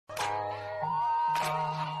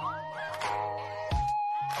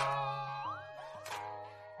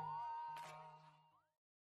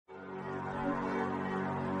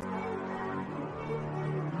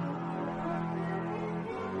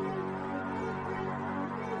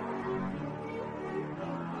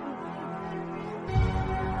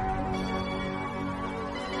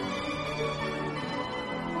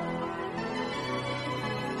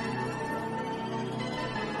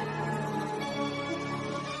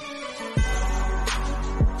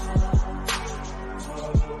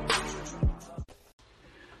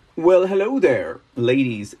Well, hello there,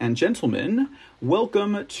 ladies and gentlemen.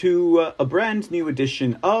 Welcome to a brand new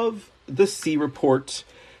edition of the C Report,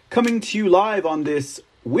 coming to you live on this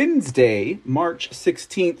Wednesday, March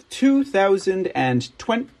 16th,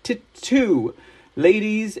 2022.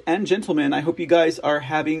 Ladies and gentlemen, I hope you guys are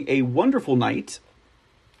having a wonderful night,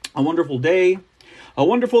 a wonderful day, a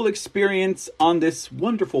wonderful experience on this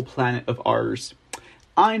wonderful planet of ours.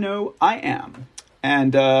 I know I am.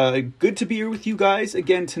 And good to be here with you guys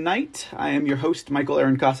again tonight. I am your host, Michael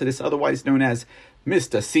Aaron Casadis, otherwise known as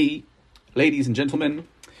Mr. C, ladies and gentlemen.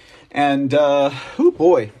 And, oh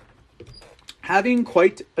boy, having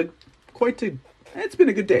quite a, it's been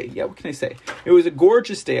a good day. Yeah, what can I say? It was a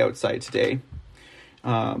gorgeous day outside today.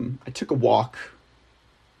 I took a walk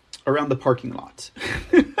around the parking lot.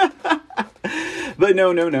 But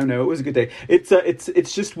no. It was a good day.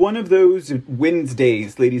 It's just one of those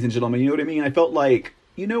Wednesdays, ladies and gentlemen. You know what I mean? I felt like,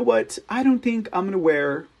 you know what? I don't think I'm going to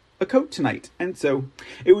wear a coat tonight. And so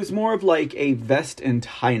it was more of like a vest and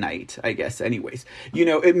tie night, I guess. Anyways, you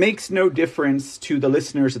know, it makes no difference to the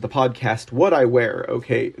listeners of the podcast what I wear.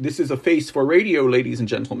 Okay, this is a face for radio, ladies and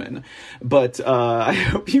gentlemen. But I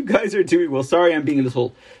hope you guys are doing well. Sorry, I'm being a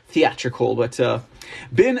little theatrical, but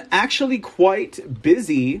been actually quite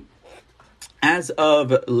busy as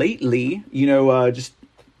of lately, you know, just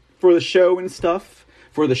for the show and stuff,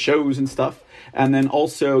 for the shows and stuff. And then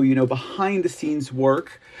also, you know, behind the scenes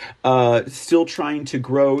work, still trying to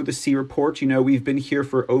grow the C Report. You know, we've been here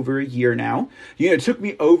for over a year now. You know, it took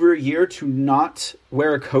me over a year to not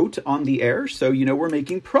wear a coat on the air. So, you know, we're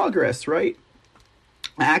making progress, right?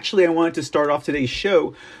 Actually, I wanted to start off today's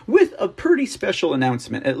show with a pretty special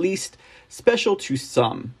announcement, at least special to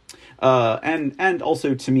some. And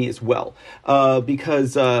also to me as well,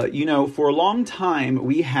 because, you know, for a long time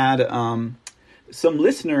we had, some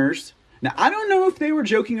listeners. Now, I don't know if they were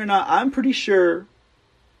joking or not. I'm pretty sure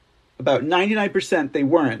about 99% they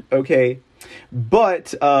weren't. Okay.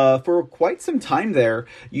 But, for quite some time there,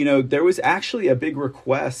 you know, there was actually a big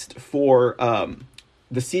request for,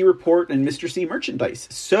 the C Report and Mr. C merchandise.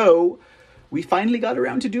 So we finally got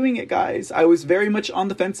around to doing it, guys. I was very much on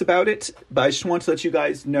the fence about it, but I just want to let you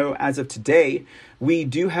guys know as of today, we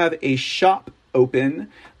do have a shop open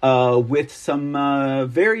with some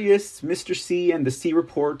various Mr. C and the C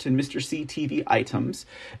Report and Mr. C TV items.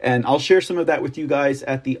 And I'll share some of that with you guys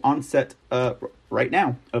at the onset right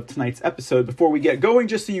now of tonight's episode before we get going,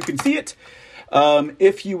 just so you can see it.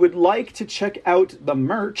 If you would like to check out the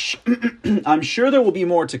merch, I'm sure there will be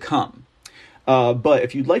more to come. But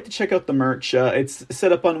if you'd like to check out the merch, it's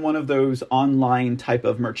set up on one of those online type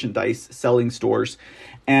of merchandise selling stores.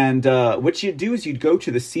 And what you'd do is you'd go to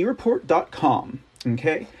the creport.com,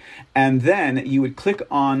 okay? And then you would click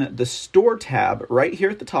on the store tab right here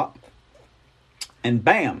at the top. And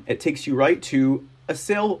bam, it takes you right to a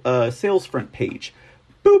sales front page.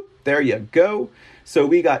 Boop, there you go. So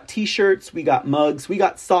we got t-shirts, we got mugs, we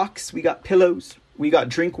got socks, we got pillows, we got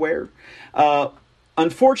drinkware.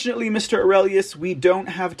 Unfortunately, Mr. Aurelius, we don't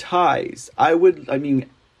have ties.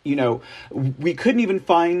 You know, we couldn't even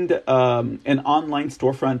find an online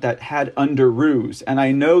storefront that had underoos. And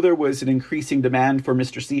I know there was an increasing demand for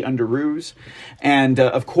Mr. C underoos. And,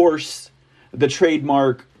 of course, the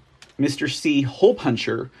trademark Mr. C hole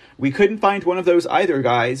puncher. We couldn't find one of those either,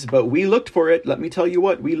 guys. But we looked for it. Let me tell you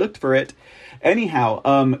what, we looked for it.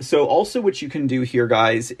 Anyhow, so also what you can do here,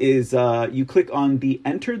 guys, is you click on the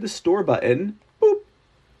Enter the Store button. Boop.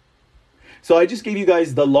 So I just gave you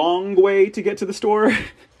guys the long way to get to the store.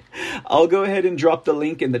 I'll go ahead and drop the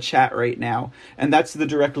link in the chat right now. And that's the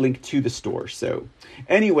direct link to the store. So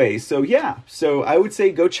anyway, so yeah. So I would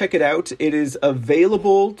say go check it out. It is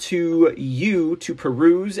available to you to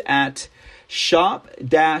peruse at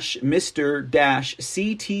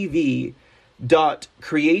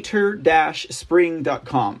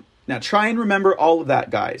shop-mr-ctv.creator-spring.com. Now try and remember all of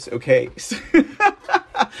that, guys, okay?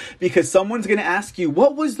 Because someone's going to ask you,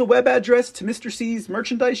 what was the web address to Mr. C's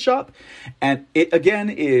merchandise shop? And it again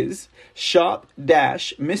is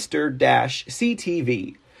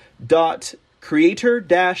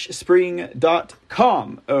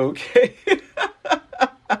shop-mr-ctv.creator-spring.com, okay?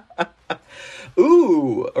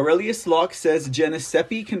 Ooh, Aurelius Locke says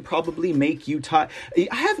Geneseppi can probably make you tie.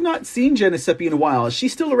 I have not seen Geneseppi in a while. Is she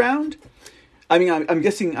still around? I mean, I'm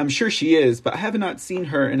guessing, I'm sure she is, but I have not seen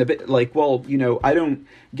her in a bit. Like, well, you know, I don't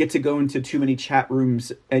get to go into too many chat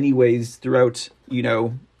rooms anyways throughout, you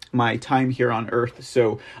know, my time here on Earth.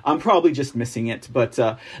 So I'm probably just missing it. But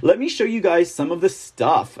let me show you guys some of the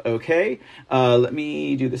stuff, okay? Let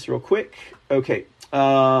me do this real quick. Okay.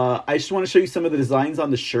 I just want to show you some of the designs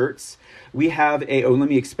on the shirts. We have let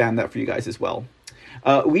me expand that for you guys as well.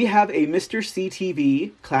 we have a Mr.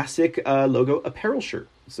 CTV classic logo apparel shirt.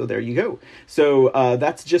 So there you go. So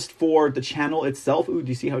that's just for the channel itself. Ooh, do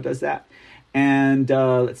you see how it does that? And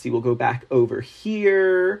let's see, we'll go back over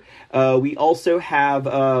here. We also have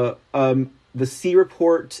the C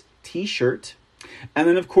Report t-shirt. And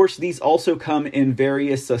then, of course, these also come in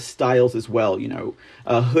various styles as well. You know,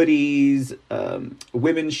 hoodies,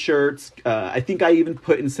 women's shirts. I think I even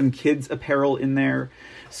put in some kids apparel in there.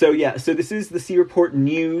 So, yeah, so this is the C Report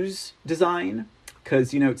news design.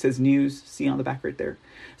 Because, you know, it says news. See on the back right there.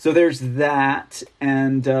 So there's that.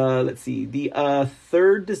 And let's see. The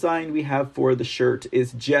third design we have for the shirt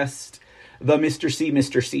is just the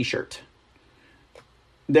Mr. C shirt.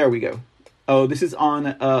 There we go. Oh, this is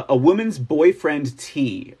on a woman's boyfriend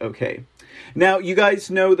tee. Okay. Now, you guys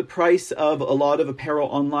know the price of a lot of apparel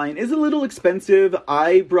online is a little expensive.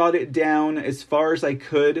 I brought it down as far as I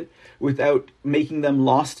could without making them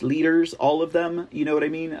lost leaders, all of them. You know what I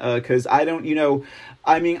mean? Because I don't, you know,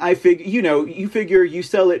 I mean, I figure, you know, you figure you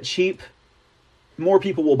sell it cheap, more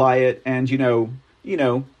people will buy it. And, you know,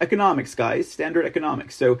 economics, guys, standard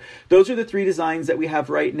economics. So those are the three designs that we have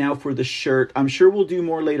right now for the shirt. I'm sure we'll do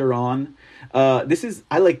more later on. I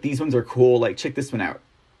like these ones are cool. Like, check this one out.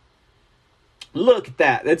 Look at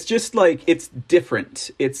that. That's just like, it's different.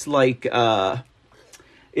 It's like,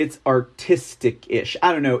 it's artistic-ish.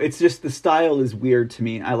 I don't know. It's just, the style is weird to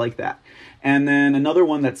me. I like that. And then another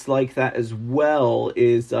one that's like that as well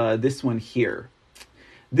is this one here.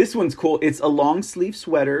 This one's cool. It's a long sleeve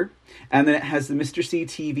sweater. And then it has the Mr. C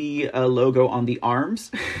TV logo on the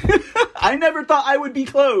arms. I never thought I would be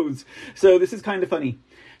clothes. So this is kind of funny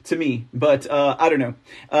to me, but I don't know.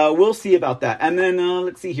 We'll see about that. And then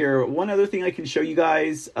let's see here. One other thing I can show you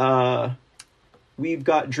guys. We've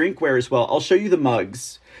got drinkware as well. I'll show you the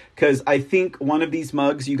mugs because I think one of these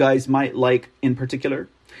mugs you guys might like in particular.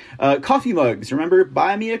 Coffee mugs. Remember,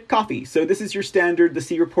 buy me a coffee. So this is your standard, the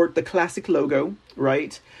C Report, the classic logo,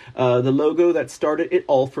 right? The logo that started it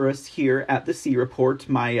all for us here at the C Report.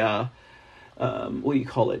 My, what do you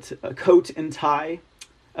call it? Coat and tie.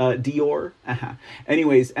 Dior.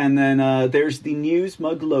 Anyways, and then there's the news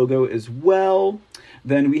mug logo as well.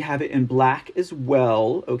 Then we have it in black as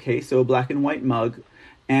well. Okay, so a black and white mug.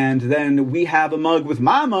 And then we have a mug with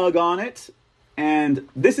my mug on it. And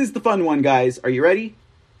this is the fun one, guys. Are you ready?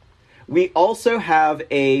 We also have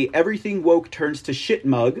a Everything Woke Turns to Shit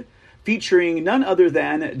mug featuring none other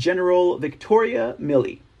than General Victoria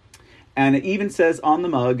Milley. And it even says on the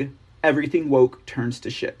mug, Everything Woke Turns to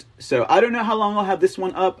Shit. So I don't know how long I'll have this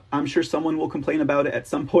one up. I'm sure someone will complain about it at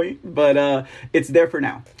some point, but it's there for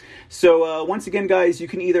now. So once again, guys, you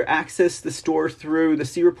can either access the store through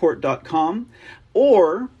thecreport.com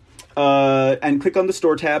or and click on the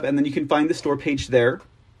store tab, and then you can find the store page there.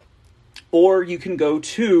 Or you can go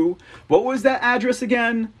to, what was that address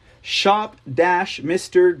again?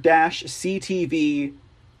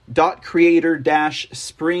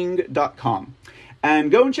 shop-mr-ctv.creator-spring.com.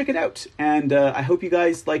 And go and check it out. And I hope you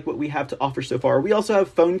guys like what we have to offer so far. We also have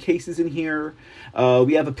phone cases in here.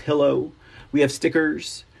 We have a pillow. We have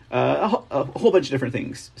stickers. A whole bunch of different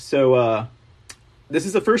things. So this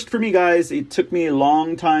is a first for me, guys. It took me a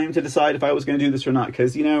long time to decide if I was going to do this or not.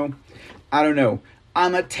 Because, you know, I don't know.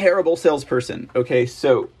 I'm a terrible salesperson. Okay,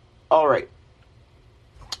 so, all right.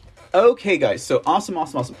 Okay, guys. So awesome.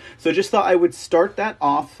 So just thought I would start that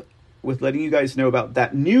off with letting you guys know about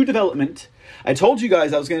that new development. I told you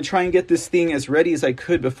guys I was going to try and get this thing as ready as I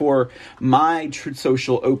could before my Truth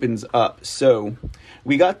Social opens up. So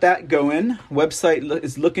we got that going. Website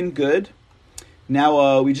is looking good.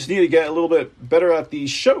 Now we just need to get a little bit better at these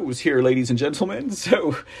shows here, ladies and gentlemen.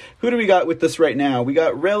 So who do we got with us right now? We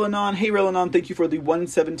got Relanon. Hey, Relanon, thank you for the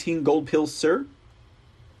 117 gold pills, sir.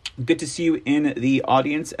 Good to see you in the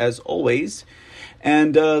audience, as always.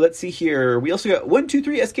 And let's see here. We also got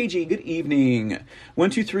 123 SKG. Good evening.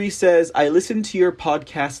 123 says, I listened to your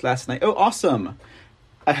podcast last night. Oh, awesome.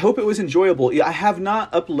 I hope it was enjoyable. Yeah, I have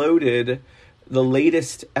not uploaded the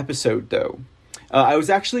latest episode, though. I was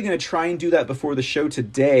actually going to try and do that before the show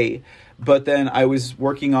today, but then I was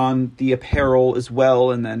working on the apparel as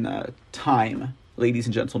well, and then time, ladies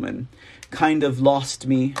and gentlemen, kind of lost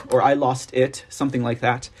me, or I lost it, something like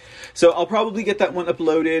that. So I'll probably get that one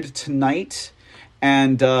uploaded tonight,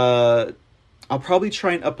 and I'll probably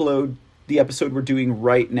try and upload the episode we're doing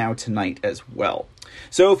right now tonight as well.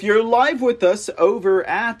 So if you're live with us over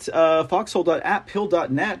at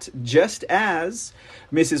foxhole.apppill.net, just as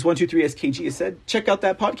Mrs. 123SKG has said, check out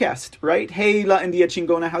that podcast, right? Hey, La India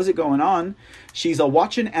Chingona, how's it going on? She's a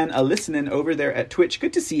watching and a listening over there at Twitch.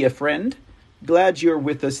 Good to see you, friend. Glad you're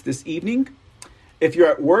with us this evening. If you're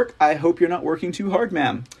at work, I hope you're not working too hard,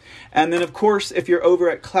 ma'am. And then, of course, if you're over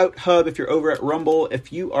at Clout Hub, if you're over at Rumble,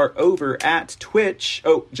 if you are over at Twitch,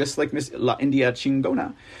 just like Miss La India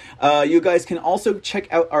Chingona, you guys can also check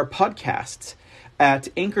out our podcasts at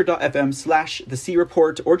anchor.fm/The C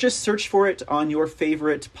Report, or just search for it on your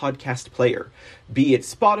favorite podcast player. Be it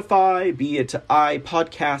Spotify, be it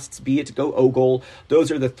iPodcasts, be it Go Ogle.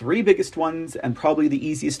 Those are the three biggest ones and probably the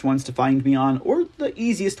easiest ones to find me on, or the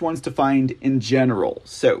easiest ones to find in general.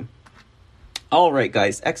 So, all right,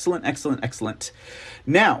 guys. Excellent, excellent, excellent.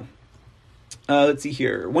 Now, let's see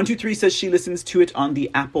here. 123 says she listens to it on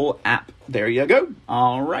the Apple app. There you go.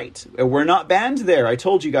 All right. We're not banned there. I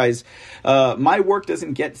told you guys, my work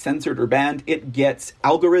doesn't get censored or banned. It gets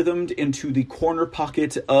algorithmed into the corner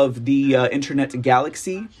pocket of the internet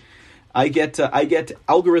galaxy. I get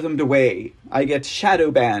algorithmed away. I get shadow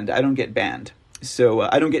banned. I don't get banned. So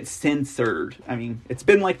I don't get censored. I mean, it's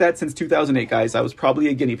been like that since 2008, guys. I was probably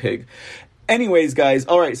a guinea pig. Anyways, guys,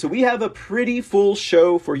 all right, so we have a pretty full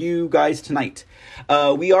show for you guys tonight.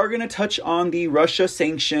 We are going to touch on the Russia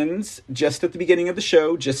sanctions just at the beginning of the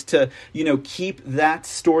show, just to, keep that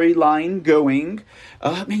storyline going.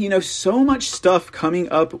 So much stuff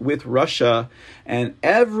coming up with Russia and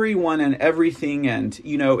everyone and everything. And,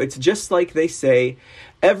 it's just like they say,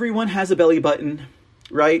 everyone has a belly button,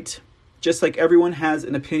 right? Just like everyone has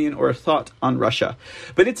an opinion or a thought on Russia.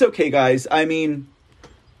 But it's okay, guys.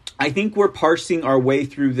 I think we're parsing our way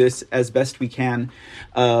through this as best we can,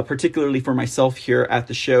 particularly for myself here at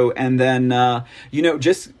the show. And then,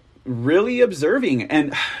 just really observing.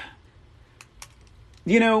 And,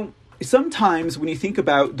 sometimes when you think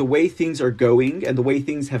about the way things are going and the way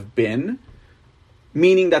things have been,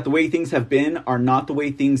 meaning that the way things have been are not the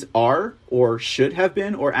way things are or should have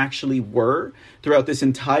been or actually were throughout this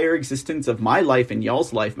entire existence of my life and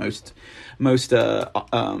y'all's life most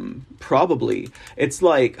probably. It's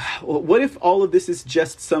like, what if all of this is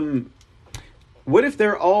just what if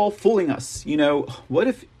they're all fooling us? What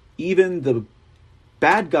if even the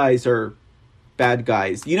bad guys are bad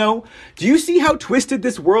guys? Do you see how twisted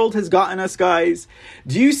this world has gotten us, guys?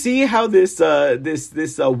 Do you see how this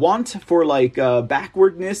want for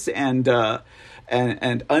backwardness and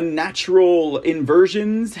unnatural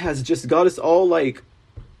inversions has just got us all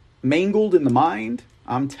mangled in the mind?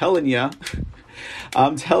 I'm telling you,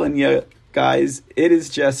 guys, it is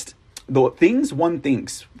just the things one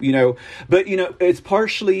thinks, but it's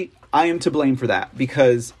partially I am to blame for that,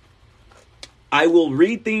 because I will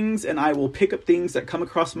read things and I will pick up things that come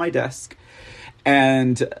across my desk,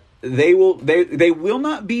 and they will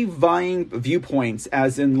not be vying viewpoints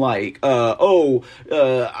as in I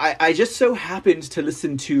just so happened to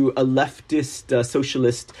listen to a leftist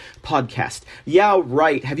socialist podcast. Yeah,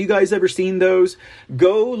 right. Have you guys ever seen those?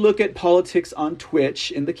 Go look at politics on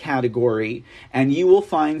Twitch in the category, and you will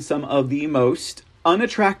find some of the most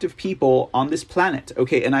unattractive people on this planet.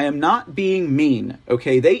 Okay, and I am not being mean.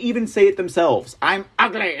 Okay, they even say it themselves. I'm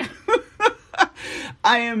ugly.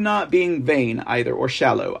 I am not being vain either or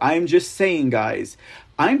shallow. I'm just saying, guys,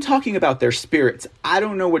 I'm talking about their spirits. I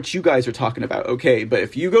don't know what you guys are talking about, okay? But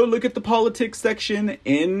if you go look at the politics section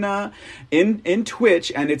in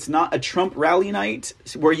Twitch, and it's not a Trump rally night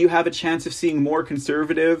where you have a chance of seeing more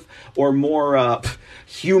conservative or more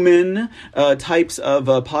human types of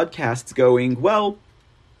podcasts going, well,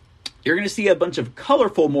 you're going to see a bunch of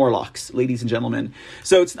colorful Morlocks, ladies and gentlemen.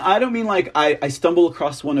 So I don't mean I stumble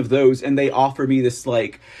across one of those and they offer me this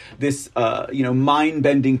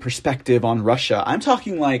mind-bending perspective on Russia. I'm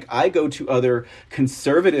talking I go to other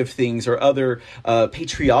conservative things or other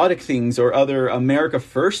patriotic things or other America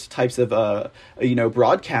First types of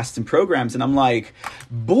broadcasts and programs, and I'm like,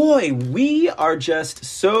 boy, we are just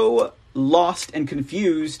so lost and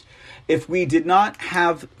confused if we did not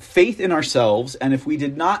have faith in ourselves, and if we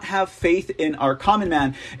did not have faith in our common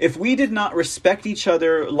man, if we did not respect each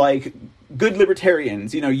other like good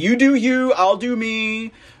libertarians, you do you, I'll do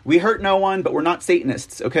me, we hurt no one, but we're not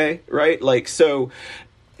Satanists, okay? Right? So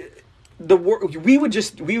we would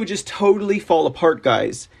just totally fall apart,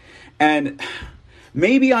 guys. And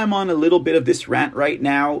maybe I'm on a little bit of this rant right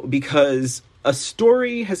now because a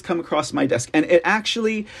story has come across my desk, and it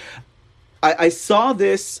actually, I saw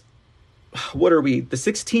this. What are we, the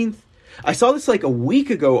 16th? I saw this a week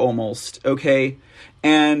ago almost, okay?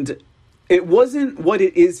 And it wasn't what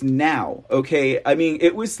it is now, okay? I mean,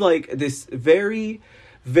 it was this very,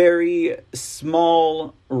 very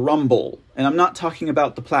small rumble. And I'm not talking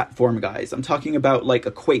about the platform, guys. I'm talking about like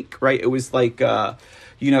a quake, right? It was like,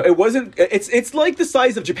 it wasn't, it's like the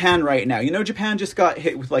size of Japan right now. Japan just got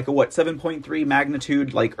hit with like a 7.3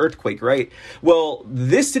 magnitude, like earthquake, right? Well,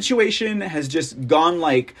 this situation has just gone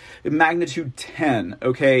like magnitude 10,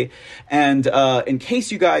 okay? And, in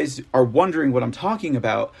case you guys are wondering what I'm talking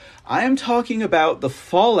about, I am talking about the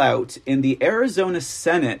fallout in the Arizona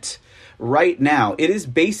Senate right now. It is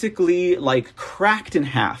basically like cracked in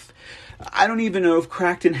half. I don't even know if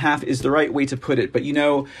cracked in half is the right way to put it, but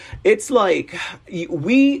it's like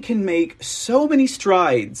we can make so many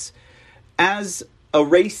strides as a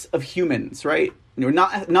race of humans, right?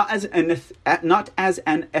 Not as an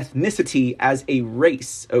ethnicity, as a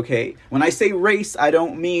race, okay? When I say race, I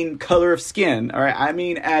don't mean color of skin, all right? I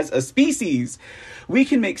mean as a species. We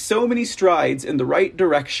can make so many strides in the right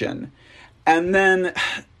direction, and then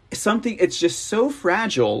it's just so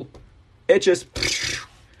fragile, it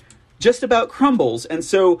just about crumbles. And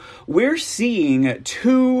so we're seeing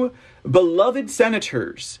two beloved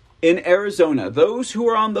senators in Arizona, those who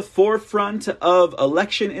are on the forefront of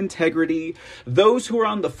election integrity, those who are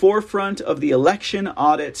on the forefront of the election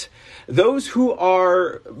audit, those who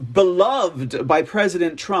are beloved by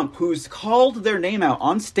President Trump, who's called their name out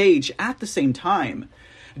on stage at the same time,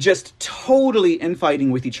 just totally infighting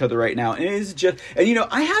with each other right now. And it is just, and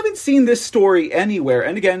I haven't seen this story anywhere.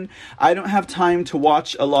 And again, I don't have time to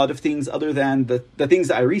watch a lot of things other than the things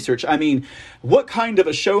that I research. I mean, what kind of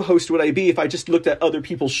a show host would I be if I just looked at other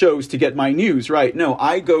people's shows to get my news, right? No,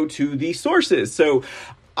 I go to the sources. So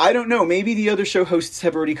I don't know, maybe the other show hosts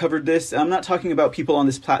have already covered this. I'm not talking about people on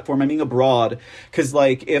this platform, I mean abroad. Because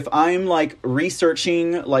if I'm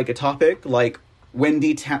researching a topic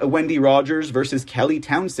Wendy Rogers versus Kelly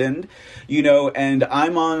Townsend, and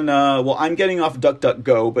I'm on, I'm getting off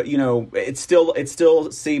DuckDuckGo, but it's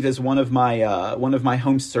still saved as one of my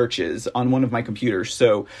home searches on one of my computers.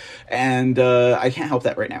 So, and I can't help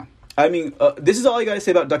that right now. I mean, this is all I gotta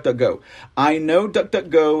say about DuckDuckGo. I know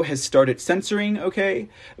DuckDuckGo has started censoring, okay?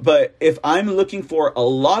 But if I'm looking for a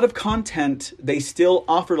lot of content, they still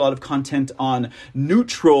offer a lot of content on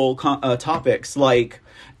neutral topics like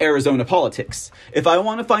Arizona politics. If I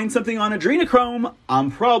want to find something on adrenochrome, I'm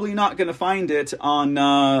probably not going to find it on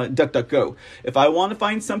DuckDuckGo. If I want to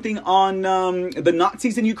find something on the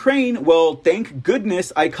Nazis in Ukraine, well, thank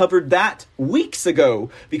goodness I covered that weeks ago,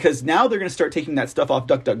 because now they're going to start taking that stuff off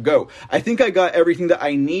DuckDuckGo. I think I got everything that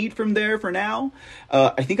I need from there for now.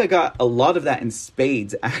 I think I got a lot of that in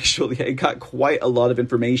spades, actually. I got quite a lot of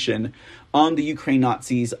information on the Ukraine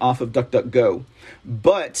Nazis off of DuckDuckGo.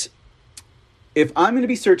 But if I'm going to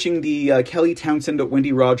be searching the Kelly Townsend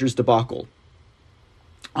Wendy Rogers debacle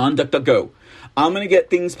on DuckDuckGo, I'm going to get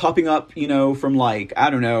things popping up, from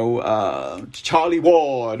Charlie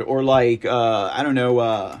Ward or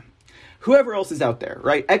whoever else is out there,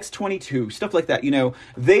 right? X22, stuff like that,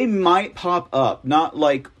 they might pop up, not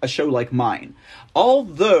like a show like mine.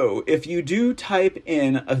 Although, if you do type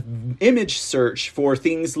in an image search for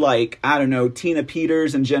things like, Tina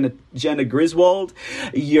Peters and Jenna Griswold,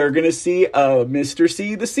 you're going to see a Mr.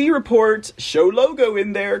 C, the C Report show logo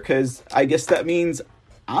in there, because I guess that means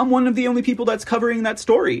I'm one of the only people that's covering that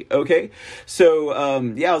story, okay? So, I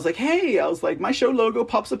was like, my show logo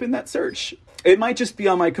pops up in that search. It might just be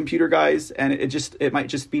on my computer, guys, and it might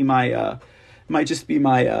just be my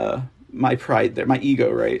my pride there, my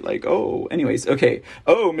ego, right? Anyways, okay.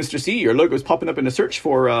 Oh, Mr. C, your logo's popping up in a search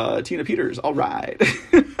for Tina Peters. All right.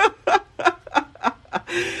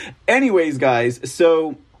 Anyways, guys,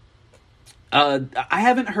 so I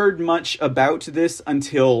haven't heard much about this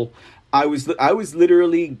until I was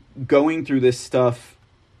literally going through this stuff.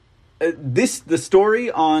 The story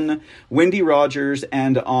on Wendy Rogers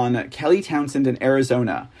and on Kelly Townsend in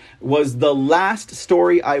Arizona was the last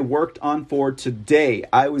story I worked on for today.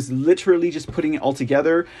 I was literally just putting it all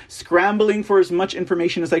together, scrambling for as much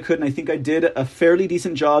information as I could, and I think I did a fairly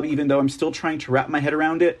decent job, even though I'm still trying to wrap my head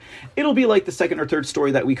around it. It'll be like the second or third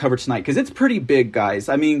story that we cover tonight, because it's pretty big, guys.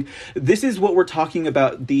 I mean, this is what we're talking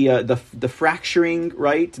about, the fracturing,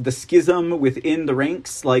 right? The schism within the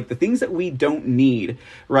ranks, like the things that we don't need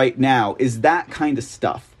right now is that kind of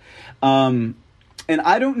stuff. And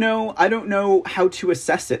I don't know how to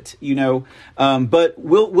assess it, but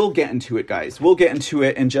we'll get into it, guys. We'll get into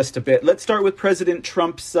it in just a bit. Let's start with President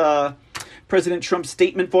Trump's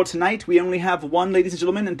statement for tonight. We only have one, ladies and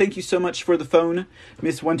gentlemen, and thank you so much for the phone,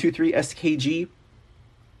 Miss 123SKG.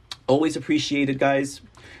 Always appreciated, guys.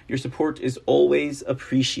 Your support is always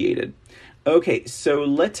appreciated. Okay, so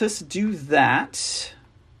let us do that.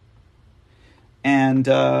 And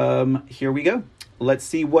here we go. Let's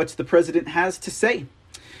see what the president has to say.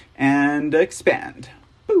 and expand.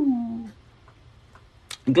 Boo.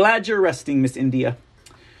 Glad you're resting, Miss India.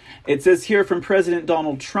 It says here from President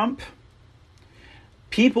Donald Trump,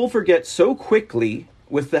 people forget so quickly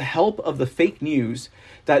with the help of the fake news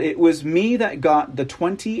that it was me that got the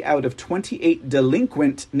 20 out of 28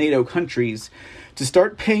 delinquent NATO countries to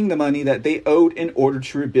start paying the money that they owed in order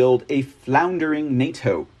to rebuild a floundering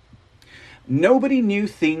NATO. Nobody knew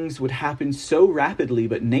things would happen so rapidly,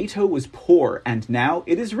 but NATO was poor and now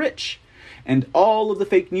it is rich. And all of the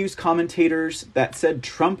fake news commentators that said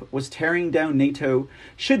Trump was tearing down NATO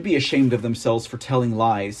should be ashamed of themselves for telling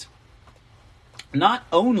lies. Not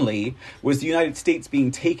only was the United States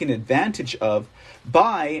being taken advantage of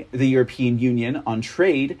by the European Union on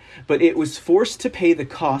trade, but it was forced to pay the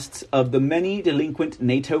costs of the many delinquent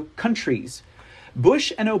NATO countries.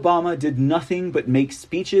 Bush and Obama did nothing but make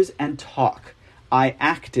speeches and talk. I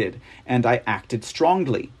acted, and I acted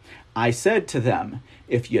strongly. I said to them,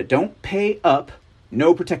 if you don't pay up,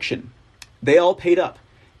 no protection. They all paid up,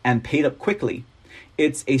 and paid up quickly.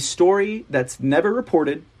 It's a story that's never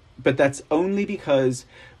reported, but that's only because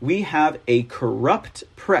we have a corrupt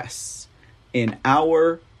press in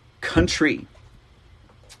our country.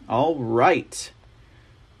 All right.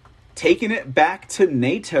 Taking it back to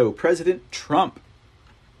NATO, President Trump.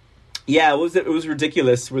 Yeah, it was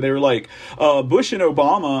ridiculous where they were like, Bush and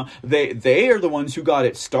Obama, they are the ones who got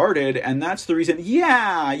it started, and that's the reason.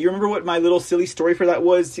 Yeah, you remember what my little silly story for that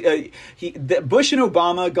was? Bush and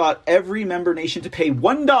Obama got every member nation to pay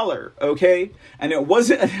 $1, okay? And it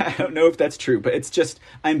wasn't, I don't know if that's true, but it's just,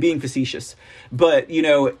 I'm being facetious. But,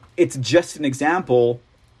 it's just an example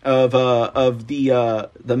of the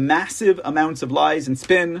massive amounts of lies and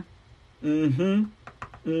spin.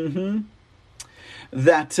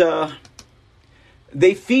 That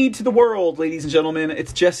they feed to the world, ladies and gentlemen.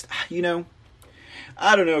 It's just,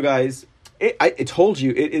 I don't know, guys. I told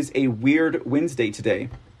you, it is a weird Wednesday today.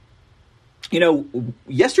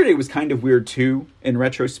 Yesterday was kind of weird too, in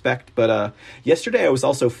retrospect, but yesterday I was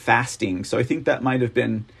also fasting, so I think that might have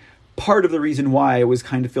been part of the reason why I was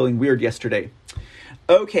kind of feeling weird yesterday.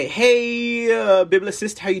 Okay, hey,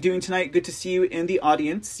 Biblicist, how you doing tonight? Good to see you in the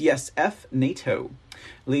audience. Yes, F NATO.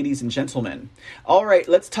 Ladies and gentlemen. All right,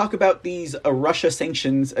 let's talk about these Russia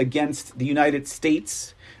sanctions against the United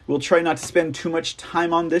States. We'll try not to spend too much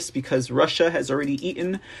time on this because Russia has already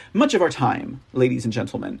eaten much of our time, ladies and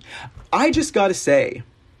gentlemen. I just gotta say,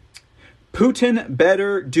 Putin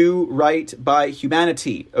better do right by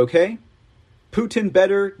humanity, okay? Putin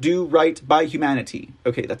better do right by humanity.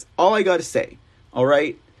 Okay, that's all I gotta say, all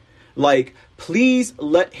right? Please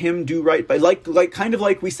let him do right by, kind of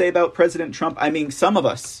like we say about President Trump. I mean, some of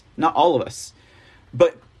us, not all of us,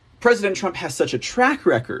 but President Trump has such a track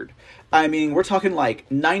record. I mean, we're talking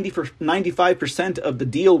 95% of the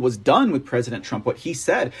deal was done with President Trump, what he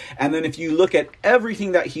said. And then if you look at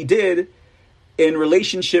everything that he did in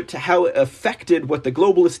relationship to how it affected what the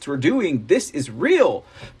globalists were doing, this is real.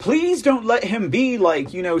 Please don't let him be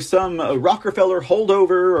some Rockefeller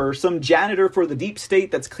holdover or some janitor for the deep state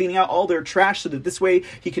that's cleaning out all their trash so that this way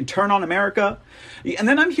he can turn on America. And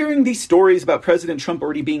then I'm hearing these stories about President Trump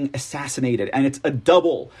already being assassinated, and it's a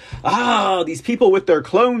double. These people with their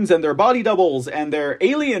clones and their body doubles and their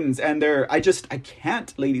aliens and I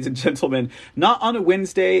can't, ladies and gentlemen. Not on a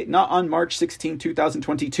Wednesday, not on March 16,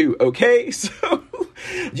 2022, okay? So,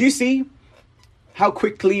 do you see how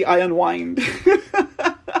quickly I unwind?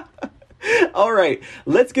 All right,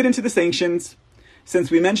 let's get into the sanctions.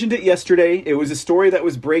 Since we mentioned it yesterday, it was a story that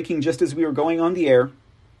was breaking just as we were going on the air.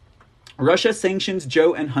 Russia sanctions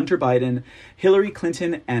Joe and Hunter Biden, Hillary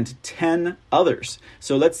Clinton, and 10 others.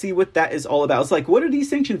 So let's see what that is all about. It's what are these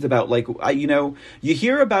sanctions about? You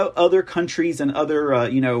hear about other countries and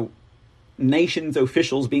other, nations'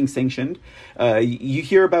 officials being sanctioned. You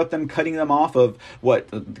hear about them cutting them off of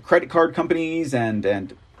credit card companies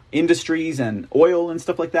and industries and oil and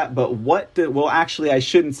stuff like that. But actually, I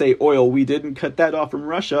shouldn't say oil. We didn't cut that off from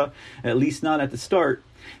Russia, at least not at the start.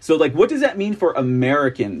 So, what does that mean for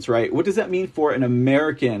Americans, right? What does that mean for an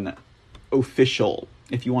American official,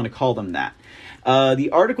 if you want to call them that? The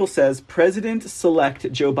article says,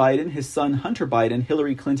 President-elect Joe Biden, his son Hunter Biden,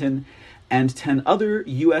 Hillary Clinton, and 10 other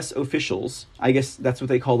U.S. officials, I guess that's what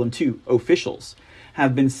they call them too, officials,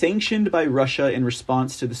 have been sanctioned by Russia in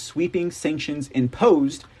response to the sweeping sanctions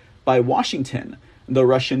imposed by Washington, the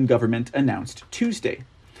Russian government announced Tuesday.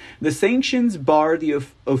 The sanctions bar the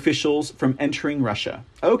officials from entering Russia,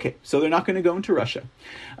 Okay, so they're not going to go into Russia.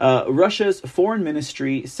 Russia's foreign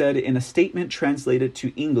ministry said in a statement translated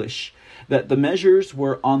to English that the measures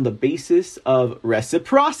were on the basis of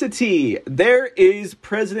reciprocity. There is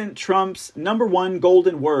President Trump's number one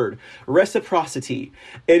golden word, reciprocity.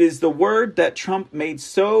 It is the word that Trump made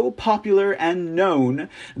so popular and known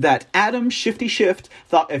that Adam Shifty Shift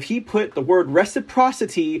thought if he put the word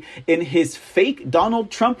reciprocity in his fake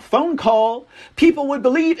Donald Trump phone call, people would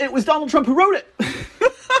believe it was Donald Trump who wrote it.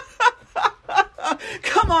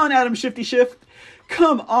 Come on, Adam Shifty Shift.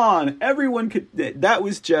 Come on. Everyone could. That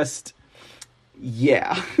was just.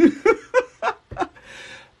 Yeah.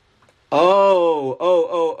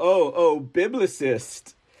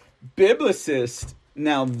 Biblicist. Biblicist.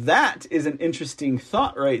 Now that is an interesting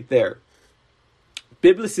thought right there.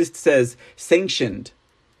 Biblicist says sanctioned.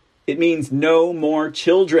 It means no more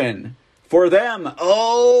children for them.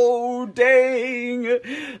 Oh, dang.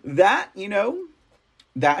 That,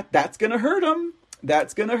 that's going to hurt them.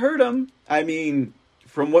 That's going to hurt them. I mean,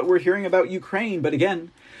 from what we're hearing about Ukraine, but again,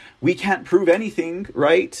 we can't prove anything,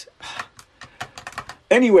 right?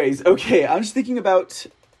 Anyways, okay, I'm just thinking about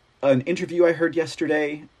an interview I heard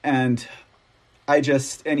yesterday, and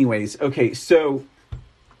okay, so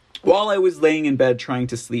while I was laying in bed trying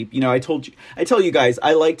to sleep, I tell you guys,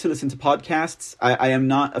 I like to listen to podcasts. I am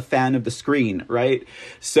not a fan of the screen, right?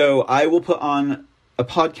 So I will put on a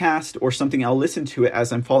podcast or something, I'll listen to it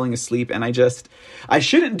as I'm falling asleep, and I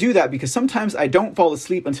shouldn't do that because sometimes I don't fall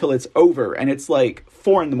asleep until it's over and it's like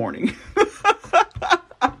 4 a.m.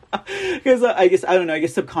 Because I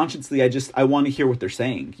guess subconsciously I want to hear what they're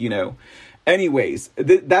saying, Anyways,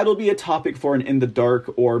 that'll be a topic for an In the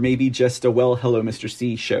Dark or maybe just a Well, Hello, Mr.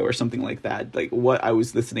 C show or something like that, like what I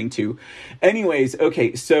was listening to. Anyways,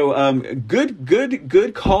 okay, so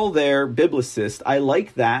good call there, Biblicist. I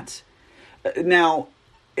like that. Now,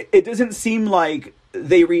 it doesn't seem like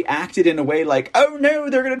they reacted in a way like, oh no,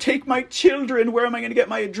 they're going to take my children. Where am I going to get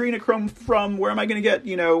my adrenochrome from? Where am I going to get,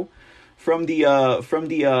 from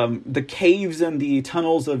the caves and the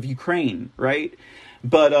tunnels of Ukraine, right?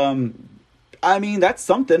 But, I mean, that's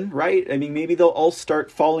something, right? I mean, maybe they'll all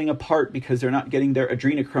start falling apart because they're not getting their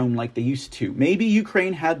adrenochrome like they used to. Maybe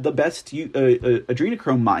Ukraine had the best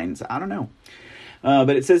adrenochrome mines. I don't know.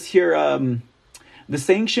 But it says here, the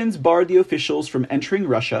sanctions barred the officials from entering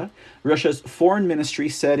Russia. Russia's foreign ministry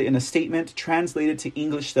said in a statement translated to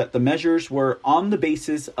English that the measures were on the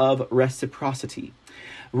basis of reciprocity.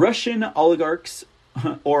 Russian oligarchs,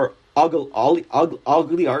 or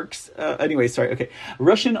oligarchs,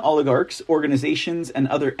 Russian oligarchs, organizations, and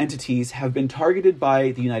other entities have been targeted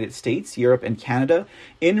by the United States, Europe, and Canada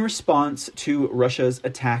in response to Russia's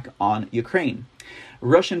attack on Ukraine.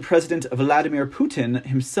 Russian President Vladimir Putin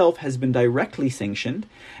himself has been directly sanctioned,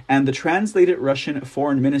 and the translated Russian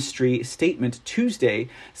Foreign Ministry statement Tuesday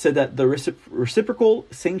said that the reciprocal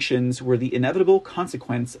sanctions were the inevitable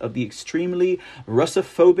consequence of the extremely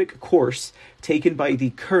Russophobic course taken by the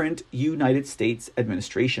current United States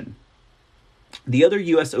administration. The other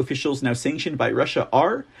U.S. officials now sanctioned by Russia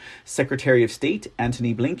are Secretary of State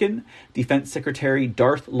Antony Blinken, Defense Secretary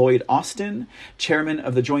Darth Lloyd Austin, Chairman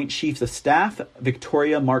of the Joint Chiefs of Staff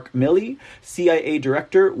Victoria Mark Milley, CIA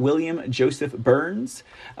Director William Joseph Burns,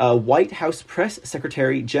 White House Press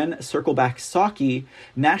Secretary Jen Circleback Psaki,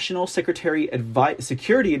 National Security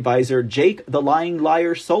Advisor Jake the Lying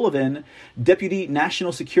Liar Sullivan, Deputy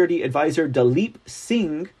National Security Advisor Dalip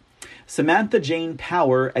Singh, Samantha Jane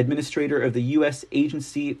Power, Administrator of the U.S.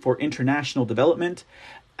 Agency for International Development,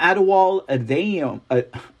 Adewale Adeyemo,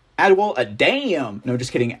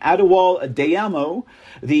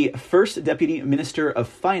 the First Deputy Minister of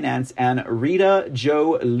Finance, and Rita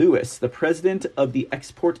Jo Lewis, the President of the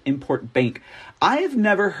Export-Import Bank. I have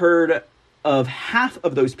never heard of half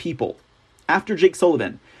of those people after Jake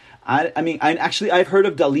Sullivan. I've heard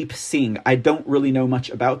of Dalip Singh. I don't really know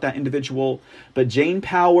much about that individual, but Jane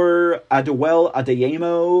Power, Adewale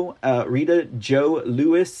Adeyemo, Rita Jo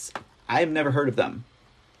Lewis, I've never heard of them.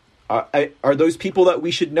 Are those people that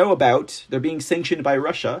we should know about? They're being sanctioned by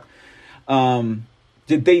Russia.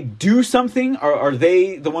 Did they do something? Are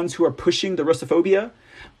they the ones who are pushing the Russophobia?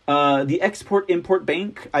 The Export-Import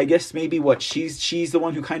Bank, I guess maybe she's the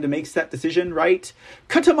one who kind of makes that decision, right?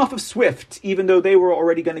 Cut them off of SWIFT, even though they were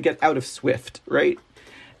already going to get out of SWIFT, right?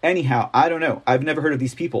 Anyhow, I don't know. I've never heard of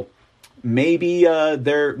these people. Maybe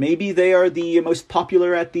they are the most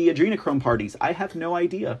popular at the adrenochrome parties. I have no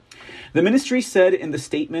idea. The ministry said in the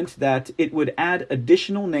statement that it would add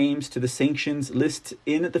additional names to the sanctions list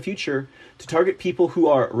in the future to target people who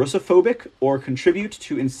are Russophobic or contribute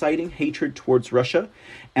to inciting hatred towards Russia,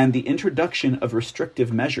 and the introduction of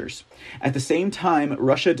restrictive measures. At the same time,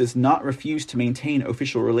 Russia does not refuse to maintain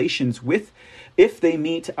official relations with, if they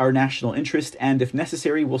meet our national interest, and if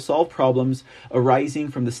necessary will solve problems arising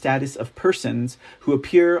from the status of persons who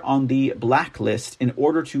appear on the blacklist in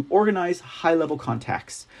order to organize high-level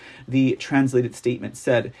contacts, the translated statement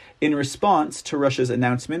said. In response to Russia's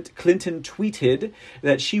announcement, Clinton tweeted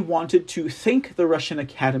that she wanted to thank the Russian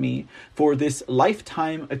Academy for this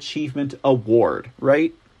Lifetime Achievement Award,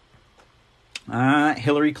 right?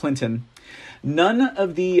 Hillary Clinton. None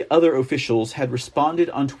of the other officials had responded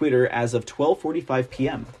on Twitter as of 12:45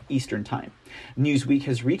 p.m. Eastern Time. Newsweek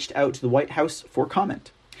has reached out to the White House for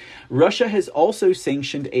comment. Russia has also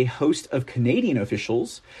sanctioned a host of Canadian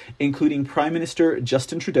officials, including Prime Minister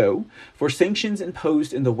Justin Trudeau, for sanctions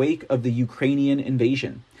imposed in the wake of the Ukrainian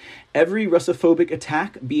invasion. Every Russophobic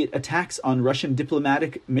attack, be it attacks on Russian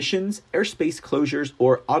diplomatic missions, airspace closures,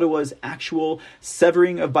 or Ottawa's actual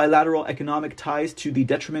severing of bilateral economic ties to the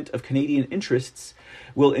detriment of Canadian interests,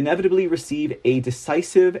 will inevitably receive a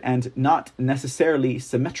decisive and not necessarily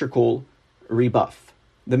symmetrical rebuff,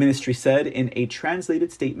 the ministry said in a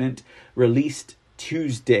translated statement released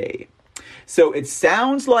Tuesday. So it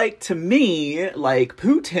sounds like to me like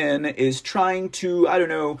Putin is trying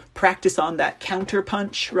to, practice on that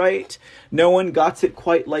counterpunch, right? No one got it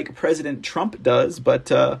quite like President Trump does,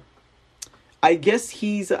 but I guess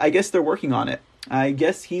they're working on it. I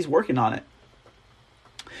guess he's working on it.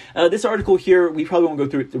 This article here, we probably won't go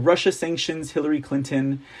through it. The Russia sanctions Hillary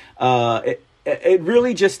Clinton. It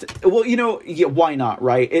really just, why not,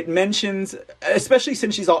 right? It mentions, especially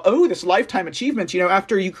since she's all, this lifetime achievement,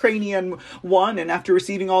 after Ukrainian won and after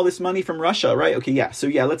receiving all this money from Russia, right? Okay, yeah, so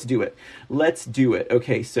yeah, let's do it.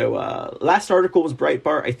 Okay, so last article was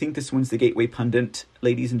Breitbart. I think this one's the Gateway Pundit,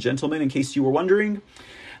 ladies and gentlemen, in case you were wondering.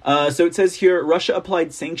 So it says here, Russia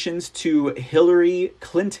applied sanctions to Hillary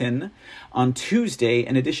Clinton on Tuesday,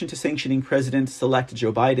 in addition to sanctioning President-elect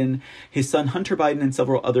Joe Biden, his son Hunter Biden, and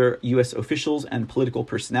several other U.S. officials and political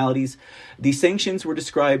personalities. The sanctions were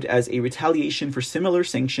described as a retaliation for similar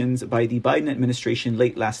sanctions by the Biden administration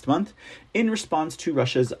late last month in response to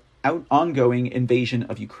Russia's ongoing invasion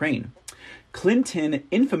of Ukraine. Clinton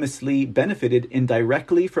infamously benefited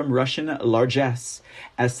indirectly from Russian largesse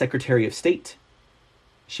as Secretary of State.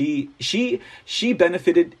 She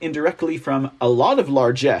benefited indirectly from a lot of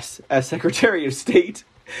largesse as Secretary of State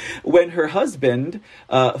when her husband,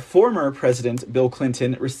 former President Bill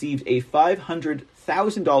Clinton, received a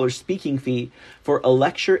 $500,000 speaking fee for a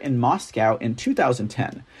lecture in Moscow in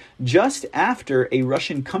 2010, just after a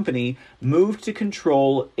Russian company moved to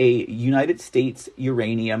control a United States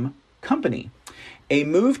uranium company, a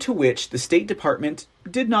move to which the State Department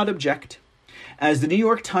did not object. As the New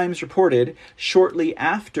York Times reported, shortly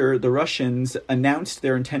after the Russians announced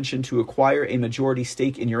their intention to acquire a majority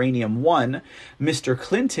stake in Uranium One, Mr.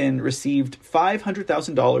 Clinton received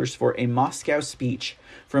 $500,000 for a Moscow speech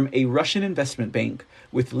from a Russian investment bank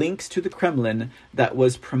with links to the Kremlin that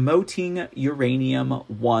was promoting Uranium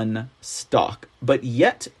One stock. But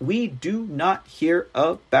yet, we do not hear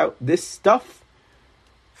about this stuff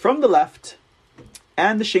from the left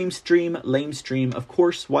and the shame stream, lame stream. Of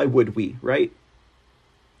course, why would we, right?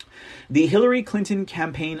 The Hillary Clinton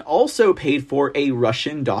campaign also paid for a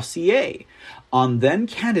Russian dossier on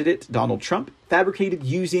then-candidate Donald Trump, fabricated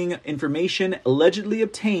using information allegedly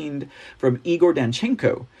obtained from Igor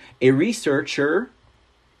Danchenko, a researcher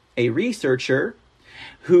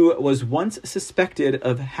who was once suspected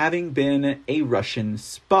of having been a Russian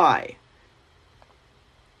spy.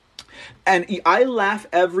 And I laugh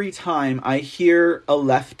every time I hear a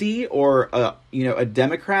lefty or a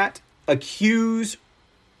Democrat accuse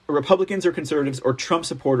Republicans or conservatives or Trump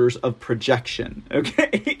supporters of projection,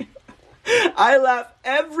 okay? I laugh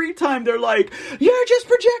every time they're like, you're just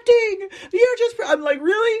projecting! I'm like,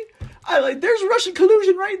 really? There's Russian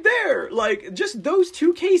collusion right there! Like, just those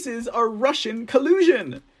two cases are Russian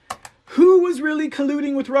collusion. Who was really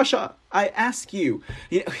colluding with Russia? I ask you.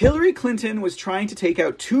 Hillary Clinton was trying to take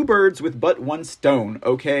out two birds with but one stone,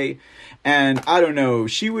 okay? And I don't know,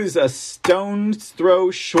 she was a stone's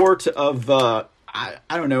throw short of, I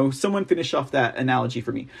don't know, someone finish off that analogy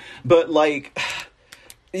for me. But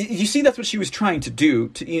you see, that's what she was trying to do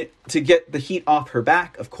to get the heat off her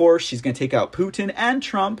back. Of course, she's going to take out Putin and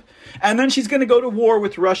Trump, and then she's going to go to war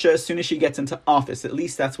with Russia as soon as she gets into office. At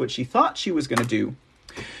least that's what she thought she was going to do.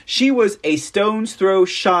 She was a stone's throw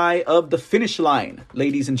shy of the finish line,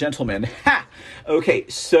 ladies and gentlemen. Ha! Okay,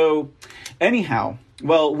 so anyhow,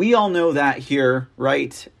 well, we all know that here,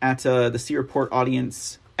 right, at the C Report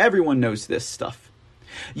audience. Everyone knows this stuff.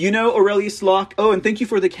 You know, Aurelius Locke, oh, and thank you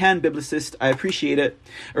for the can, Biblicist, I appreciate it.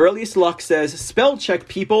 Aurelius Locke says, spell check,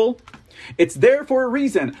 people. It's there for a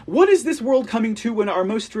reason. What is this world coming to when our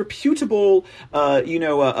most reputable,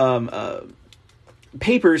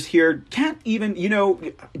 papers here can't even, do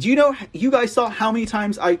you know, you guys saw how many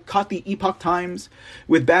times I caught the Epoch Times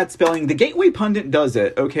with bad spelling? The Gateway Pundit does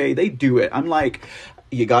it, okay? They do it. I'm like,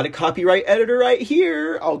 you got a copyright editor right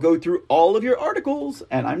here. I'll go through all of your articles,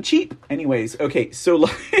 and I'm cheap. Anyways, okay, so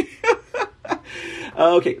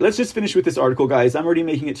okay, let's just finish with this article, guys. I'm already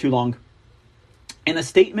making it too long. In a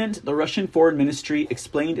statement, the Russian Foreign Ministry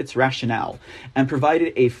explained its rationale and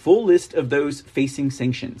provided a full list of those facing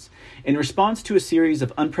sanctions. In response to a series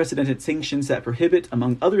of unprecedented sanctions that prohibit,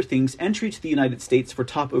 among other things, entry to the United States for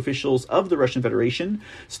top officials of the Russian Federation,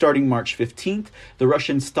 starting March 15th, the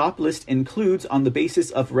Russian stop list includes, on the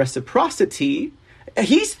basis of reciprocity,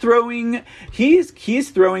 he's throwing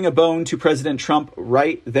a bone to President Trump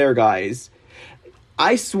right there, guys.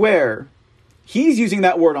 I swear, he's using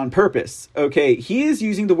that word on purpose, okay? He is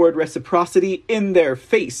using the word reciprocity in their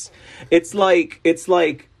face. It's like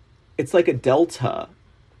a delta,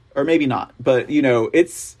 or maybe not, but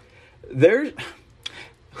it's there.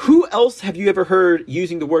 Who else have you ever heard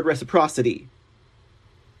using the word reciprocity?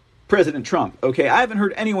 President Trump, okay? I haven't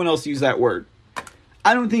heard anyone else use that word.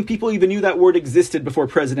 I don't think people even knew that word existed before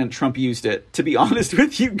President Trump used it, to be honest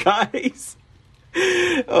with you guys.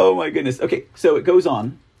 Oh my goodness. Okay, so it goes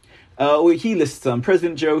on. He lists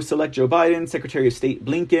President Select Joe Biden, Secretary of State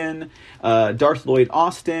Blinken, Darth Lloyd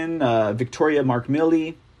Austin, Victoria Mark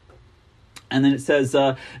Milley. And then it says,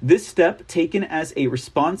 this step taken as a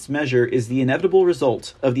response measure is the inevitable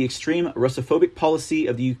result of the extreme Russophobic policy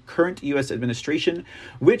of the current U.S. administration,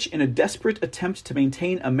 which, in a desperate attempt to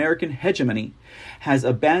maintain American hegemony, has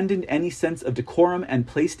abandoned any sense of decorum and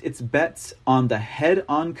placed its bets on the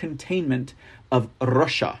head-on containment of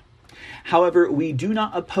Russia. However, we do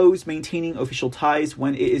not oppose maintaining official ties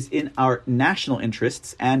when it is in our national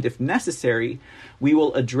interests, and if necessary, we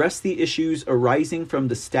will address the issues arising from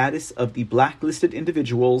the status of the blacklisted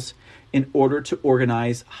individuals in order to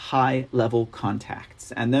organize high-level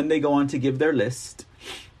contacts. And then they go on to give their list.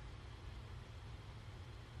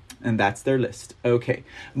 And that's their list. Okay.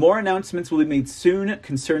 More announcements will be made soon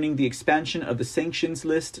concerning the expansion of the sanctions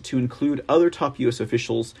list to include other top U.S.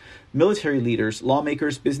 officials, military leaders,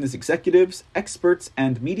 lawmakers, business executives, experts,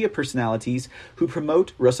 and media personalities who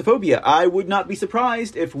promote Russophobia. I would not be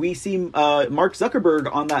surprised if we see Mark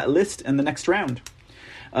Zuckerberg on that list in the next round.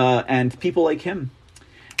 And people like him.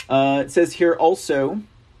 It says here also,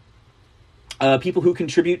 people who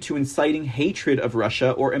contribute to inciting hatred of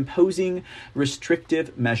Russia or imposing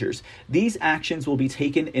restrictive measures. These actions will be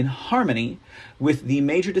taken in harmony with the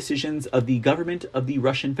major decisions of the government of the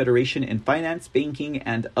Russian Federation in finance, banking,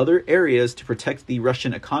 and other areas to protect the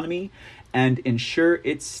Russian economy and ensure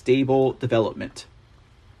its stable development.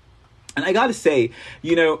 And I gotta say,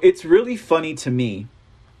 it's really funny to me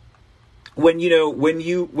when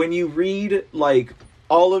you read like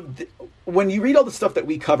when you read all the stuff that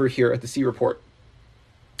we cover here at the C Report,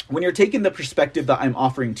 when you're taking the perspective that I'm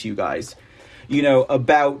offering to you guys,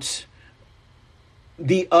 about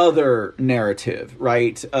the other narrative,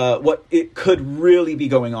 right? What it could really be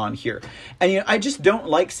going on here. And, I just don't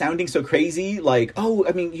like sounding so crazy. Like, I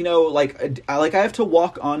have to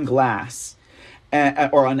walk on glass.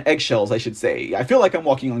 Or on eggshells, I should say. I feel like I'm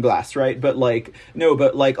walking on glass, right? But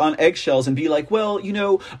on eggshells and be like, well,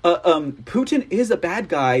 Putin is a bad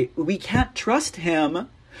guy. We can't trust him.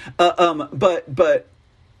 But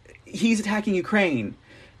he's attacking Ukraine.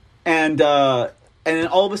 And then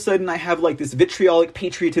all of a sudden I have like this vitriolic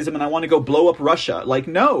patriotism and I want to go blow up Russia.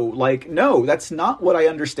 No, that's not what I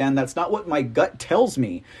understand. That's not what my gut tells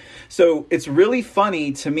me. So it's really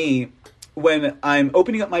funny to me when I'm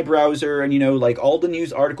opening up my browser and, all the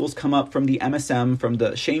news articles come up from the MSM, from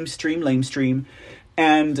the shame stream, lame stream,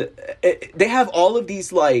 and they have all of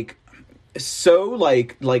these,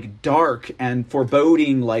 dark and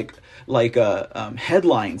foreboding,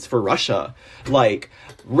 headlines for Russia, like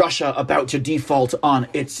Russia about to default on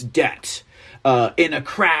its debt, in a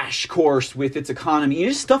crash course with its economy,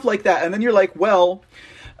 just stuff like that. And then you're like, well,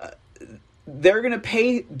 they're going to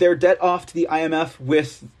pay their debt off to the IMF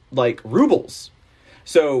with rubles.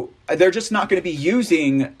 So they're just not going to be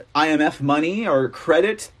using IMF money or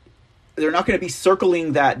credit. They're not going to be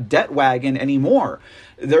circling that debt wagon anymore.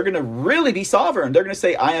 They're going to really be sovereign. They're going to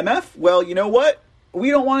say, IMF, well, you know what? we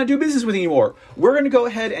don't want to do business with you anymore. We're going to go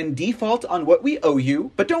ahead and default on what we owe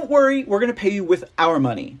you, but don't worry, we're going to pay you with our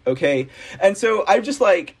money, okay? And so I'm just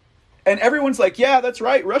like, and everyone's like, yeah, that's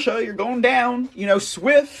right, Russia, you're going down. You know,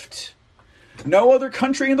 SWIFT, no other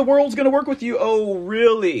country in the world's going to work with you. Oh,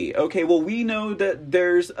 really? Okay, well, we know that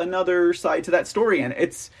there's another side to that story, and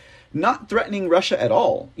it's not threatening Russia at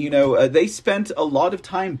all. You know, they spent a lot of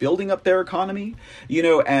time building up their economy, you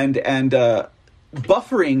know, and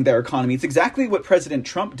buffering their economy. It's exactly what President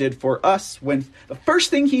Trump did for us when the first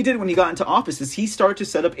thing he did when he got into office is he started to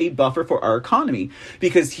set up a buffer for our economy,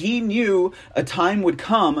 because he knew a time would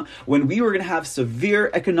come when we were going to have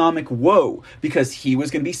severe economic woe, because he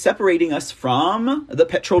was going to be separating us from the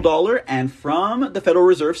petrodollar and from the Federal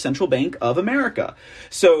Reserve Central Bank of America.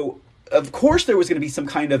 So of course there was going to be some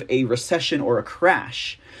kind of a recession or a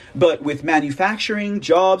crash, but with manufacturing,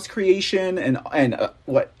 jobs creation, and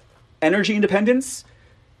energy independence,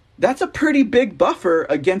 that's a pretty big buffer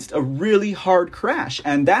against a really hard crash.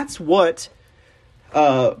 And that's what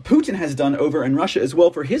Putin has done over in Russia as well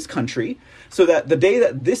for his country, so that the day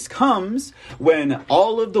that this comes, when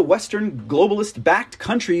all of the Western globalist-backed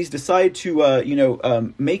countries decide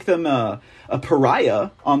to, make them a pariah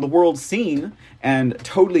on the world scene and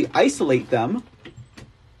totally isolate them,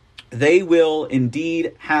 they will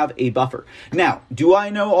indeed have a buffer. Now, do I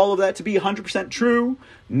know all of that to be 100% true?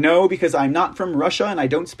 No, because I'm not from Russia and I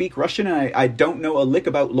don't speak Russian, and I don't know a lick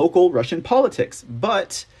about local Russian politics.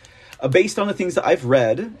 But based on the things that I've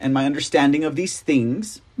read and my understanding of these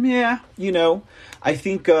things, yeah, you know, I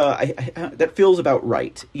think that feels about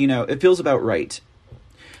right. You know, it feels about right.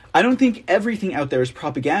 I don't think everything out there is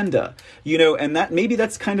propaganda, you know, and that maybe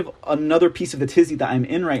that's kind of another piece of the tizzy that I'm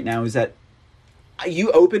in right now, is that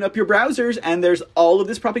you open up your browsers and there's all of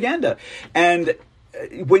this propaganda. And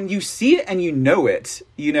when you see it and you know it,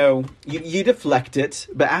 you know, you deflect it.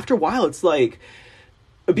 But after a while, it's like,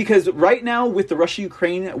 because right now with the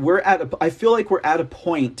Russia-Ukraine, I feel like we're at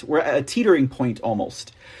a teetering point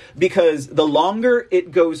almost. Because the longer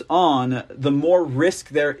it goes on, the more risk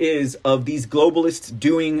there is of these globalists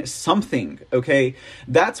doing something, okay?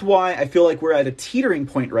 That's why I feel like we're at a teetering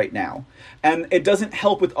point right now. And it doesn't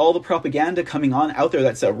help with all the propaganda coming on out there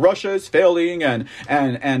that says Russia is failing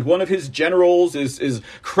and one of his generals is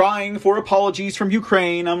crying for apologies from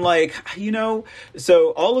Ukraine. I'm like, you know, so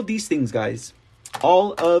all of these things, guys,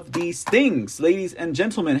 all of these things, ladies and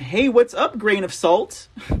gentlemen. Hey, what's up, grain of salt?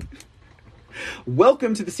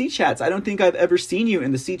 Welcome to the Sea Chats. I don't think I've ever seen you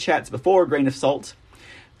in the Sea Chats before, grain of salt.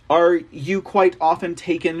 Are you quite often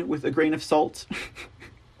taken with a grain of salt?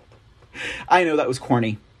 I know that was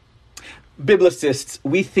corny. Biblicists,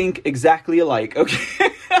 we think exactly alike, okay?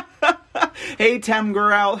 Hey, Tam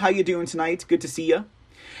Gural, how you doing tonight? Good to see you.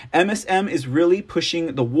 MSM is really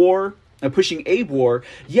pushing the war, pushing a war.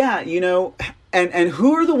 Yeah, you know, and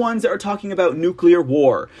who are the ones that are talking about nuclear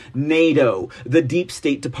war? NATO, the Deep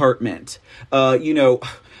State Department,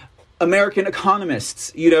 American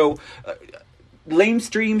economists, lamestream,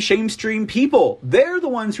 shamestream people. They're the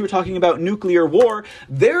ones who are talking about nuclear war.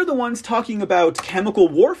 They're the ones talking about chemical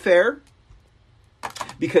warfare,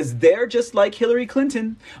 because they're just like Hillary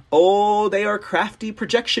Clinton. Oh, they are crafty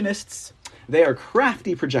projectionists. They are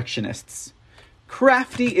crafty projectionists.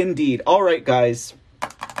 Crafty indeed. All right, guys.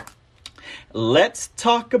 Let's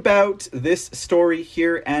talk about this story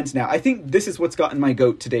here and now. I think this is what's gotten my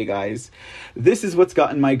goat today, guys. This is what's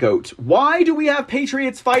gotten my goat. Why do we have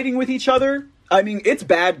patriots fighting with each other? I mean, it's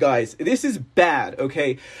bad, guys. This is bad,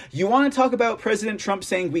 okay? You want to talk about President Trump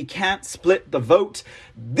saying we can't split the vote?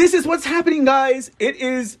 This is what's happening, guys. It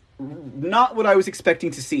is not what I was expecting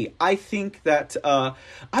to see. I think that, I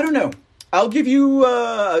don't know. I'll give you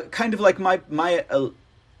kind of like my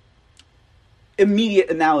immediate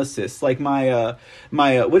analysis, like my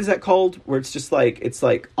what is that called? Where it's just like, it's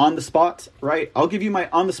like on the spot, right? I'll give you my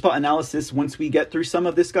on the spot analysis once we get through some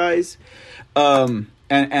of this, guys.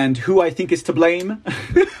 And who I think is to blame.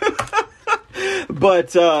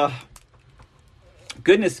 But,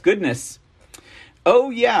 goodness. Oh,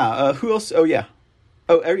 yeah. Who else? Oh, yeah.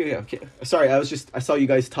 Oh, yeah. Okay. Sorry, I saw you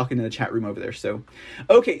guys talking in the chat room over there. So,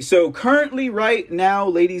 okay. So currently right now,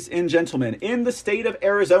 ladies and gentlemen, in the state of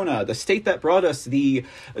Arizona, the state that brought us the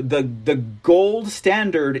gold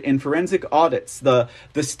standard in forensic audits, the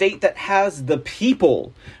state that has the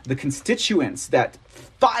people, the constituents that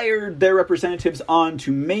fired their representatives on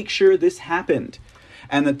to make sure this happened,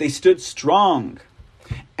 and that they stood strong,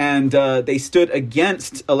 and they stood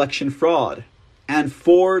against election fraud, and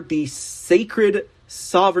for the sacred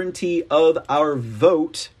sovereignty of our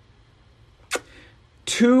vote.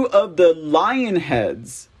 Two of the lion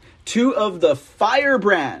heads, two of the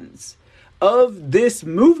firebrands of this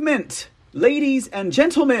movement ladies and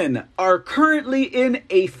gentlemen, are currently in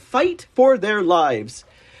a fight for their lives.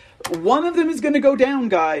 One of them is going to go down,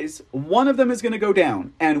 guys. One of them is going to go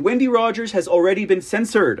down. And Wendy Rogers has already been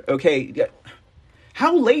censored, okay?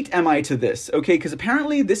 How late am I to this, okay? Because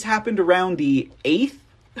apparently this happened around the 8th,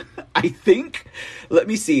 I think. Let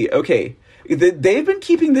me see, okay. They've been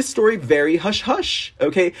keeping this story very hush-hush,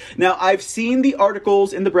 okay? Now, I've seen the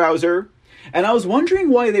articles in the browser, and I was wondering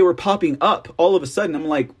why they were popping up all of a sudden. I'm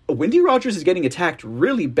like, Wendy Rogers is getting attacked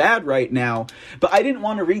really bad right now. But I didn't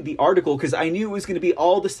want to read the article because I knew it was going to be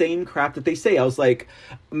all the same crap that they say. I was like,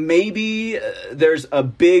 maybe there's a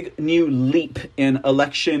big new leap in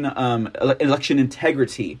election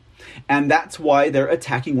integrity. And that's why they're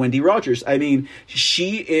attacking Wendy Rogers. I mean,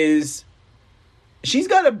 she's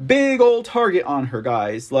got a big old target on her,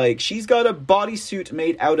 guys. Like, she's got a bodysuit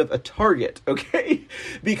made out of a target, okay?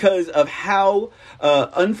 Because of how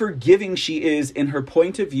unforgiving she is in her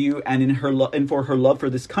point of view and in her and for her love for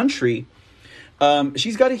this country.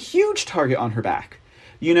 She's got a huge target on her back,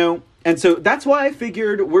 you know? And so that's why I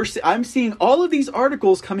figured I'm seeing all of these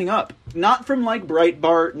articles coming up, not from like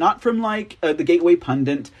Breitbart, not from like the Gateway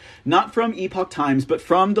Pundit, not from Epoch Times, but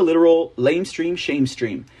from the literal lamestream,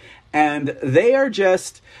 shamestream. And they are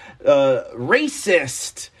just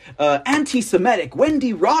racist, anti-Semitic,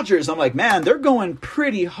 Wendy Rogers. I'm like, man, they're going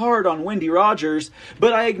pretty hard on Wendy Rogers,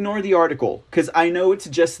 but I ignore the article because I know it's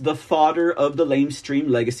just the fodder of the lamestream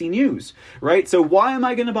legacy news, right? So why am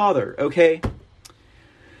I going to bother, okay?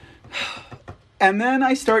 And then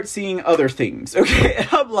I start seeing other things, okay? And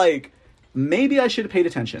I'm like, maybe I should have paid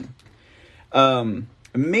attention.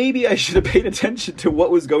 Maybe I should have paid attention to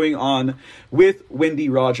what was going on with Wendy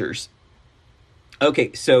Rogers.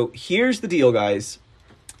 Okay, so here's the deal, guys.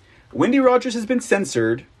 Wendy Rogers has been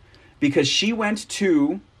censored because she went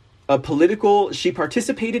to she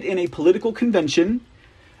participated in a political convention.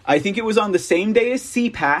 I think it was on the same day as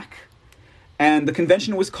CPAC. And the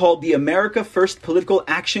convention was called the America First Political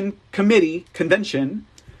Action Committee Convention.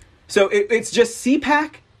 So it's just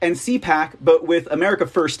CPAC and CPAC, but with America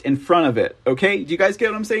First in front of it, okay? Do you guys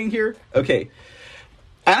get what I'm saying here? Okay.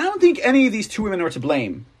 And I don't think any of these two women are to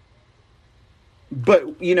blame.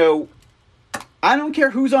 But, you know, I don't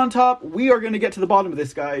care who's on top. We are going to get to the bottom of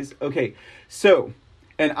this, guys. Okay, so,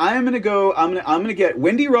 and I'm going to get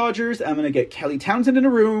Wendy Rogers, I'm going to get Kelly Townsend in a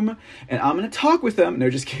room, and I'm going to talk with them. No,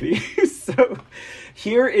 just kidding. So,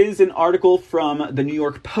 here is an article from the New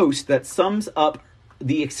York Post that sums up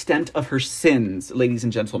the extent of her sins, ladies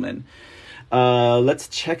and gentlemen. Let's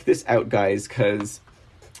check this out, guys, because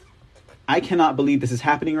I cannot believe this is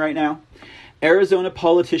happening right now. Arizona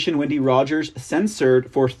politician Wendy Rogers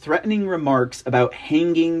censored for threatening remarks about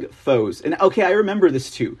hanging foes. And okay, I remember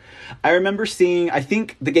this too. I remember seeing, I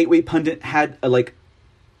think the Gateway Pundit had a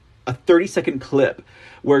 30-second clip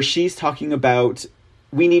where she's talking about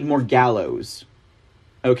we need more gallows.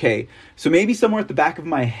 Okay, so maybe somewhere at the back of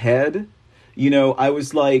my head, you know, I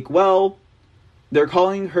was like, well, they're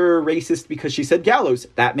calling her racist because she said gallows.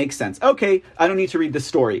 That makes sense. Okay, I don't need to read the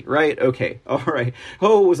story, right? Okay, all right.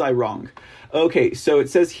 Oh, was I wrong? Okay, so it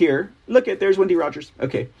says here, there's Wendy Rogers.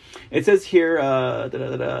 Okay, it says here,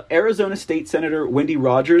 Arizona State Senator Wendy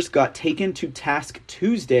Rogers got taken to task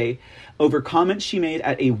Tuesday over comments she made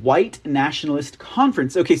at a white nationalist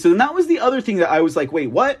conference. Okay, so then that was the other thing that I was like,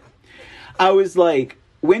 wait, what? I was like,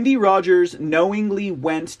 Wendy Rogers knowingly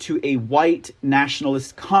went to a white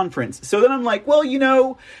nationalist conference. So then I'm like, well, you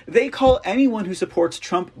know, they call anyone who supports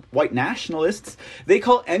Trump white nationalists. They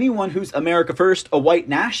call anyone who's America First a white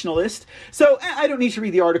nationalist. So I don't need to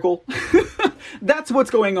read the article. That's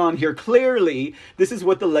what's going on here. Clearly, this is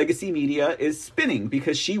what the legacy media is spinning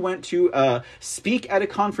because she went to speak at a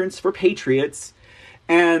conference for patriots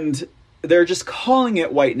and they're just calling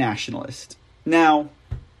it white nationalist. Now,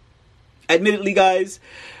 admittedly, guys,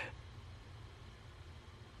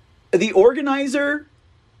 the organizer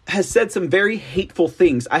has said some very hateful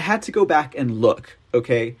things. I had to go back and look,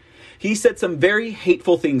 okay? He said some very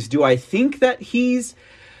hateful things. Do I think that he's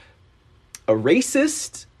a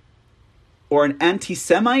racist or an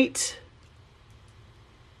anti-Semite?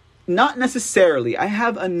 Not necessarily. I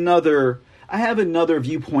have another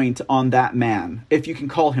viewpoint on that man, if you can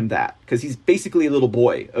call him that, because he's basically a little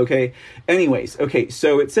boy, okay? Anyways, okay,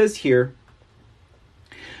 so it says here,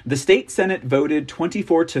 the state Senate voted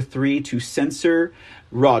 24-3 to censor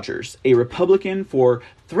Rogers, a Republican, for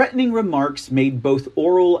threatening remarks made both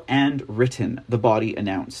oral and written, the body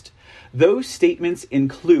announced. Those statements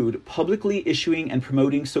include publicly issuing and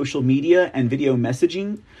promoting social media and video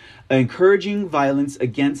messaging, encouraging violence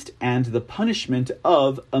against and the punishment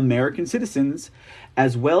of American citizens,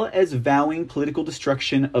 as well as vowing political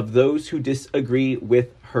destruction of those who disagree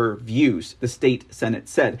with her views, the state Senate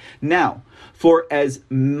said. Now, for as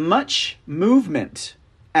much movement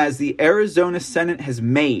as the Arizona Senate has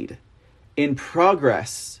made in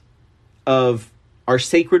progress of our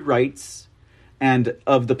sacred rights and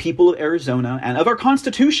of the people of Arizona and of our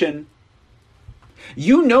Constitution,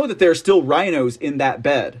 you know that there's still rhinos in that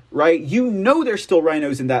bed, right? You know there's still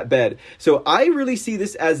rhinos in that bed. So I really see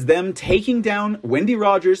this as them taking down Wendy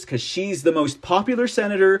Rogers because she's the most popular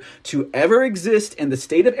senator to ever exist in the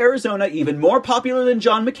state of Arizona, even more popular than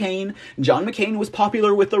John McCain. John McCain was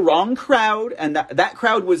popular with the wrong crowd, and that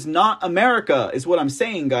crowd was not America, is what I'm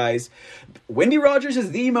saying, guys. Wendy Rogers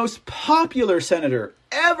is the most popular senator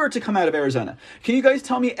ever to come out of Arizona. Can you guys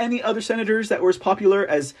tell me any other senators that were as popular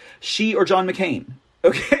as she or John McCain?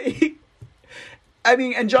 Okay. I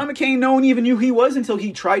mean, and John McCain, no one even knew who he was until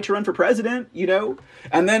he tried to run for president, you know?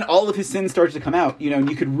 And then all of his sins started to come out, you know, and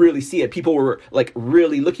you could really see it. People were like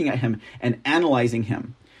really looking at him and analyzing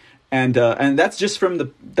him. And that's just from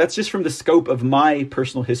the scope of my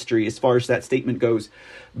personal history as far as that statement goes.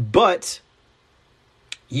 But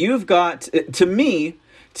you've got, to me,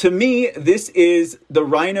 this is the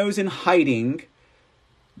rhinos in hiding,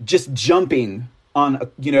 just jumping on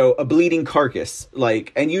a bleeding carcass,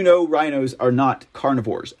 and rhinos are not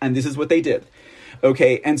carnivores, and this is what they did.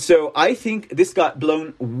 Okay, and so I think this got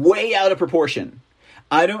blown way out of proportion.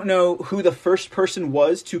 I don't know who the first person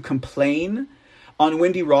was to complain on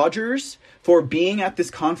Wendy Rogers for being at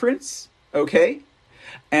this conference, okay?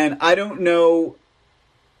 And I don't know.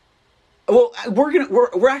 Well, we're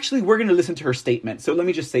gonna listen to her statement. So let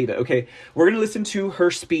me just say that, okay? We're gonna listen to her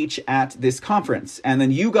speech at this conference, and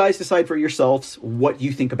then you guys decide for yourselves what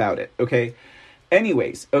you think about it, okay?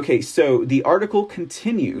 Anyways, okay, so the article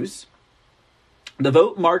continues. The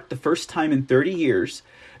vote marked the first time in 30 years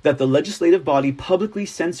that the legislative body publicly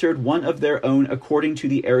censored one of their own, according to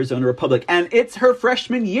the Arizona Republic. And it's her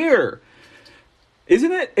freshman year.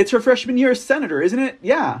 Isn't it? It's her freshman year as senator, isn't it?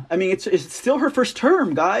 Yeah. I mean, it's still her first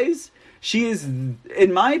term, guys. She is,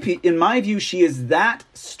 in my view, she is that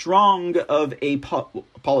strong of a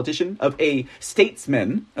politician, of a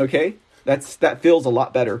statesman, okay? That feels a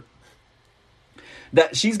lot better.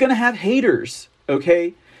 That she's going to have haters,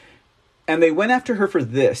 okay? And they went after her for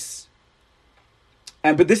this.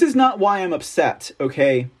 But this is not why I'm upset,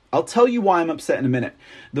 okay? I'll tell you why I'm upset in a minute.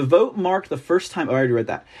 The vote marked the first time... I already read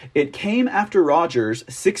that. It came after Rogers,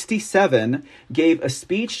 67, gave a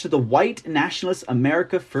speech to the White Nationalist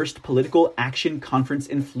America First Political Action Conference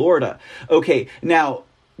in Florida. Okay, now,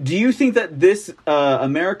 do you think that this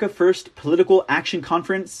America First Political Action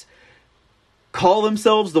Conference call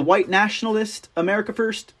themselves the White Nationalist America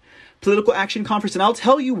First Political Action Conference? And I'll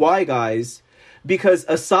tell you why, guys. Because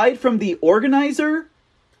aside from the organizer,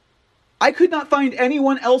 I could not find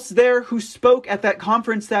anyone else there who spoke at that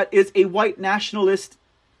conference that is a white nationalist,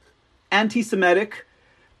 anti-Semitic,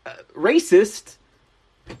 racist,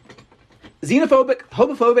 xenophobic,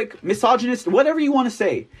 homophobic, misogynist, whatever you want to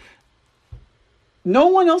say. No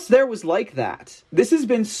one else there was like that. This has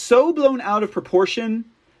been so blown out of proportion.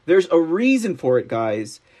 There's a reason for it,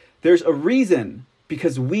 guys. There's a reason.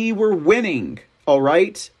 Because we were winning, all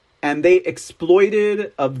right? And they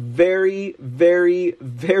exploited a very, very,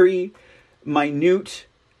 very minute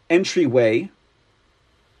entryway,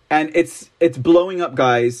 and it's blowing up,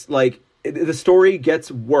 guys. Like, the story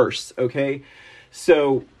gets worse, okay?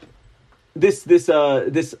 So this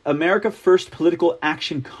America First Political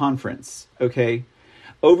Action Conference, okay,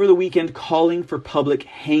 over the weekend calling for public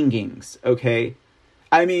hangings, okay?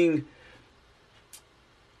 I mean,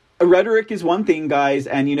 rhetoric is one thing, guys,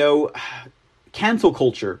 and cancel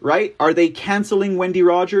culture, right? Are they canceling Wendy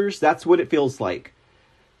Rogers? That's what it feels like.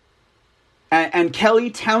 And Kelly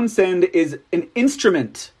Townsend is an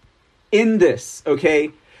instrument in this,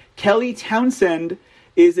 okay? Kelly Townsend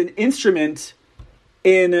is an instrument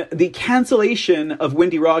in the cancellation of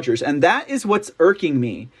Wendy Rogers. And that is what's irking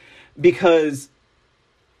me, because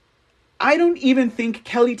I don't even think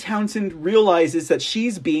Kelly Townsend realizes that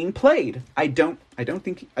she's being played. I don't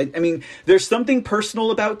think, I mean, there's something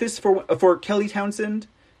personal about this for Kelly Townsend.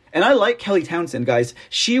 And I like Kelly Townsend, guys.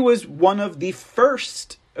 She was one of the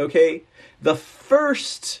first, okay? The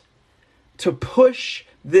first to push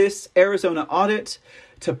this Arizona audit,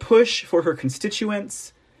 to push for her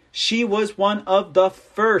constituents. She was one of the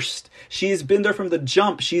first. She's been there from the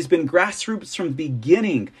jump. She's been grassroots from the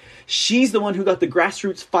beginning. She's the one who got the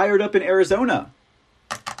grassroots fired up in Arizona.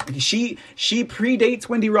 She predates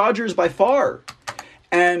Wendy Rogers by far.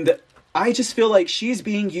 And I just feel like she's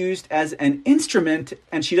being used as an instrument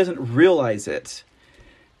and she doesn't realize it.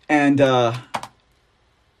 And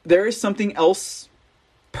there is something else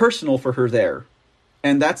personal for her there.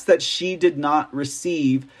 And that's that she did not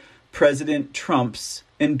receive President Trump's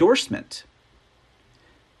endorsement.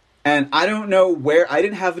 And I don't know where, I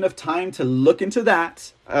didn't have enough time to look into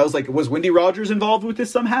that. I was like, was Wendy Rogers involved with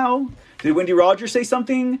this somehow? Did Wendy Rogers say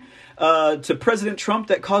something to President Trump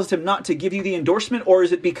that caused him not to give you the endorsement? Or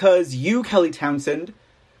is it because you, Kelly Townsend,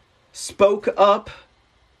 spoke up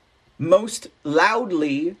most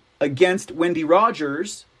loudly against Wendy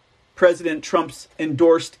Rogers, President Trump's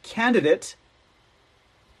endorsed candidate,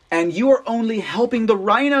 and you are only helping the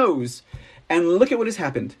rhinos? And look at what has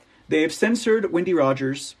happened. They have censored Wendy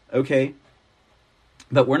Rogers, okay?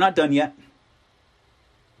 But we're not done yet.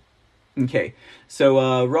 Okay,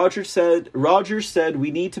 so Rogers said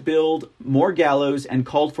we need to build more gallows and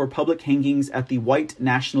called for public hangings at the white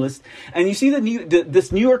nationalist. And you see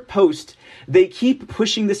this New York Post, they keep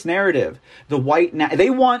pushing this narrative. They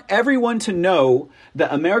want everyone to know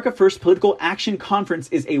that America First Political Action Conference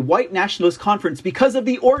is a white nationalist conference because of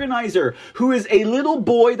the organizer, who is a little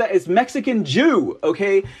boy that is Mexican Jew,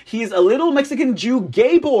 okay? He is a little Mexican Jew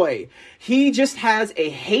gay boy. He just has a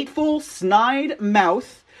hateful, snide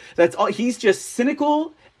mouth. That's all. He's just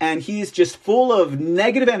cynical, and he's just full of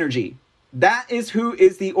negative energy. That is who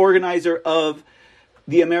is the organizer of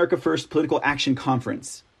the America First Political Action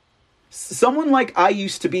Conference. Someone like I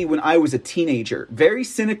used to be when I was a teenager. Very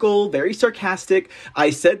cynical, very sarcastic. I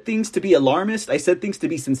said things to be alarmist. I said things to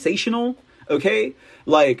be sensational. Okay?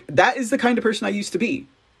 Like, that is the kind of person I used to be.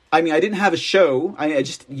 I mean, I didn't have a show. I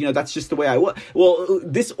just, that's just the way I was. Well,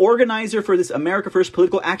 this organizer for this America First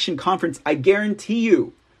Political Action Conference, I guarantee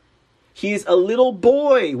you, he is a little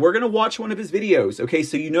boy. We're going to watch one of his videos, okay?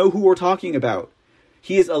 So you know who we're talking about.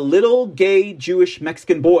 He is a little gay Jewish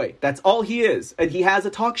Mexican boy. That's all he is. And he has a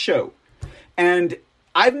talk show. And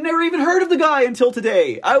I've never even heard of the guy until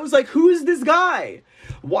today. I was like, who is this guy?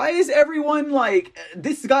 Why is everyone like,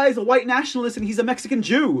 this guy is a white nationalist and he's a Mexican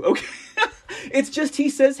Jew? Okay. It's just he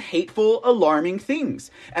says hateful, alarming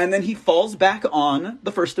things. And then he falls back on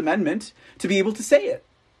the First Amendment to be able to say it.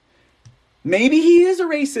 Maybe he is a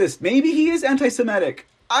racist. Maybe he is anti-Semitic.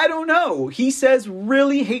 I don't know. He says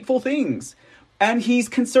really hateful things. And he's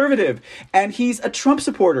conservative. And he's a Trump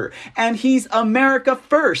supporter. And he's America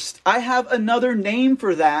First. I have another name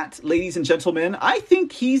for that, ladies and gentlemen. I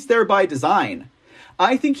think he's there by design.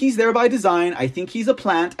 I think he's there by design. I think he's a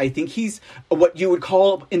plant. I think he's what you would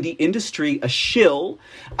call in the industry a shill.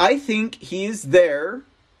 I think he is there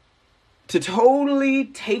to totally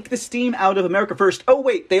take the steam out of America First. Oh,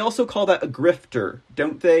 wait, they also call that a grifter,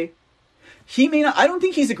 don't they? He may not, I don't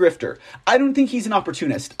think he's a grifter. I don't think he's an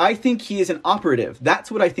opportunist. I think he is an operative. That's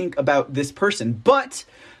what I think about this person. But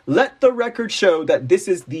let the record show that this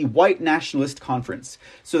is the white nationalist conference.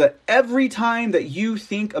 So that every time that you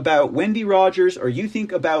think about Wendy Rogers or you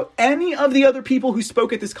think about any of the other people who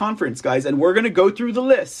spoke at this conference, guys, and we're going to go through the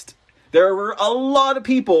list. There were a lot of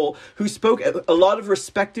people who spoke, a lot of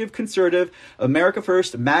respective conservative, America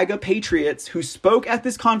First, MAGA patriots who spoke at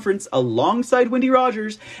this conference alongside Wendy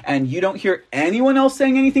Rogers, and you don't hear anyone else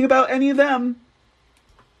saying anything about any of them.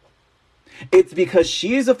 It's because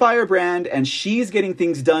she is a firebrand and she's getting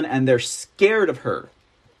things done and they're scared of her.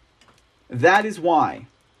 That is why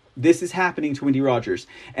this is happening to Wendy Rogers.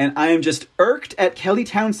 And I am just irked at Kelly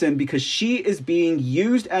Townsend because she is being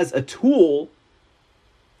used as a tool.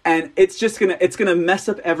 And it's gonna mess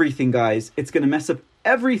up everything, guys. It's gonna mess up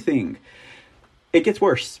everything. It gets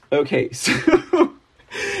worse. Okay, so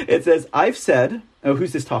it says, I've said, oh,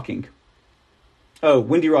 who's this talking? Oh,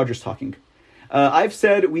 Wendy Rogers talking. I've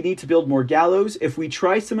said we need to build more gallows. If we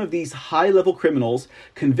try some of these high-level criminals,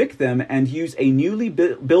 convict them, and use a newly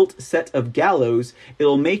built set of gallows,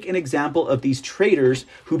 it'll make an example of these traitors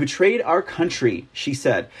who betrayed our country, she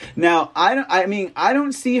said. Now, I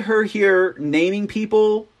don't see her here naming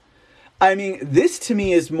people. I mean, this to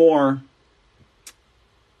me is more,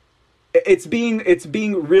 it's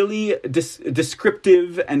being really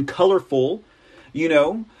descriptive and colorful,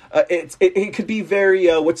 it could be very,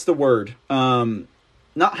 what's the word? Not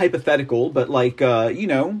hypothetical, but like,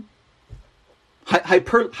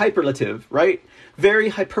 hyperlative, right?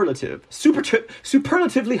 Very hyperlative,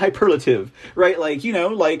 superlatively hyperlative, right? Like,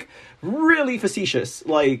 like really facetious.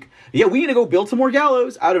 Like, yeah, we need to go build some more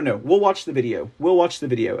gallows. I don't know. We'll watch the video.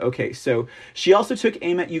 Okay, so she also took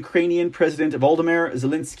aim at Ukrainian President Volodymyr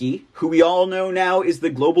Zelensky, who we all know now is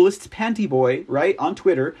the globalist panty boy, right, on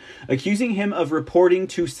Twitter, accusing him of reporting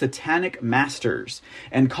to satanic masters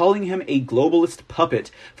and calling him a globalist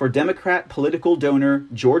puppet for Democrat political donor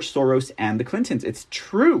George Soros and the Clintons. It's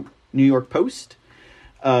true, New York Post.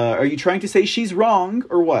 Are you trying to say she's wrong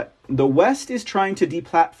or what? The West is trying to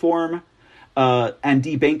deplatform and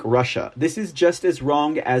debank Russia. This is just as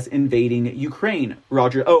wrong as invading Ukraine.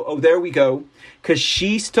 Roger. Oh, there we go. Because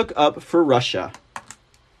she stuck up for Russia.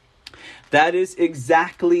 That is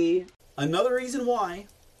exactly another reason why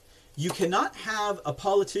you cannot have a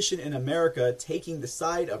politician in America taking the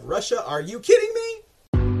side of Russia. Are you kidding me?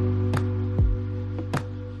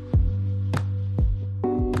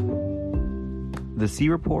 The C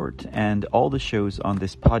Report and all the shows on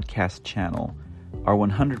this podcast channel are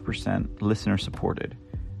 100% listener supported.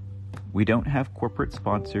 We don't have corporate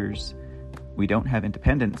sponsors. We don't have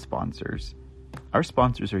independent sponsors. Our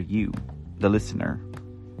sponsors are you, the listener.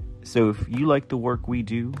 So if you like the work we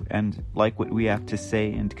do and like what we have to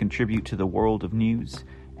say and contribute to the world of news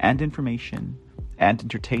and information and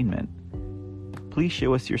entertainment, please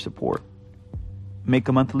show us your support. Make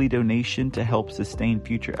a monthly donation to help sustain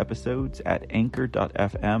future episodes at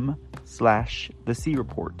anchor.fm/The C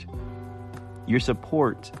Report. Your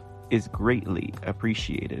support is greatly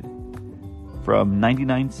appreciated. From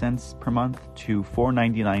 99 cents per month to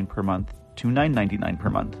 $4.99 per month to $9.99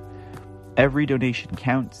 per month. Every donation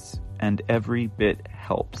counts and every bit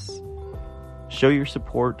helps. Show your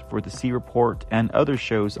support for the C Report and other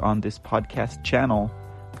shows on this podcast channel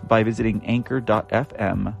by visiting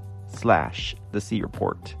anchor.fm/The C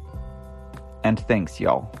Report. And thanks,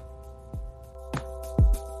 y'all.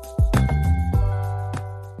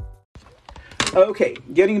 Okay,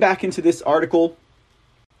 getting back into this article.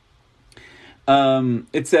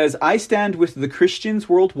 It says, I stand with the Christians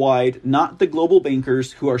worldwide, not the global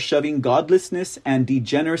bankers who are shoving godlessness and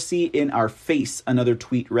degeneracy in our face, another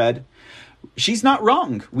tweet read. She's not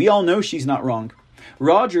wrong. We all know she's not wrong.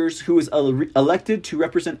 Rogers, who was elected to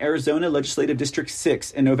represent Arizona Legislative District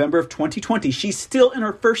 6 in November of 2020, she's still in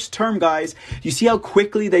her first term, guys. You see how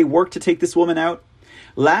quickly they worked to take this woman out?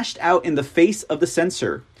 Lashed out in the face of the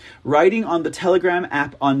censor, writing on the Telegram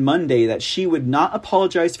app on Monday that she would not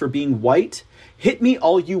apologize for being white. Hit me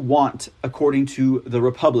all you want, according to the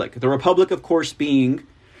Republic. The Republic, of course, being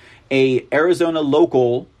a Arizona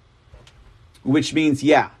local, which means,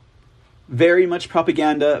 yeah, very much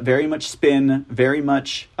propaganda, very much spin, very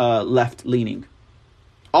much left-leaning.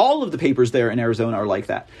 All of the papers there in Arizona are like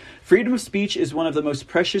that. Freedom of speech is one of the most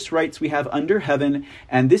precious rights we have under heaven,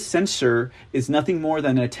 and this censor is nothing more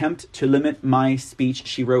than an attempt to limit my speech,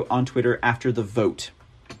 she wrote on Twitter after the vote.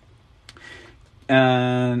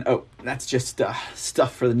 And, that's just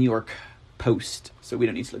stuff for the New York Post, so we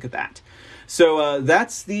don't need to look at that. So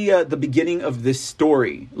that's the beginning of this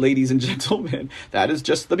story, ladies and gentlemen. That is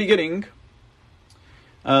just the beginning.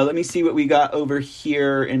 Let me see what we got over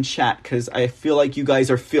here in chat, because I feel like you guys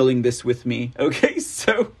are feeling this with me. Okay,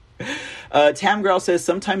 so Tam Growl says,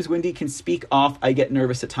 sometimes Wendy can speak off. I get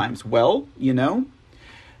nervous at times. Well, you know,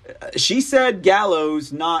 she said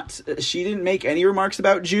gallows, she didn't make any remarks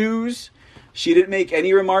about Jews. She didn't make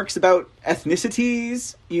any remarks about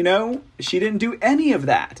ethnicities, you know? She didn't do any of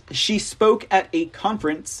that. She spoke at a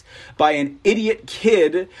conference by an idiot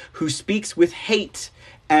kid who speaks with hate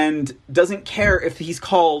and doesn't care if he's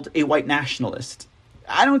called a white nationalist.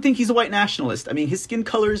 I don't think he's a white nationalist. I mean, his skin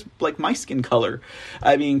color is like my skin color.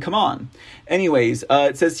 I mean, come on. Anyways,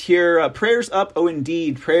 it says here, prayers up. Oh,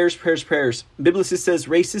 indeed. Prayers, prayers, prayers. Biblicist says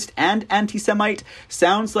racist and anti-Semite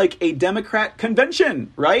sounds like a Democrat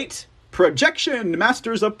convention, right? Projection,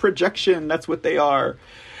 masters of projection. That's what they are.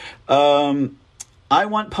 I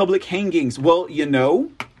want public hangings. Well, you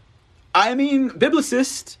know, I mean,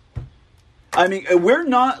 biblicist. I mean, we're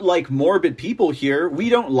not like morbid people here. We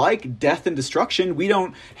don't like death and destruction. We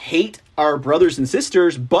don't hate our brothers and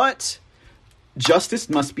sisters, but justice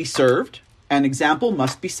must be served. An example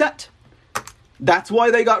must be set. That's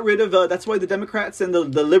why they got rid of, that's why the Democrats and the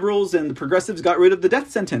liberals and the progressives got rid of the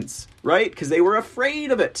death sentence, right? Because they were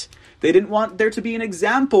afraid of it. They didn't want there to be an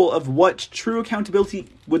example of what true accountability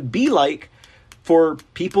would be like for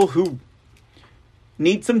people who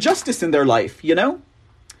need some justice in their life, you know?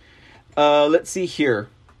 Let's see here.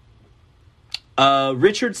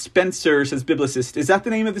 Richard Spencer says biblicist. Is that the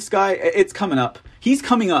name of this guy? It's coming up. He's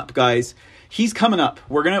coming up, guys. He's coming up.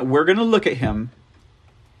 We're gonna look at him.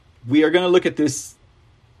 We are gonna look at this.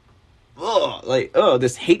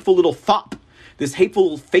 This hateful little fop. This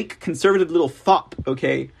hateful, fake, conservative little fop.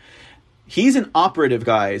 Okay, he's an operative,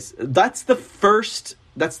 guys. That's the first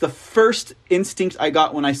instinct I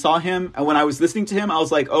got when I saw him. And when I was listening to him, I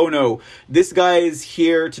was like, oh no, this guy is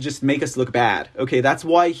here to just make us look bad. Okay, that's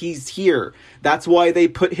why he's here. That's why they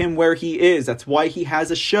put him where he is. That's why he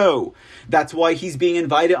has a show. That's why he's being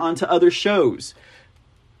invited onto other shows.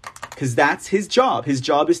 Because that's his job. His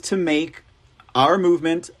job is to make our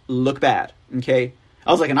movement look bad. Okay?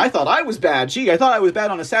 I was like, and I thought I was bad. Gee, I thought I was bad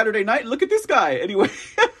on a Saturday night. Look at this guy. Anyway.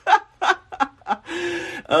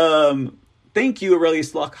 Thank you,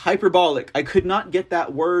 Aurelius Locke. Hyperbolic. I could not get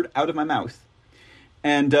that word out of my mouth.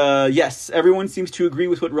 And yes, everyone seems to agree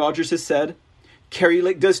with what Rogers has said. Carrie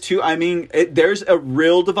Lake does too. I mean, there's a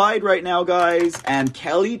real divide right now, guys. And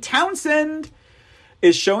Kelly Townsend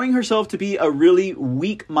is showing herself to be a really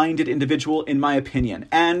weak-minded individual, in my opinion.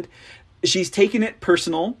 And she's taken it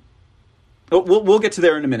personal. Oh, we'll get to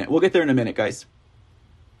there in a minute. We'll get there in a minute, guys.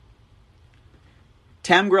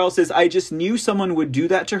 Tam Grell says, I just knew someone would do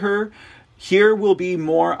that to her. Here will be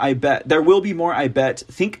more, I bet. There will be more, I bet.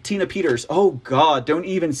 Think Tina Peters. Oh, God, don't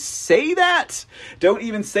even say that. Don't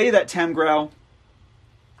even say that, Tam Grell.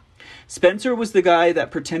 Spencer was the guy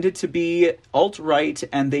that pretended to be alt-right,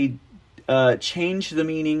 and they changed the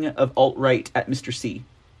meaning of alt-right at Mr. C.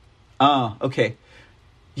 Ah, okay.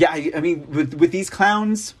 Yeah, I mean, with these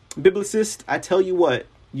clowns, biblicists, I tell you what,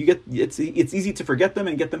 it's easy to forget them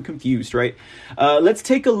and get them confused, right? Let's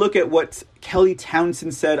take a look at what Kelly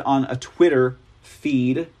Townsend said on a Twitter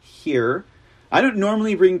feed here. I don't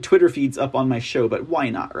normally bring Twitter feeds up on my show, but why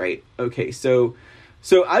not, right? Okay, so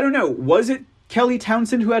I don't know. Was it Kelly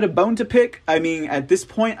Townsend who had a bone to pick? I mean, at this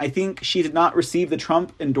point, I think she did not receive the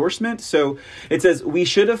Trump endorsement. So it says, we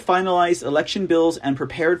should have finalized election bills and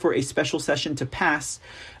prepared for a special session to pass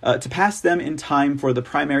them in time for the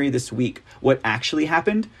primary this week. What actually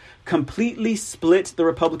happened? Completely split the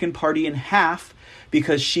Republican Party in half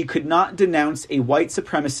because she could not denounce a white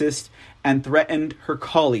supremacist and threatened her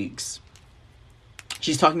colleagues.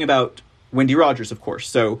 She's talking about Wendy Rogers, of course.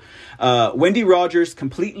 So Wendy Rogers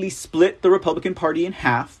completely split the Republican Party in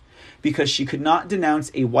half because she could not denounce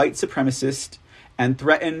a white supremacist and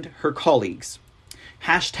threatened her colleagues.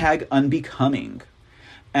 Hashtag unbecoming.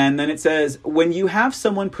 And then it says, when you have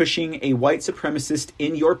someone pushing a white supremacist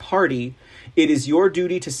in your party, it is your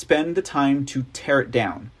duty to spend the time to tear it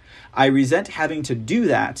down. I resent having to do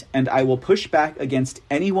that, and I will push back against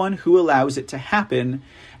anyone who allows it to happen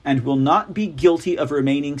and will not be guilty of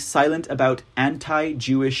remaining silent about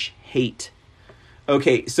anti-Jewish hate.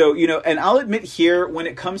 Okay, so, and I'll admit here, when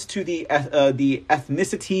it comes to the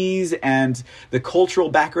ethnicities and the cultural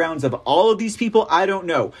backgrounds of all of these people, I don't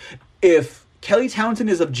know. If Kelly Townsend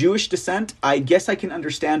is of Jewish descent, I guess I can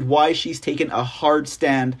understand why she's taken a hard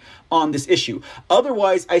stand on this issue.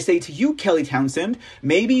 Otherwise, I say to you, Kelly Townsend,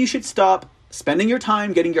 maybe you should stop spending your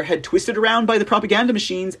time getting your head twisted around by the propaganda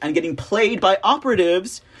machines and getting played by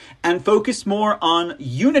operatives and focus more on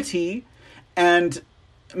unity and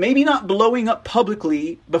maybe not blowing up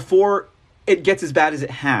publicly before it gets as bad as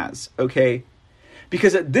it has, okay?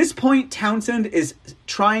 Because at this point, Townsend is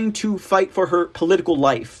trying to fight for her political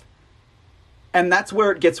life. And that's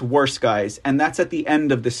where it gets worse, guys. And that's at the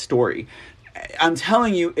end of this story. I'm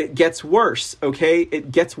telling you, it gets worse, okay?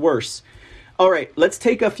 It gets worse. All right, let's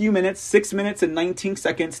take a few minutes, 6 minutes and 19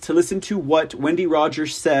 seconds, to listen to what Wendy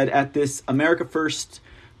Rogers said at this America First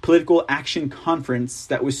Political Action Conference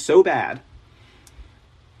that was so bad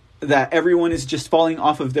that everyone is just falling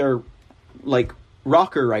off of their,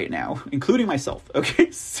 rocker right now, including myself.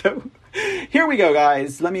 Okay, so here we go,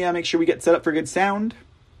 guys. Let me make sure we get set up for good sound.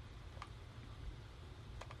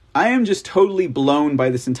 I am just totally blown by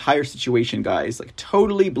this entire situation, guys.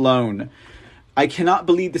 Totally blown. I cannot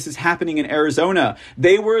believe this is happening in Arizona.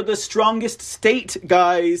 They were the strongest state,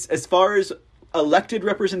 guys, as far as elected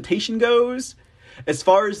representation goes. As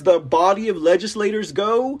far as the body of legislators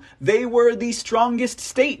go, they were the strongest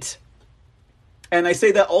state. And I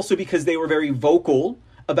say that also because they were very vocal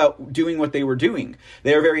about doing what they were doing.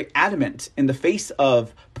 They are very adamant in the face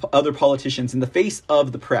of other politicians, in the face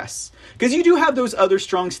of the press. Because you do have those other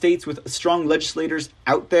strong states with strong legislators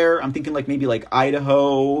out there. I'm thinking maybe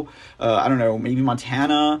Idaho, I don't know, maybe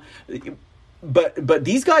Montana. But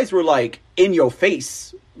these guys were in your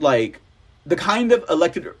face, the kind of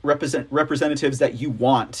elected representatives that you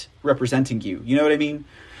want representing you. You know what I mean?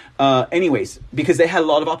 Anyways, because they had a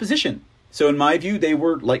lot of opposition. So in my view, they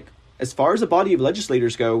were as far as the body of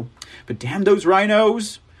legislators go, but damn those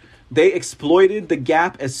rhinos, they exploited the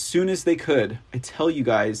gap as soon as they could. I tell you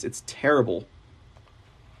guys, it's terrible.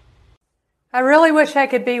 I really wish I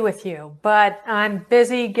could be with you, but I'm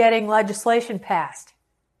busy getting legislation passed.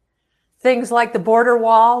 Things like the border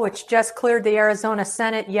wall, which just cleared the Arizona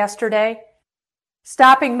Senate yesterday,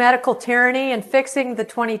 stopping medical tyranny, and fixing the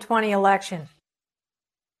 2020 election.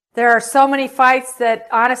 There are so many fights that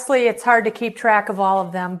honestly it's hard to keep track of all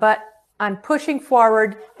of them, but I'm pushing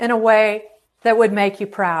forward in a way that would make you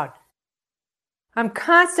proud. I'm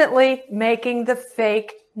constantly making the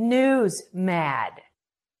fake news mad.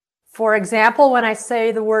 For example, when I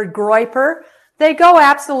say the word groyper, they go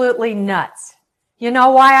absolutely nuts. You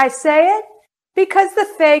know why I say it? Because the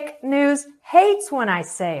fake news hates when I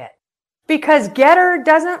say it. because Getter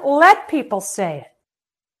doesn't let people say it.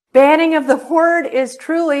 Banning of the word is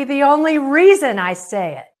truly the only reason I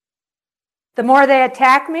say it. The more they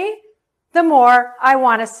attack me, the more I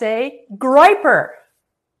want to say Groiper.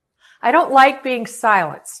 I don't like being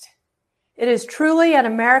silenced. It is truly an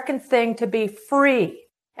American thing to be free,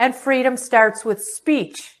 and freedom starts with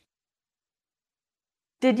speech.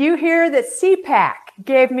 Did you hear that CPAC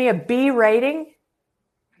gave me a B rating?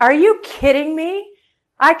 Are you kidding me?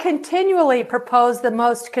 I continually propose the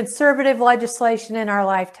most conservative legislation in our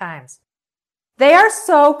lifetimes. They are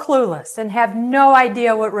so clueless and have no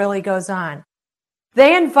idea what really goes on.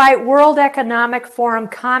 They invite World Economic Forum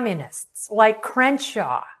communists like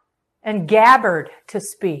Crenshaw and Gabbard to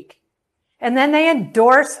speak. And then they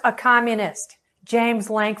endorse a communist,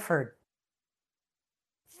 James Lankford.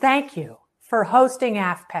 Thank you for hosting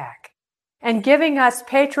AFPAC and giving us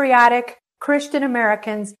patriotic Christian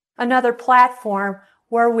Americans another platform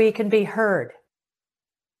where we can be heard.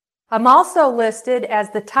 I'm also listed as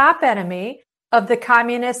the top enemy of the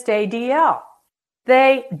communist ADL.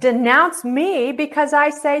 They denounce me because I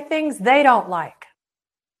say things they don't like.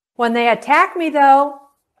 When they attack me, though,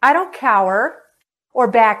 I don't cower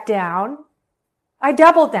or back down. I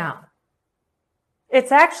double down.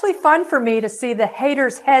 It's actually fun for me to see the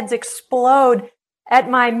haters' heads explode at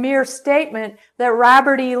my mere statement that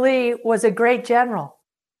Robert E. Lee was a great general,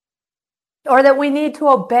 or that we need to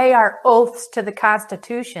obey our oaths to the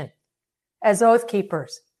Constitution as oath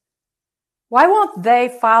keepers. Why won't they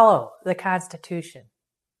follow the Constitution?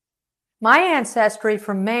 My ancestry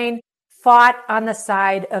from Maine fought on the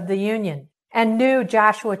side of the Union and knew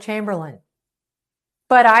Joshua Chamberlain.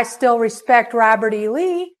 But I still respect Robert E.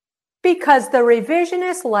 Lee because the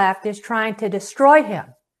revisionist left is trying to destroy him,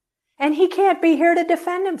 and he can't be here to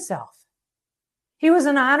defend himself. He was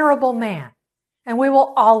an honorable man, and we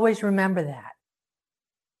will always remember that.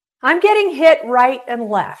 I'm getting hit right and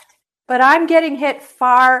left, but I'm getting hit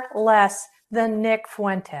far less than Nick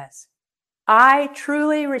Fuentes. I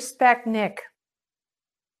truly respect Nick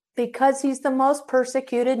because he's the most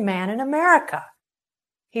persecuted man in America.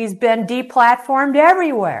 He's been deplatformed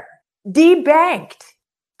everywhere, debanked,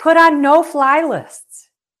 put on no-fly lists,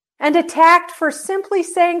 and attacked for simply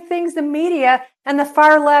saying things the media and the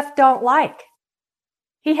far left don't like.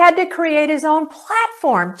 He had to create his own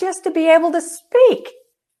platform just to be able to speak.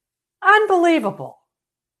 Unbelievable.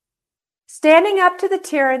 Standing up to the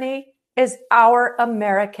tyranny is our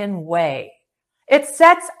American way. It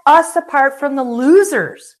sets us apart from the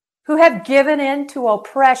losers who have given in to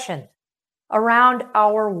oppression around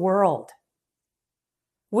our world.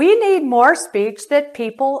 We need more speech that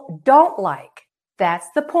people don't like. That's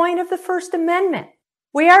the point of the First Amendment.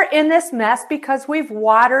 We are in this mess because we've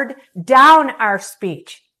watered down our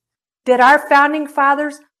speech. Did our founding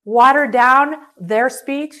fathers water down their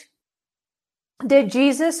speech? Did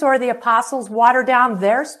Jesus or the apostles water down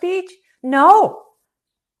their speech? No.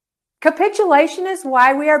 Capitulation is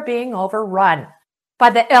why we are being overrun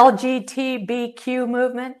by the LGBTQ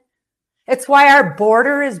movement. It's why our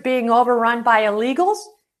border is being overrun by illegals.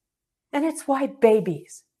 And it's why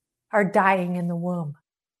babies are dying in the womb.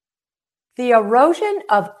 The erosion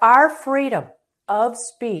of our freedom of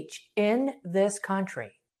speech in this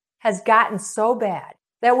country has gotten so bad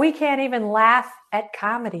that we can't even laugh at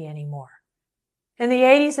comedy anymore. In the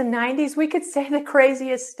 80s and 90s, we could say the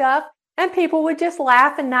craziest stuff and people would just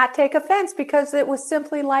laugh and not take offense because it was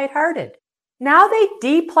simply lighthearted. Now they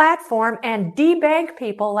deplatform and debank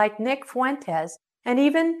people like Nick Fuentes and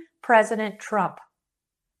even President Trump.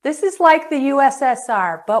 This is like the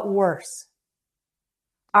USSR, but worse.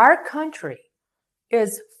 Our country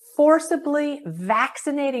is forcibly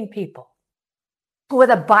vaccinating people with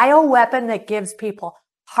a bioweapon that gives people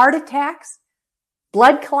heart attacks,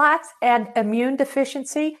 blood clots, and immune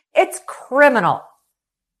deficiency. It's criminal.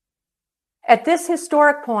 At this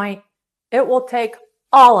historic point, it will take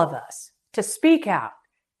all of us to speak out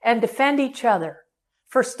and defend each other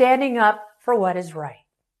for standing up for what is right.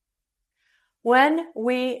 When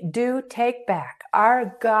we do take back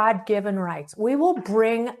our God-given rights, we will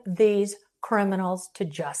bring these criminals to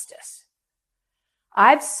justice.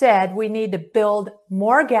 I've said we need to build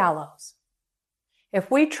more gallows.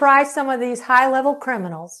 If we try some of these high-level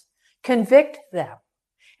criminals, convict them,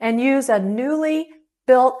 and use a newly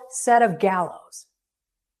built set of gallows,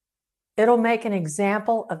 it'll make an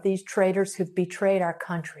example of these traitors who've betrayed our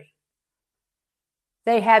country.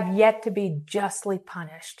 They have yet to be justly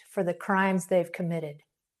punished for the crimes they've committed.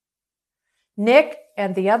 Nick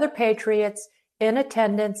and the other patriots in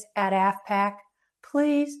attendance at AFPAC,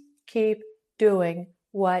 please keep doing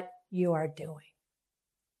what you are doing.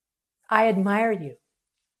 I admire you.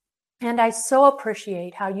 And I so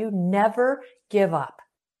appreciate how you never give up.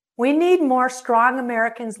 We need more strong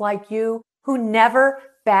Americans like you who never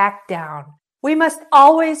back down. We must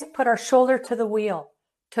always put our shoulder to the wheel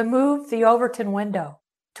to move the Overton window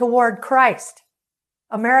toward Christ,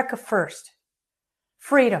 America first,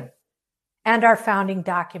 freedom, and our founding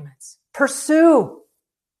documents. Pursue.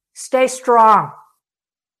 Stay strong.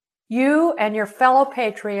 You and your fellow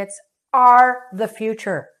patriots are the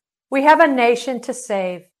future. We have a nation to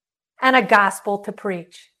save and a gospel to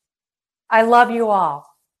preach. I love you all.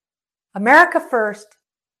 America first.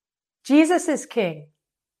 Jesus is King.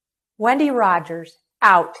 Wendy Rogers,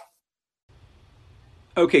 out.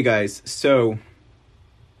 Okay, guys, so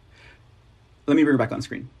let me bring it back on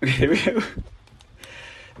screen. Okay, here we go.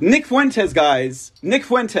 Nick Fuentes, guys. Nick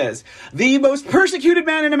Fuentes, the most persecuted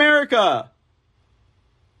man in America.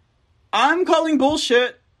 I'm calling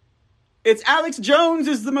bullshit. It's Alex Jones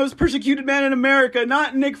is the most persecuted man in America,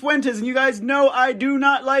 not Nick Fuentes. And you guys know I do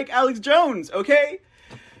not like Alex Jones, okay?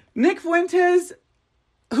 Nick Fuentes,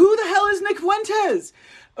 who the hell is Nick Fuentes?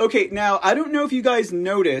 Okay, now, I don't know if you guys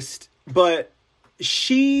noticed, but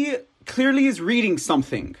she clearly is reading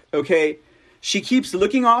something, okay? She keeps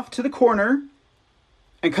looking off to the corner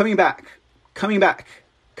and coming back, coming back,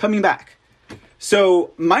 coming back.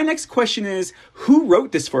 So my next question is, who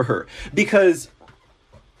wrote this for her? Because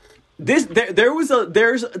it's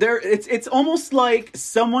almost like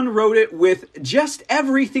someone wrote it with just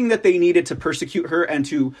everything that they needed to persecute her and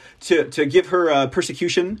to give her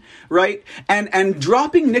persecution, right? And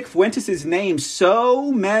dropping Nick Fuentes' name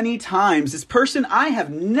so many times, this person I have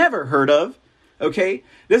never heard of, okay?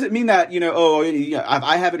 Doesn't mean that,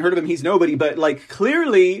 I haven't heard of him, he's nobody, but like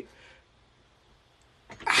clearly,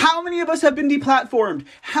 how many of us have been deplatformed?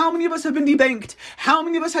 How many of us have been debanked? How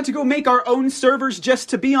many of us had to go make our own servers just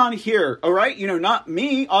to be on here? All right. Not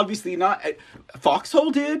me, obviously not.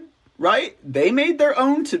 Foxhole did, right? They made their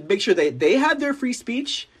own to make sure they had their free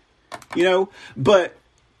speech, but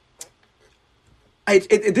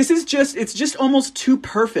it's just almost too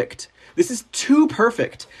perfect. This is too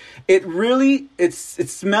perfect. It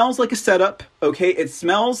smells like a setup. Okay. It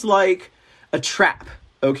smells like a trap.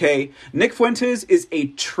 Okay, Nick Fuentes is a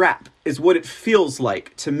trap, is what it feels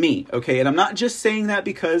like to me, okay? And I'm not just saying that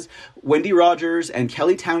because Wendy Rogers and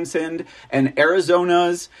Kelly Townsend and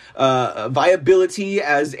Arizona's viability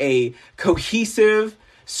as a cohesive,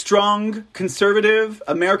 strong, conservative,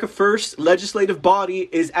 America First legislative body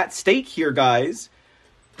is at stake here, guys.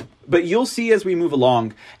 But you'll see as we move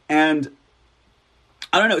along. And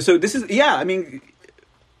I don't know, so this is,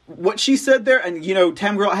 what she said there, and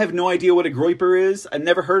Tam Girl, I have no idea what a groiper is. I've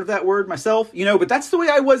never heard of that word myself, but that's the way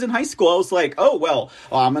I was in high school. I was like, oh well,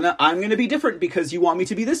 I'm gonna be different because you want me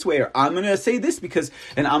to be this way, or I'm gonna say this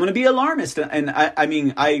and I'm gonna be alarmist. And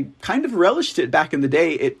I kind of relished it back in the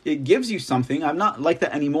day. It gives you something. I'm not like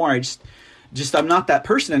that anymore. I'm not that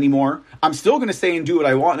person anymore. I'm still gonna say and do what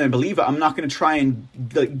I want and I believe it. I'm not gonna try and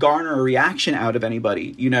garner a reaction out of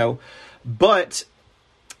anybody, but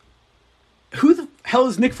who the hell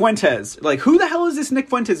is Nick Fuentes? Like, who the hell is this Nick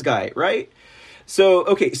Fuentes guy, right? So,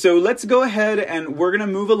 okay, so let's go ahead and we're going to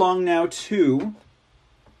move along now to...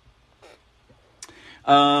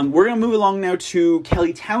 Kelly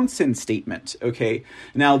Townsend's statement, okay?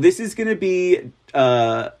 Now, this is going to be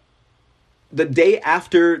the day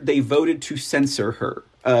after they voted to censor her.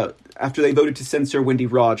 After they voted to censor Wendy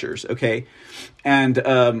Rogers, okay? And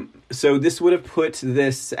so this would have put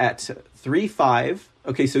this at 3-5.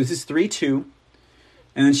 Okay, so this is 3-2.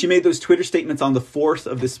 And then she made those Twitter statements on the 4th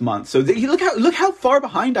of this month. So look how far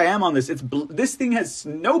behind I am on this. This thing has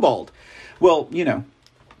snowballed. Well,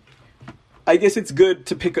 I guess it's good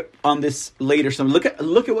to pick up on this later. So look at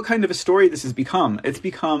what kind of a story this has become. It's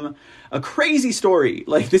become a crazy story.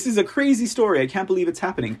 Like, this is a crazy story. I can't believe it's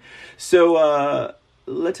happening. So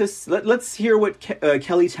let's hear what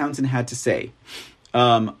Kelly Townsend had to say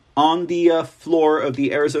on the floor of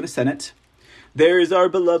the Arizona Senate. There's our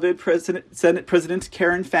beloved Senate President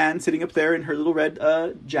Karen Fann sitting up there in her little red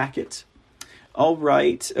jacket. All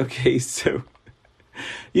right. Okay, so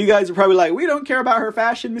you guys are probably like, we don't care about her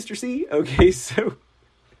fashion, Mr. C. Okay, so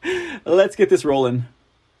let's get this rolling.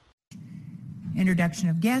 Introduction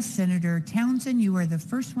of guests. Senator Townsend, you are the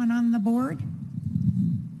first one on the board.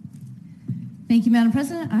 Thank you, Madam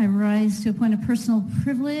President. I rise to a point of personal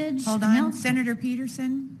privilege. Hold on. Senator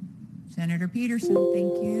Peterson. Senator Peterson,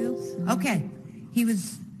 thank you. Okay. He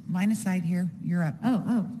was line of sight here. You're up.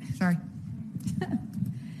 Oh. Sorry.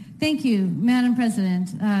 Thank you, Madam President.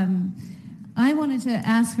 I wanted to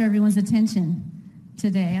ask for everyone's attention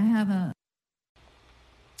today. I have a...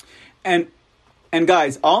 And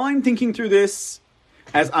guys, all I'm thinking through this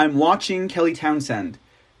as I'm watching Kelly Townsend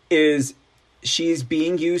is she's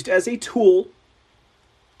being used as a tool.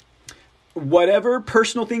 Whatever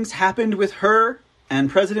personal things happened with her and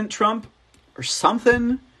President Trump or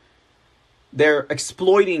something, they're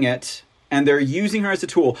exploiting it and they're using her as a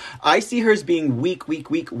tool. I see her as being weak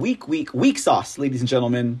sauce, ladies and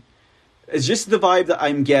gentlemen. It's just the vibe that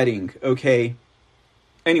I'm getting, okay?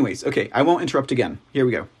 Anyways, okay, I won't interrupt again. Here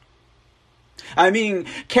we go. I mean,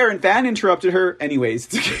 Karen Fan interrupted her. Anyways.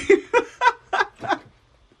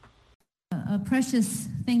 A precious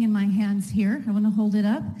thing in my hands here. I want to hold it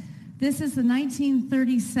up. This is the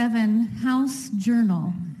 1937 House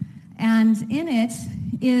Journal, and in it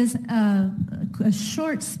is a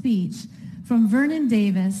short speech from Vernon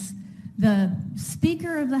Davis, the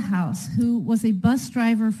Speaker of the House, who was a bus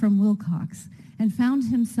driver from Wilcox and found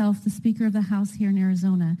himself the Speaker of the House here in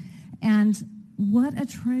Arizona. And what a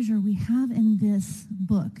treasure we have in this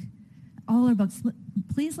book. All our books.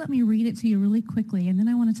 Please let me read it to you really quickly, and then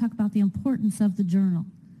I want to talk about the importance of the journal,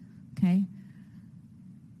 okay?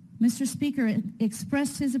 Mr. Speaker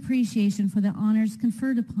expressed his appreciation for the honors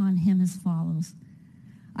conferred upon him as follows.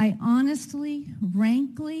 I honestly,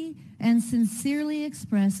 rankly, and sincerely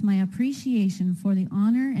express my appreciation for the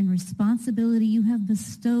honor and responsibility you have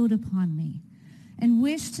bestowed upon me, and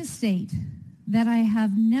wish to state that I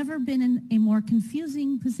have never been in a more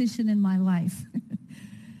confusing position in my life.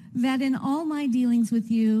 That in all my dealings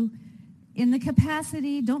with you, in the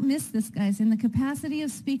capacity, don't miss this, guys, in the capacity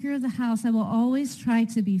of Speaker of the House, I will always try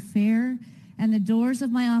to be fair, and the doors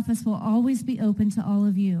of my office will always be open to all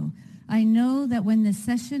of you. I know that when this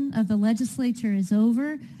session of the legislature is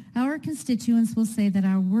over, our constituents will say that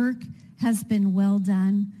our work has been well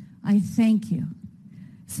done. I thank you.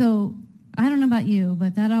 So I don't know about you,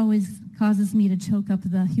 but that always causes me to choke up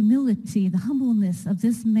the humility, the humbleness of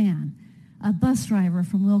this man, a bus driver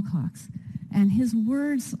from Wilcox. And his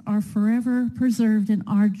words are forever preserved in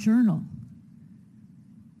our journal.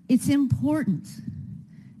 It's important.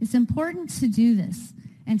 It's important to do this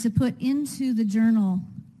and to put into the journal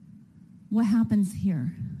what happens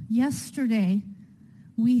here. Yesterday,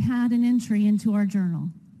 we had an entry into our journal.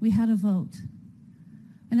 We had a vote,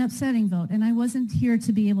 an upsetting vote, and I wasn't here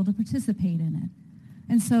to be able to participate in it.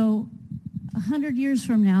 And so 100 years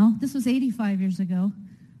from now, this was 85 years ago,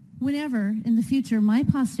 whenever in the future my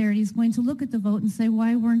posterity is going to look at the vote and say,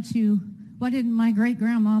 why didn't my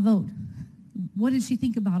great-grandma vote? What did she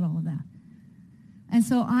think about all of that? And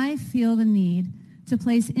so I feel the need to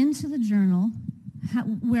place into the journal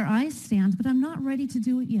where I stand, but I'm not ready to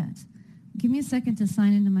do it yet. Give me a second to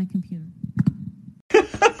sign into my computer.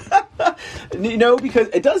 No, because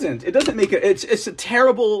it doesn't make it. It's a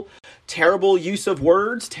terrible use of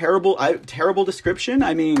words, terrible description.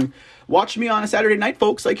 I mean, watch me on a Saturday night,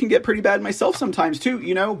 folks. I can get pretty bad myself sometimes too,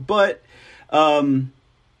 but the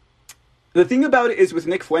thing about it is with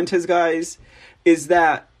Nick Fuentes, guys, is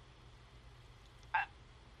that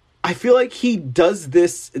I feel like he does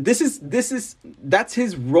this. That's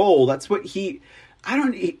his role. That's what I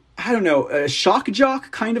don't know, a shock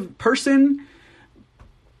jock kind of person.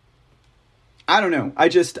 I don't know. I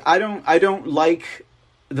don't like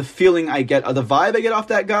the feeling I get. The vibe I get off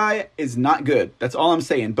that guy is not good. That's all I'm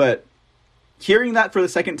saying. But hearing that for the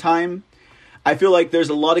second time, I feel like there's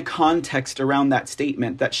a lot of context around that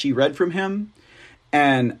statement that she read from him.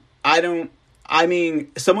 And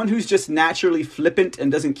someone who's just naturally flippant and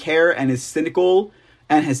doesn't care and is cynical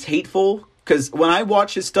and is hateful. Because when I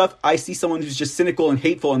watch his stuff, I see someone who's just cynical and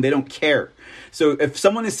hateful and they don't care. So if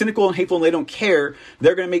someone is cynical and hateful and they don't care,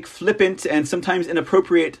 they're going to make flippant and sometimes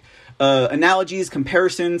inappropriate analogies,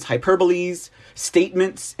 comparisons, hyperboles,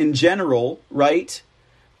 statements in general, right?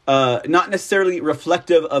 Not necessarily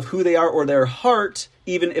reflective of who they are or their heart,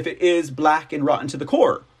 even if it is black and rotten to the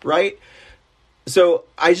core, right? So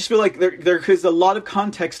I just feel like there is a lot of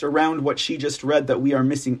context around what she just read that we are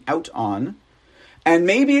missing out on. And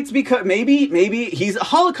maybe it's because maybe he's a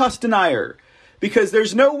Holocaust denier, because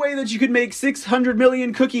there's no way that you could make 600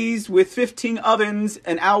 million cookies with 15 ovens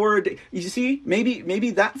an hour a day. You see,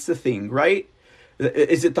 maybe that's the thing, right?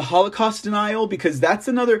 Is it the Holocaust denial? Because that's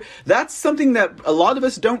something that a lot of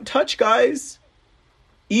us don't touch, guys.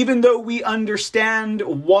 Even though we understand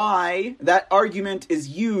why that argument is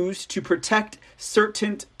used to protect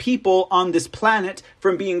certain people on this planet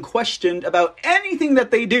from being questioned about anything that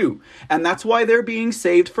they do. And that's why they're being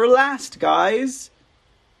saved for last, guys.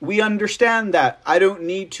 We understand that. I don't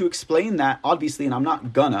need to explain that, obviously, and I'm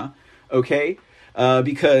not gonna, okay?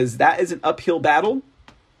 Because that is an uphill battle.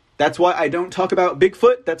 That's why I don't talk about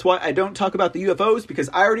Bigfoot. That's why I don't talk about the UFOs, because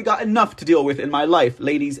I already got enough to deal with in my life,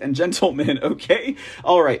 ladies and gentlemen, okay?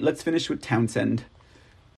 All right, let's finish with Townsend.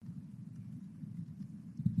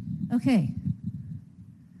 Okay.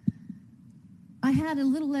 I had a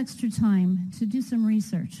little extra time to do some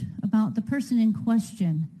research about the person in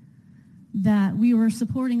question that we were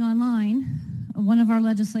supporting online. One of our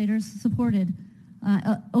legislators supported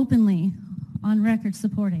openly on record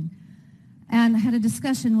supporting. And I had a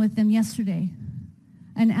discussion with them yesterday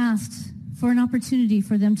and asked for an opportunity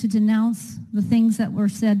for them to denounce the things that were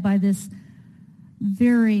said by this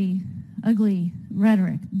very ugly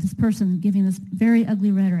rhetoric, this person giving this very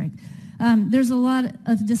ugly rhetoric. There's a lot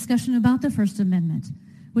of discussion about the First Amendment,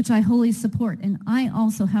 which I wholly support, and I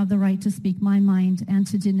also have the right to speak my mind and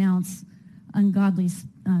to denounce ungodly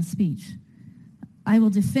speech. I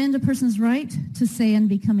will defend a person's right to say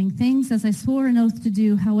unbecoming things, as I swore an oath to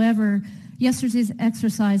do. However, yesterday's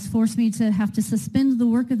exercise forced me to have to suspend the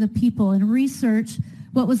work of the people and research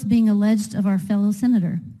what was being alleged of our fellow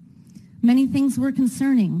senator. Many things were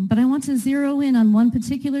concerning, but I want to zero in on one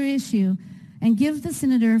particular issue and give the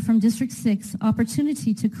senator from District 6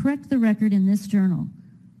 opportunity to correct the record in this journal.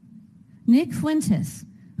 Nick Fuentes,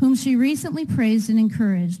 whom she recently praised and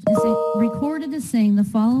encouraged, is recorded as saying the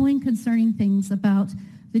following concerning things about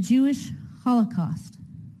the Jewish Holocaust.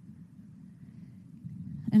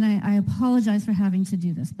 And I apologize for having to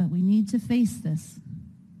do this, but we need to face this.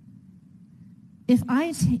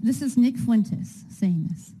 This is Nick Fuentes saying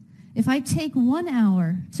this. If I take 1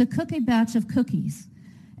 hour to cook a batch of cookies,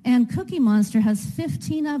 and Cookie Monster has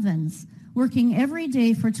 15 ovens working every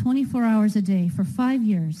day for 24 hours a day for 5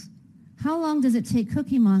 years, how long does it take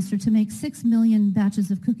Cookie Monster to make 6 million batches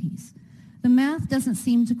of cookies? The math doesn't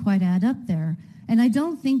seem to quite add up there, and I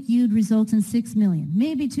don't think you'd result in 6 million,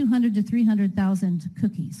 maybe 200 to 300,000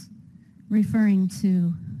 cookies, referring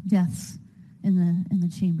to deaths in the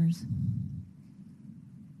chambers.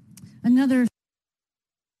 Another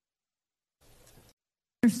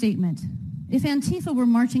statement. If Antifa were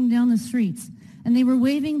marching down the streets and they were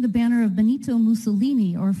waving the banner of Benito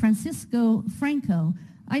Mussolini or Francisco Franco,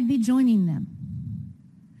 I'd be joining them.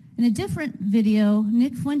 In a different video,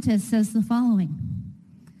 Nick Fuentes says the following.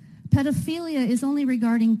 Pedophilia is only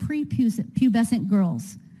regarding prepubescent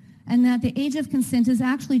girls, and that the age of consent is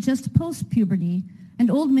actually just post-puberty,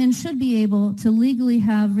 and old men should be able to legally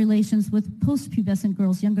have relations with post-pubescent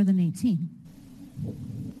girls younger than 18.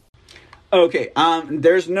 Okay,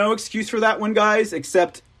 there's no excuse for that one, guys,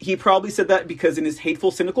 except he probably said that because in his hateful,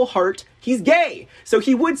 cynical heart, he's gay. So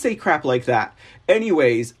he would say crap like that.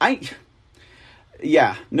 Anyways,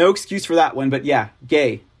 yeah, no excuse for that one, but yeah,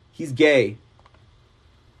 gay. He's gay.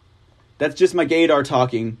 That's just my gaydar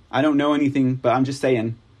talking. I don't know anything, but I'm just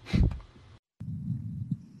saying.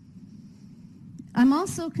 I'm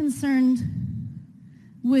also concerned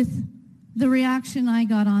with the reaction I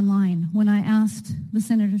got online when I asked the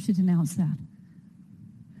senator to denounce that.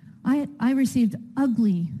 I received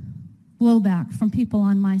ugly blowback from people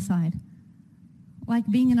on my side, like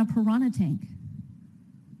being in a piranha tank.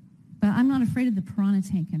 But I'm not afraid of the piranha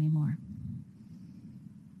tank anymore.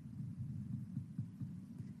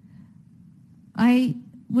 I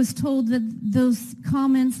was told that those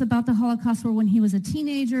comments about the Holocaust were when he was a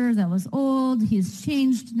teenager, that was old, he's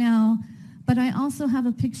changed now. But I also have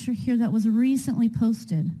a picture here that was recently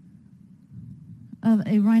posted of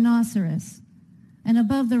a rhinoceros. And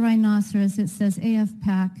above the rhinoceros, it says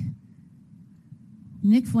AF-PAC,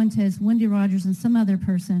 Nick Fuentes, Wendy Rogers, and some other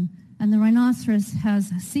person. And the rhinoceros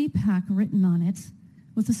has CPAC written on it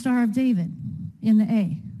with the Star of David in the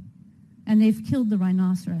A. And they've killed the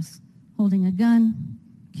rhinoceros, holding a gun,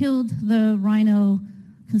 killed the rhino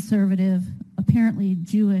conservative, apparently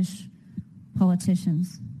Jewish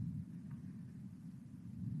politicians.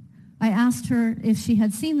 I asked her if she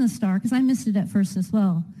had seen the star, because I missed it at first as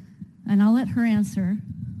well. And I'll let her answer.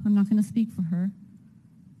 I'm not going to speak for her.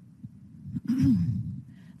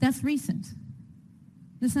 That's recent.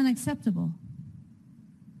 That's unacceptable.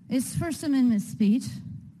 It's First Amendment speech,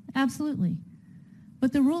 absolutely.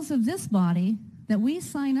 But the rules of this body that we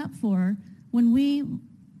sign up for when we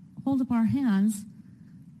hold up our hands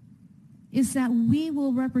is that we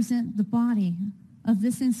will represent the body of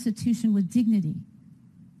this institution with dignity,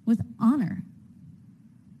 with honor.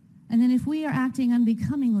 And then if we are acting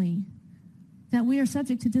unbecomingly, that we are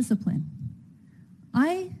subject to discipline.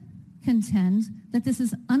 I contend that this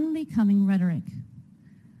is unbecoming rhetoric.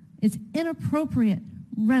 It's inappropriate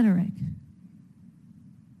rhetoric.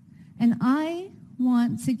 And I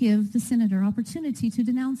want to give the senator opportunity to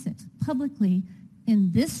denounce it publicly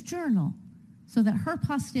in this journal so that her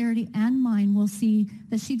posterity and mine will see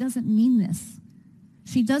that she doesn't mean this.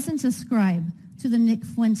 She doesn't ascribe to the Nick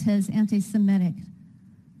Fuentes anti-Semitic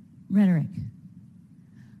rhetoric.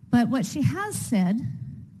 But what she has said,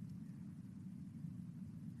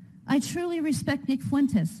 I truly respect Nick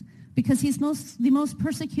Fuentes because he's the most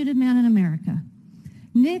persecuted man in America.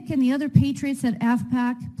 Nick and the other patriots at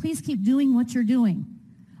AFPAC, please keep doing what you're doing.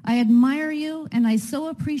 I admire you, and I so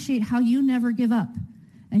appreciate how you never give up.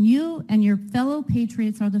 And you and your fellow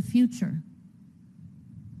patriots are the future.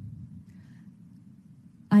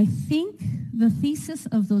 I think the thesis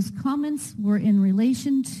of those comments were in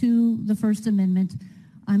relation to the First Amendment.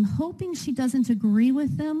 I'm hoping she doesn't agree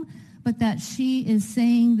with them, but that she is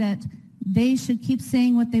saying that they should keep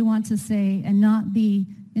saying what they want to say and not be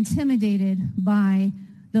intimidated by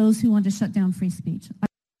those who want to shut down free speech.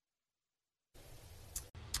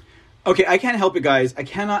 Okay, I can't help it, guys. I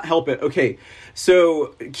cannot help it. Okay,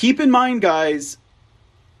 so keep in mind, guys,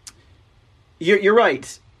 you're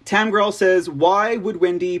right. Tam Grell says, why would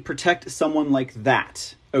Wendy protect someone like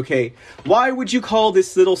that? Okay, why would you call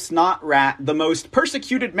this little snot rat the most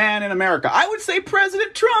persecuted man in America? I would say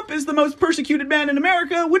President Trump is the most persecuted man in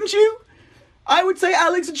America, wouldn't you? I would say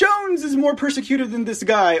Alex Jones is more persecuted than this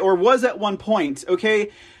guy, or was at one point, okay?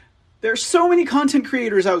 There are so many content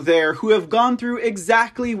creators out there who have gone through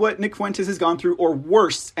exactly what Nick Fuentes has gone through, or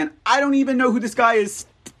worse, and I don't even know who this guy is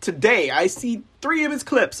today. I see 3 of his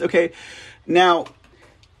clips, okay? Now,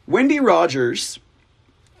 Wendy Rogers,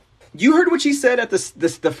 you heard what she said at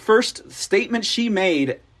the first statement she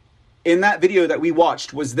made in that video that we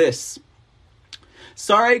watched was this.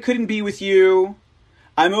 Sorry I couldn't be with you.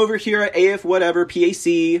 I'm over here at AF whatever,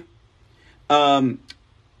 PAC.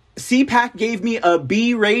 CPAC gave me a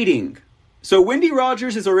B rating. So Wendy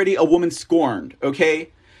Rogers is already a woman scorned, okay?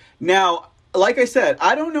 Now, like I said,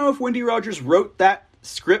 I don't know if Wendy Rogers wrote that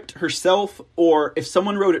script herself or if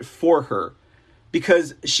someone wrote it for her.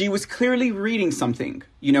 Because she was clearly reading something,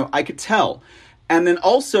 you know, I could tell. And then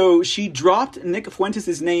also, she dropped Nick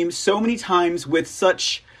Fuentes' name so many times with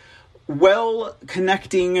such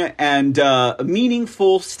well-connecting and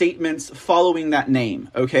meaningful statements following that name,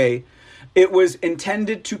 okay? It was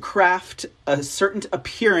intended to craft a certain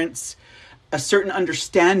appearance, a certain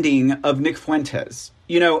understanding of Nick Fuentes,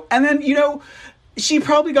 you know? And then, you know, she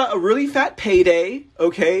probably got a really fat payday,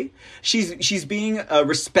 okay? She's being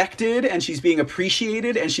respected and she's being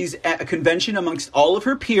appreciated and she's at a convention amongst all of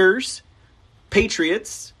her peers,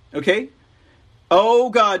 patriots, okay? Oh,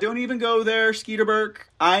 God, don't even go there, Skeeter Burke.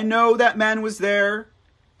 I know that man was there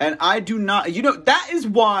and I do not... You know, that is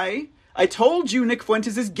why I told you Nick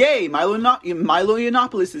Fuentes is gay. Milo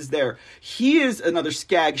Yiannopoulos is there. He is another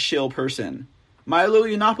skag shill person. Milo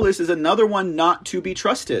Yiannopoulos is another one not to be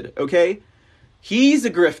trusted, okay? He's a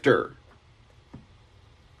grifter.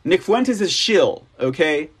 Nick Fuentes is shill,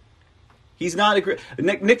 okay? He's not a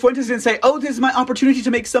Nick Fuentes didn't say, oh, this is my opportunity to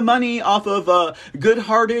make some money off of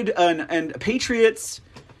good-hearted and patriots.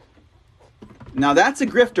 Now, that's a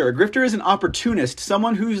grifter. A grifter is an opportunist.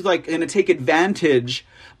 Someone who's, like, going to take advantage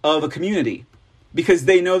of a community. Because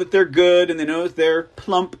they know that they're good and they know that they're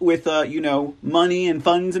plump with, you know, money and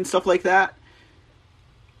funds and stuff like that.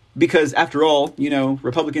 Because after all, you know,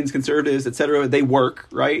 Republicans, conservatives, etc., they work,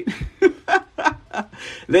 right?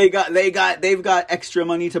 they've got extra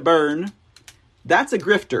money to burn. That's a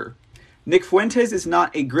grifter. Nick Fuentes is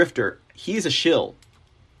not a grifter. He's a shill.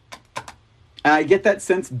 And I get that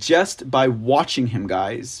sense just by watching him,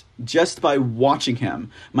 guys. Just by watching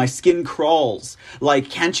him. My skin crawls. Like,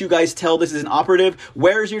 can't you guys tell this is an operative?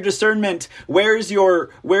 Where's your discernment? Where's your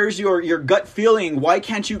gut feeling? Why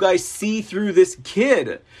can't you guys see through this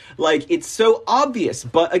kid? Like, it's so obvious.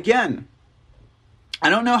 But again,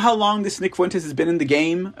 I don't know how long this Nick Fuentes has been in the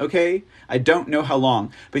game, okay? I don't know how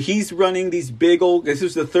long. But he's running these big old... This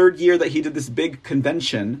was the 3rd year that he did this big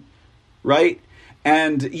convention, right?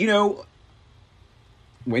 And, you know...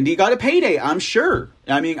 Wendy got a payday, I'm sure.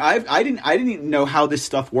 I mean, I didn't even know how this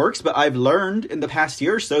stuff works, but I've learned in the past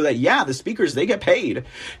year or so that, yeah, the speakers, they get paid.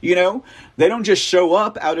 You know, they don't just show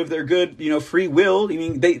up out of their good, you know, free will. I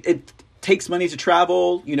mean, it takes money to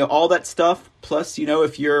travel, you know, all that stuff. Plus, you know,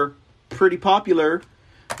 if you're pretty popular,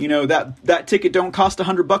 you know, that ticket don't cost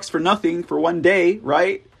 $100 for nothing for one day,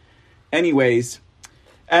 right? Anyways,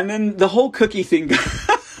 and then the whole cookie thing.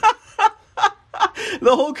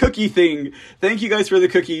 The whole cookie thing. Thank you guys for the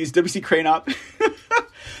cookies, WC Cranop.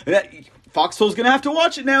 Foxhole's going to have to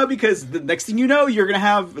watch it now because the next thing you know, you're going to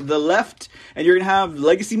have the left and you're going to have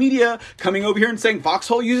legacy media coming over here and saying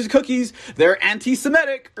Foxhole uses cookies. They're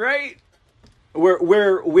anti-Semitic, right?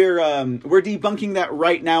 We're debunking that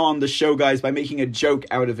right now on the show, guys, by making a joke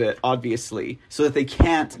out of it, obviously, so that they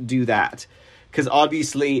can't do that. Because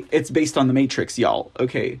obviously it's based on the Matrix, y'all.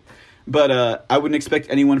 Okay. But I wouldn't expect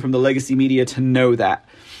anyone from the legacy media to know that.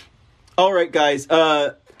 All right, guys.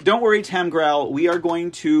 Don't worry, Tam Grell. We are going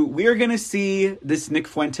to see this Nick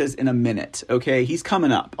Fuentes in a minute. Okay, he's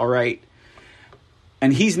coming up. All right,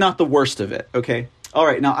 and he's not the worst of it. Okay, All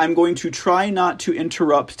right, now I'm going to try not to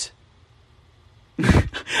interrupt.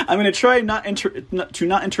 I'm going to try not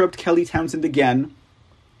interrupt Kelly Townsend again.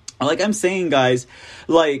 Like I'm saying, guys,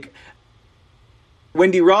 like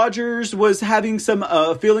Wendy Rogers was having some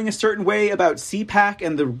feeling a certain way about CPAC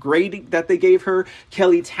and the grade that they gave her.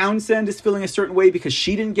 Kelly Townsend is feeling a certain way because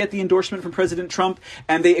she didn't get the endorsement from President Trump,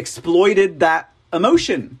 and they exploited that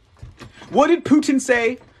emotion. What did Putin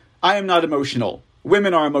say? I am not emotional.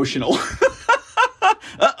 Women are emotional.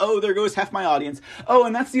 Uh-oh, there goes half my audience. Oh,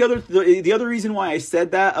 and that's the other reason why I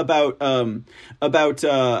said that about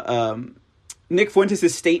Nick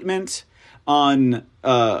Fuentes' statement on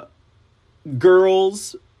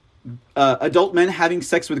girls, adult men having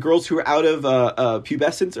sex with girls who are out of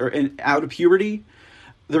pubescence or out of puberty.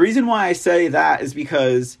 The reason why I say that is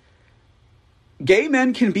because gay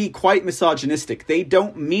men can be quite misogynistic. They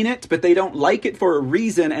don't mean it, but they don't like it for a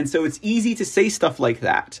reason, and so it's easy to say stuff like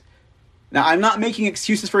that. Now, I'm not making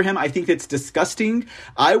excuses for him. I think it's disgusting.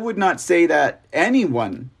 I would not say that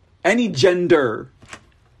anyone, any gender,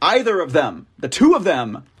 either of them, the two of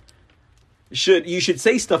them, you should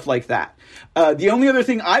say stuff like that. The only other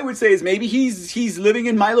thing I would say is maybe he's living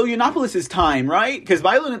in Milo Yiannopoulos' time, right? Because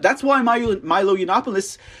that's why Milo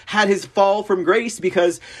Yiannopoulos had his fall from grace,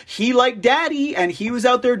 because he liked daddy and he was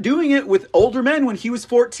out there doing it with older men when he was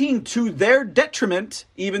 14 to their detriment,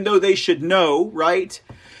 even though they should know, right?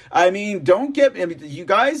 I mean, you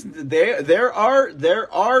guys, there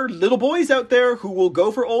are little boys out there who will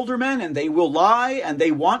go for older men, and they will lie, and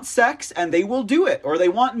they want sex, and they will do it, or they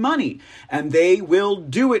want money, and they will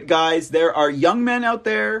do it, guys. There are young men out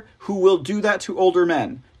there who will do that to older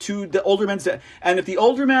men, to the older men. And if the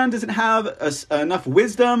older man doesn't have enough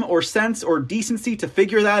wisdom or sense or decency to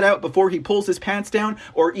figure that out before he pulls his pants down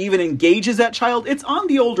or even engages that child, it's on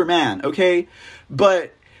the older man, okay?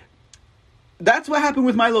 But that's what happened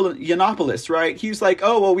with Milo Yiannopoulos, right? He was like,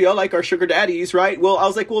 oh, well, we all like our sugar daddies, right? Well, I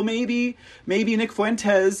was like, well, maybe Nick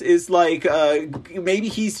Fuentes is like, maybe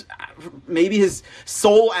his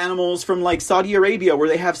soul animals from like Saudi Arabia, where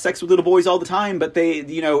they have sex with little boys all the time, but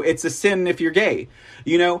it's a sin if you're gay,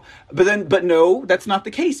 but no, that's not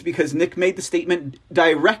the case, because Nick made the statement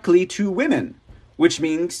directly to women, which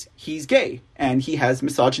means he's gay and he has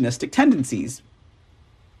misogynistic tendencies,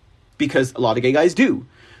 because a lot of gay guys do.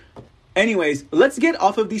 Anyways, let's get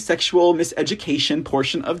off of the sexual miseducation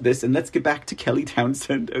portion of this, and let's get back to Kelly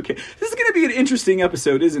Townsend. Okay, this is going to be an interesting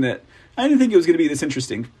episode, isn't it? I didn't think it was going to be this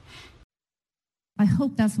interesting. I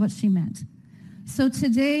hope that's what she meant. So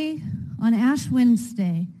today, on Ash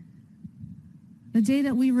Wednesday, the day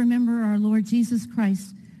that we remember our Lord Jesus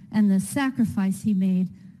Christ and the sacrifice he made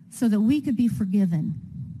so that we could be forgiven,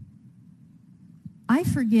 I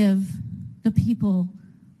forgive the people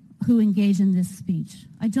who engage in this speech.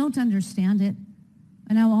 I don't understand it,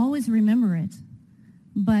 and I'll always remember it.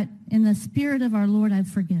 But in the spirit of our Lord, I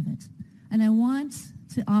forgive it. And I want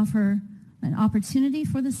to offer an opportunity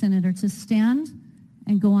for the senator to stand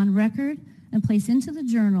and go on record and place into the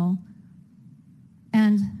journal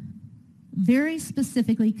and very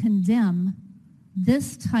specifically condemn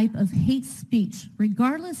this type of hate speech,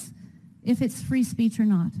 regardless if it's free speech or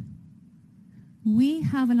not. We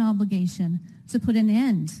have an obligation to put an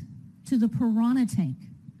end to the piranha tank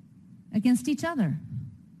against each other.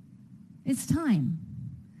 It's time.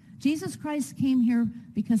 Jesus Christ came here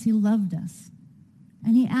because he loved us,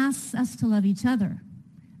 and he asks us to love each other.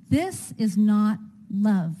 This is not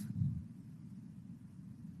love.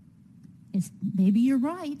 Maybe you're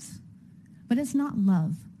right, but it's not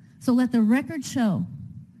love. So let the record show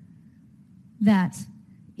that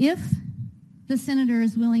if the senator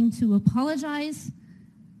is willing to apologize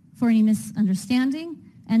for any misunderstanding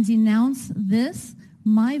and denounce this,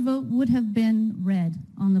 my vote would have been red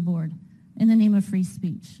on the board in the name of free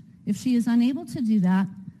speech. If she is unable to do that,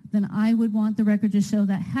 then I would want the record to show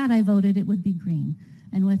that had I voted, it would be green.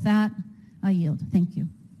 And with that, I yield. Thank you.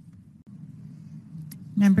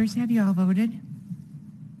 Members, have you all voted?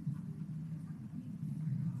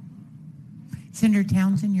 Senator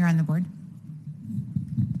Townsend, you're on the board.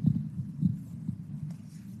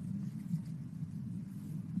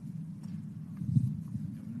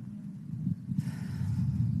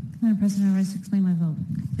 Madam President, I rise to explain my vote.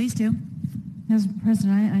 Please do. As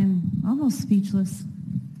President, I am almost speechless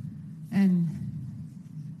and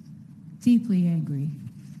deeply angry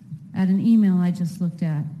at an email I just looked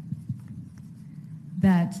at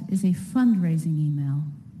that is a fundraising email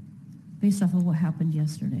based off of what happened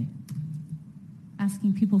yesterday,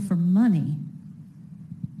 asking people for money.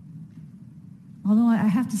 Although I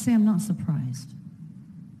have to say I'm not surprised.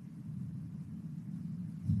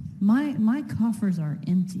 My coffers are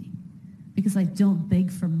empty because I don't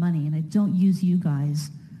beg for money and I don't use you guys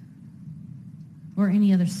or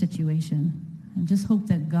any other situation. And just hope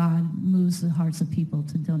that God moves the hearts of people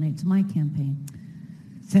to donate to my campaign.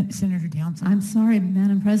 Senator Townsend. I'm sorry,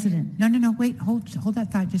 Madam President. No, wait, hold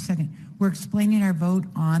that thought just a second. We're explaining our vote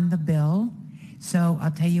on the bill. So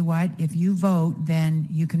I'll tell you what, if you vote, then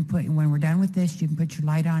you can put, when we're done with this, you can put your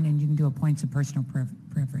light on and you can do a points of personal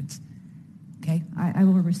preference. Okay? I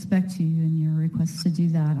will respect you and your request to do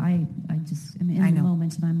that. I just am in the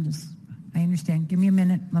moment and I'm just... I understand. Give me a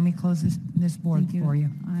minute. Let me close this board for you.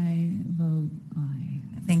 I vote aye.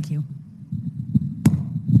 Thank you.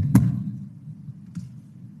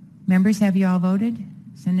 Members, have you all voted?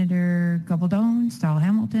 Senator Gobaldon,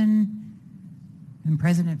 Stahl-Hamilton, and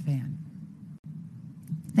President Fan.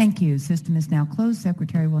 Thank you. System is now closed.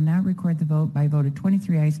 Secretary will now record the vote. By vote of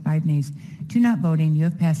 23 ayes, 5 nays, 2 not voting. You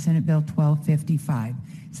have passed Senate Bill 1255.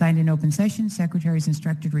 Signed in open session. Secretary is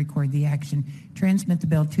instructed to record the action. Transmit the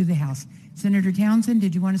bill to the House. Senator Townsend,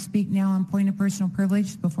 did you want to speak now on point of personal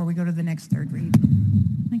privilege before we go to the next third read?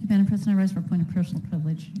 Thank you, Madam President. I rise for point of personal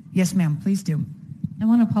privilege. Yes, ma'am. Please do. I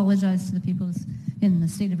want to apologize to the people in the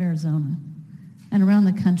state of Arizona and around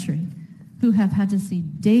the country who have had to see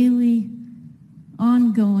daily,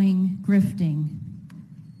 ongoing grifting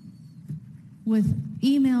with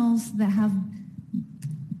emails that have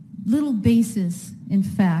little basis, in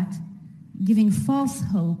fact, giving false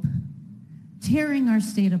hope, tearing our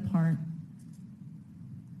state apart.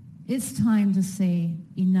 It's time to say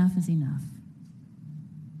enough is enough.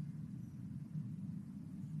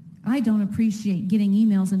 I don't appreciate getting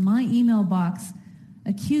emails in my email box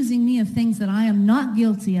accusing me of things that I am not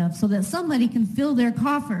guilty of so that somebody can fill their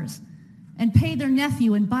coffers and pay their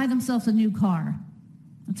nephew and buy themselves a new car.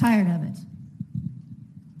 I'm tired of it.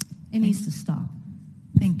 It needs to stop.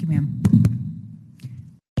 Thank you, ma'am.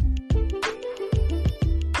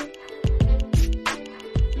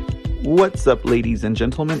 What's up, ladies and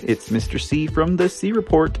gentlemen? It's Mr. C from The C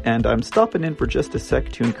Report, and I'm stopping in for just a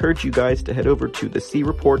sec to encourage you guys to head over to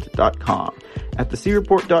thecreport.com. At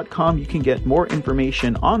thecreport.com, you can get more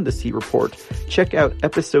information on The C Report, check out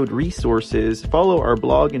episode resources, follow our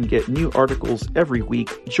blog and get new articles every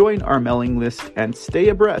week, join our mailing list, and stay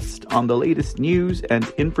abreast on the latest news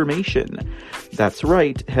and information. That's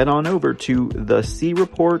right, head on over to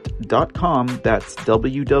thecreport.com, that's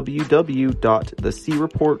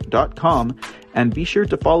www.thecreport.com, and be sure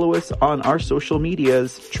to follow us on our social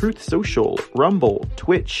medias, Truth Social, Rumble,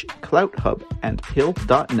 Twitch, CloutHub, and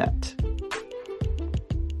Hill.net.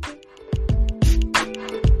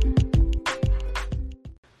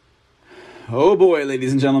 Oh boy,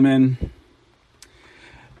 ladies and gentlemen.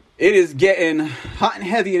 It is getting hot and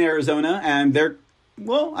heavy in Arizona, and they're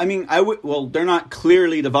not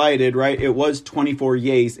clearly divided, right? It was 24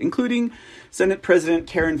 yays, including Senate President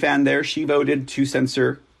Karen Fann there. She voted to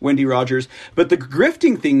censor Wendy Rogers. But the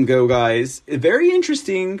grifting thing, guys, very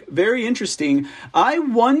interesting, very interesting. I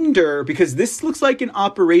wonder, because this looks like an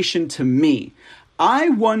operation to me, I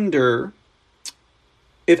wonder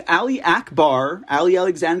if Ali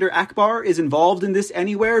Alexander Akbar is involved in this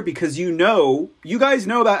anywhere, because you guys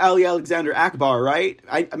know about Ali Alexander Akbar, right?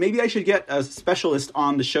 Maybe I should get a specialist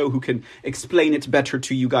on the show who can explain it better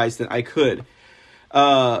to you guys than I could.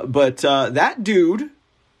 But that dude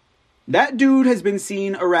has been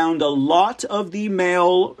seen around a lot of the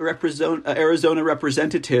male Arizona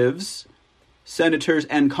representatives, senators,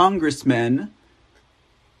 and congressmen,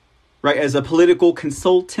 right, as a political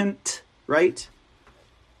consultant, right?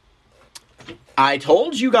 I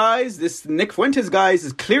told you guys, this Nick Fuentes guy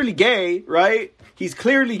is clearly gay, right? He's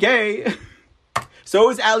clearly gay. So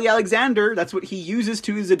is Ali Alexander. That's what he uses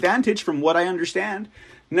to his advantage, from what I understand.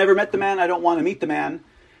 Never met the man. I don't want to meet the man.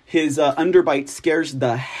 His underbite scares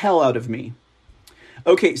the hell out of me.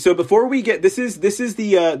 Okay, so before we get this is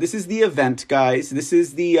the event, guys. This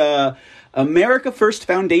is the America First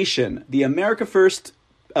Foundation, the America First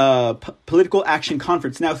Political Action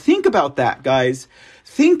Conference. Now think about that, guys.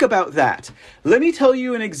 Think about that. Let me tell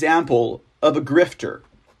you an example of a grifter.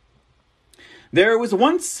 There was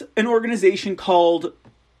once an organization called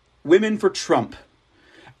Women for Trump,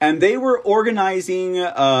 and they were organizing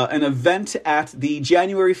an event at the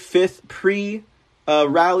January 5th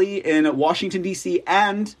pre-rally in Washington, D.C.,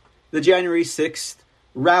 and the January 6th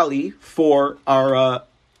rally for our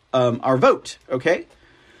vote, okay?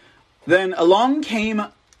 Then along came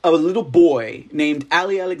a little boy named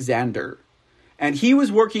Ali Alexander, and he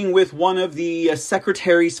was working with one of the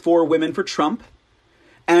secretaries for Women for Trump,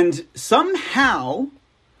 and somehow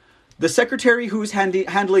the secretary who was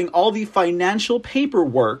handling all the financial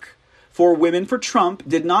paperwork for Women for Trump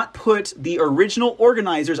did not put the original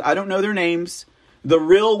organizers, I don't know their names, the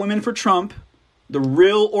real Women for Trump, the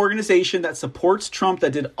real organization that supports Trump,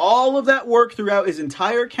 that did all of that work throughout his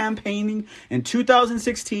entire campaigning in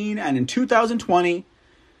 2016 and in 2020.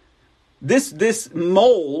 This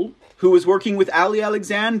mole who was working with Ali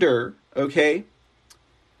Alexander, okay,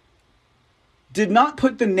 did not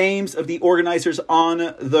put the names of the organizers on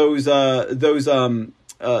the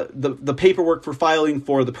paperwork for filing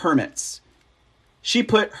for the permits. She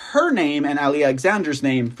put her name and Ali Alexander's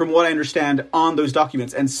name, from what I understand, on those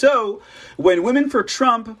documents. And so when Women for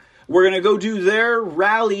Trump were going to go do their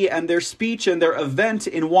rally and their speech and their event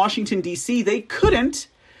in Washington, D.C., they couldn't,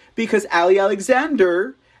 because Ali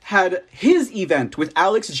Alexander had his event with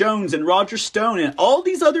Alex Jones and Roger Stone and all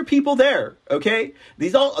these other people there, okay?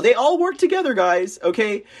 They all work together, guys,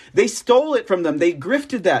 okay? They stole it from them. They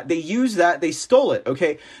grifted that. They used that. They stole it,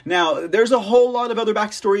 okay? Now, there's a whole lot of other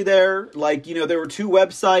backstory there. Like, there were two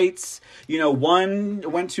websites. One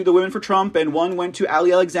went to the Women for Trump and one went to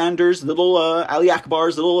Ali Alexander's little, Ali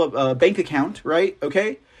Akbar's little bank account, right?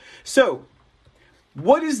 Okay? So,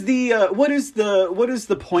 what is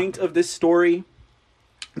the point of this story?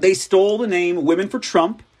 They stole the name Women for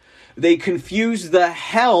Trump. They confused the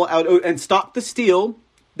hell out and Stop the Steal.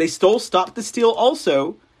 They stole Stop the Steal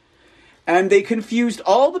also. And they confused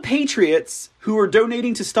all the patriots who were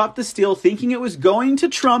donating to Stop the Steal, thinking it was going to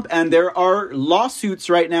Trump. And there are lawsuits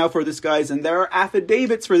right now for this, guys. And there are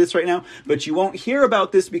affidavits for this right now. But you won't hear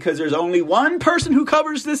about this because there's only one person who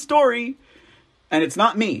covers this story. And it's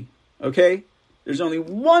not me. Okay? There's only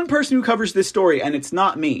one person who covers this story. And it's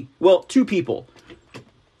not me. Well, two people.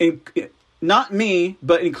 Not me,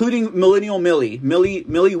 but including Millennial Millie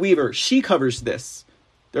Weaver. She covers this.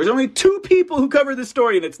 There's only two people who cover this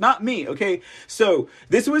story, and it's not me, okay? So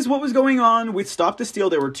this was what was going on with Stop the Steal.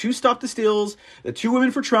 There were two Stop the Steals, the two Women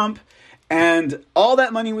for Trump, and all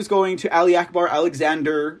that money was going to Ali Akbar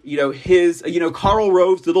Alexander, his, Karl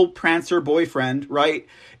Rove's little prancer boyfriend, right,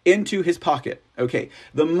 into his pocket, okay?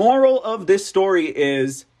 The moral of this story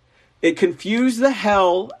is it confused the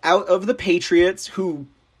hell out of the patriots who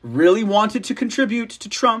really wanted to contribute to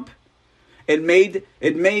Trump. It made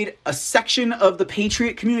a section of the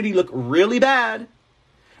patriot community look really bad.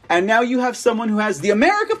 And now you have someone who has the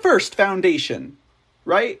America First Foundation,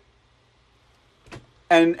 right?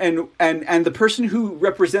 And the person who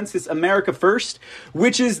represents this America First,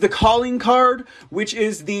 which is the calling card, which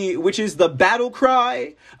is the battle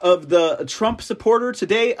cry of the Trump supporter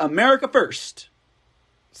today, America First.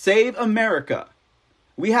 Save America.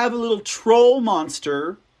 We have a little troll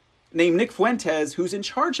monster named Nick Fuentes who's in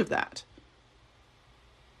charge of that.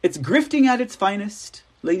 It's grifting at its finest,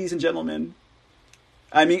 ladies and gentlemen.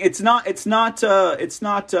 I mean, it's not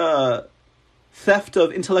theft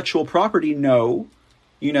of intellectual property. No,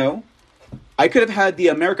 I could have had the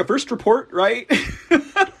America First report, right?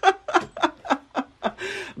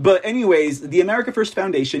 But anyways, the America First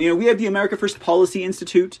Foundation, we have the America First Policy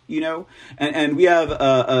Institute, and we have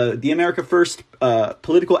the America First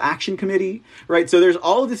Political Action Committee, right? So there's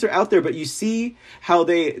all of this are out there, but you see how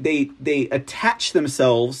they attach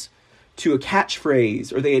themselves to a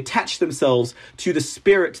catchphrase, or they attach themselves to the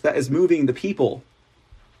spirit that is moving the people.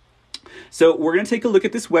 So we're going to take a look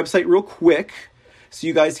at this website real quick so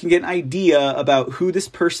you guys can get an idea about who this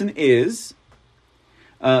person is.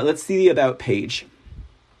 Let's see the About page.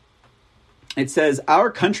 It says,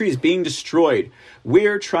 "Our country is being destroyed.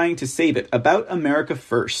 We're trying to save it. About America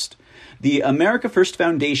First." The America First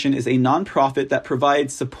Foundation is a nonprofit that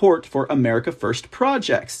provides support for America First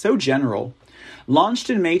projects. So general. Launched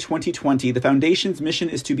in May 2020, the foundation's mission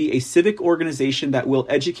is to be a civic organization that will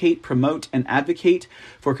educate, promote, and advocate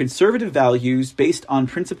for conservative values based on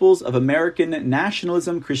principles of American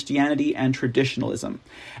nationalism, Christianity, and traditionalism.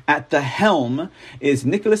 At the helm is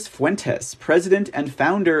Nicholas Fuentes, president and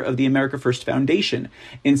founder of the America First Foundation.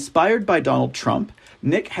 Inspired by Donald Trump,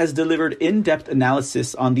 Nick has delivered in-depth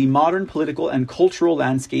analysis on the modern political and cultural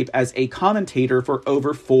landscape as a commentator for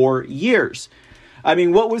over 4 years. I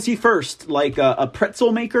mean, what was he first? Like a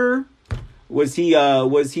pretzel maker? Was he I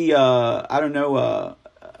don't know,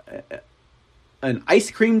 an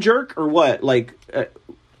ice cream jerk or what?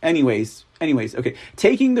 Anyways, okay.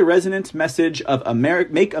 Taking the resonant message of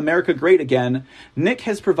Make America Great Again, Nick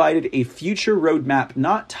has provided a future roadmap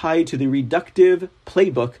not tied to the reductive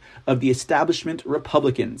playbook of the establishment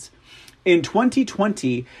Republicans. In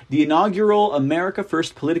 2020, the inaugural America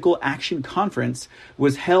First Political Action Conference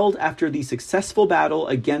was held after the successful battle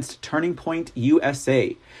against Turning Point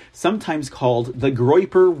USA, sometimes called the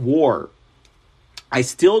Groyper War. I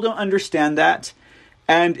still don't understand that.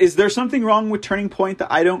 And is there something wrong with Turning Point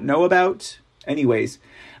that I don't know about? Anyways,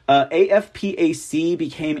 AFPAC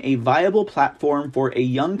became a viable platform for a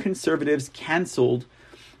young conservatives cancelled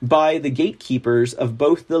by the gatekeepers of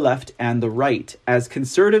both the left and the right, as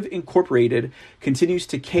Conservative Incorporated continues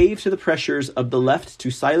to cave to the pressures of the left to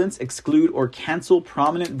silence, exclude, or cancel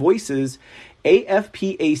prominent voices.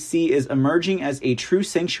 AFPAC is emerging as a true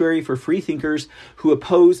sanctuary for free thinkers who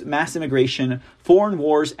oppose mass immigration, foreign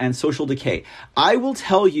wars, and social decay. I will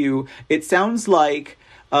tell you, it sounds like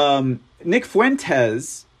Nick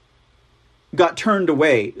Fuentes got turned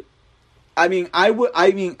away. I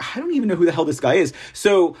don't even know who the hell this guy is.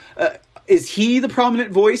 So, is he the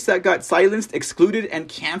prominent voice that got silenced, excluded, and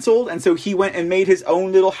canceled? And so he went and made his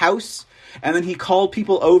own little house, and then he called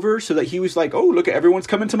people over so that he was like, oh, look, everyone's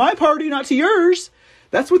coming to my party, not to yours.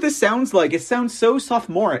 That's what this sounds like. It sounds so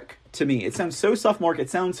sophomoric to me. It sounds so sophomoric. It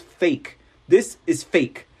sounds fake. This is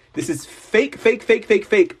fake. This is fake.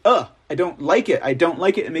 I don't like it.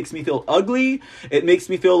 It makes me feel ugly. It makes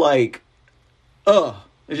me feel like,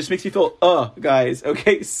 It just makes me feel, guys.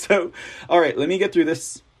 Okay, so, all right, let me get through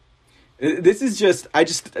this. It's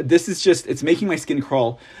making my skin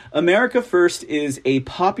crawl. America First is a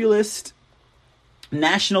populist,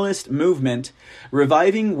 nationalist movement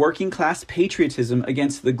reviving working class patriotism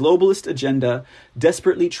against the globalist agenda,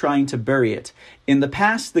 desperately trying to bury it. In the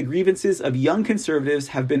past, the grievances of young conservatives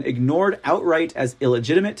have been ignored outright as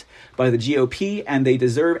illegitimate by the GOP, and they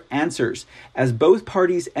deserve answers. As both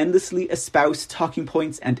parties endlessly espouse talking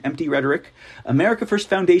points and empty rhetoric, America First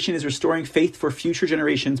Foundation is restoring faith for future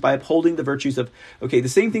generations by upholding the virtues of, the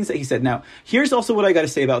same things that he said. Now, here's also what I got to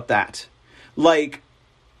say about that. Like,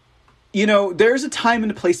 there's a time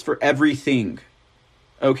and a place for everything.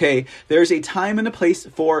 Okay? There's a time and a place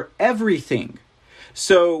for everything.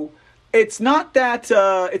 So it's not that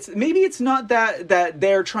it's not that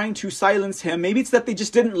they're trying to silence him. Maybe it's that they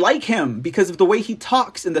just didn't like him because of the way he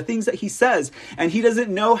talks and the things that he says, and he doesn't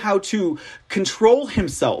know how to control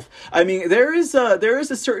himself. I mean, there is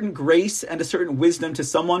a certain grace and a certain wisdom to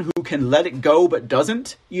someone who can let it go but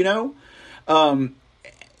doesn't,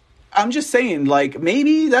 I'm just saying, like,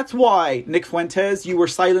 maybe that's why, Nick Fuentes, you were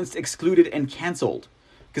silenced, excluded, and canceled.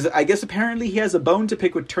 Because I guess apparently he has a bone to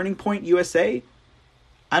pick with Turning Point USA.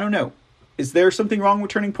 I don't know. Is there something wrong with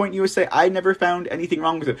Turning Point USA? I never found anything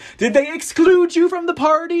wrong with it. Did they exclude you from the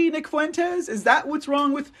party, Nick Fuentes? Is that what's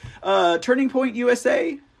wrong with Turning Point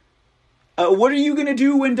USA? What are you going to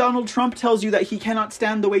do when Donald Trump tells you that he cannot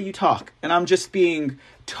stand the way you talk? And I'm just being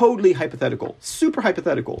totally hypothetical. Super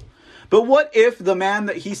hypothetical. But what if the man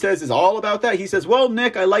that he says is all about that? He says, well,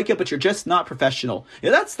 Nick, I like it, but you're just not professional.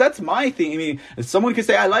 Yeah, that's my thing. I mean, someone could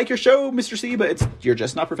say, I like your show, Mr. C, but you're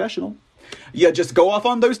just not professional. Yeah, just go off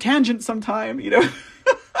on those tangents sometime,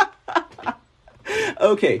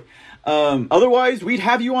 Okay. Otherwise, we'd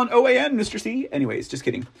have you on OAN, Mr. C. Anyways, just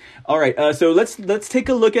kidding. All right, so let's take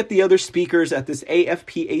a look at the other speakers at this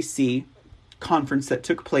AFPAC conference that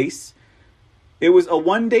took place. It was a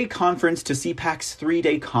one-day conference to CPAC's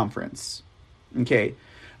 3-day conference. Okay.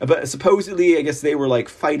 But supposedly, I guess they were like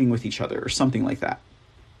fighting with each other or something like that.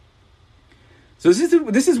 So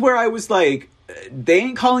this is where I was like, they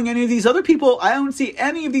ain't calling any of these other people. I don't see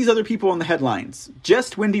any of these other people on the headlines.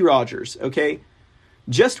 Just Wendy Rogers, okay?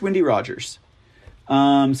 Just Wendy Rogers.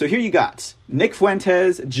 So here you got Nick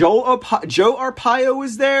Fuentes, Joe Arpaio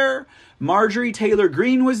was there. Marjorie Taylor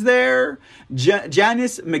Greene was there.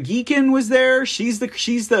 Janice McGeekin was there. She's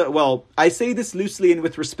the well, I say this loosely and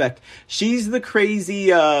with respect. She's the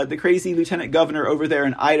crazy lieutenant governor over there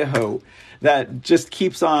in Idaho that just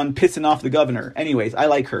keeps on pissing off the governor. Anyways, I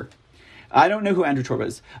like her. I don't know who Andrew Torba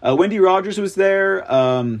is. Wendy Rogers was there.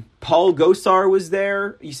 Paul Gosar was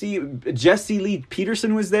there. You see, Jesse Lee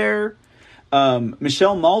Peterson was there.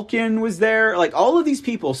 Michelle Malkin was there. Like, all of these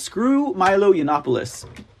people. Screw Milo Yiannopoulos.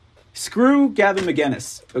 Screw Gavin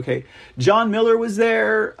McInnes, okay? John Miller was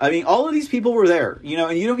there. I mean, all of these people were there,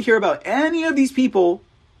 and you don't hear about any of these people.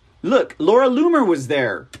 Look, Laura Loomer was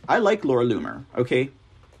there. I like Laura Loomer, okay?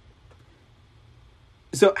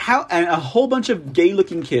 So and a whole bunch of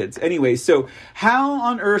gay-looking kids. Anyway, so how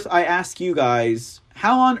on earth, I ask you guys,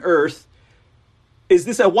 how on earth is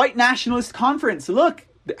this a white nationalist conference? Look,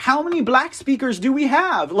 how many black speakers do we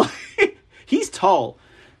have? Like, he's tall.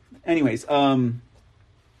 Anyways,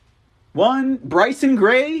 one, Bryson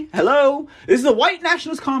Gray. Hello. This is a white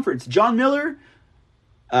nationalist conference. John Miller.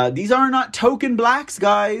 These are not token blacks,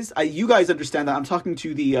 guys. You guys understand that. I'm talking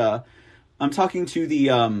to the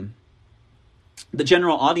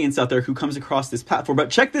general audience out there who comes across this platform. But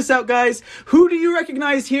check this out, guys. Who do you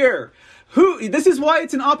recognize here? This is why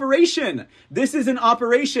it's an operation. This is an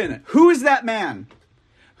operation. Who is that man?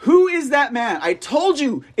 Who is that man? I told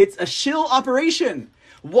you it's a shill operation.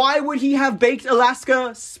 Why would he have Baked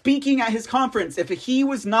Alaska speaking at his conference if he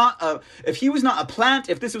was not a plant,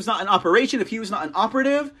 if this was not an operation, if he was not an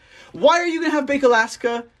operative? Why are you going to have Baked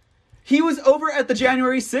Alaska? He was over at the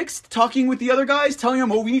January 6th talking with the other guys, telling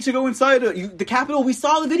them, oh, we need to go inside the Capitol. We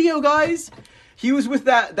saw the video, guys. He was with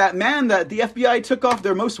that man that the FBI took off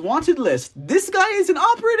their most wanted list. This guy is an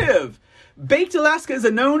operative. Baked Alaska is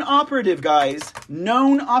a known operative, guys.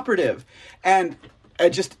 Known operative. And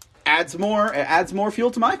it just adds more fuel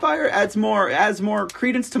to my fire, adds more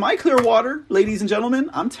credence to my clear water, ladies and gentlemen.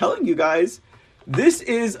 I'm telling you guys, this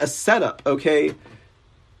is a setup, okay?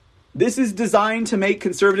 This is designed to make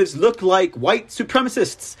conservatives look like white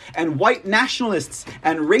supremacists and white nationalists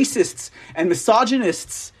and racists and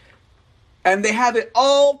misogynists. And they have it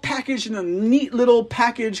all packaged in a neat little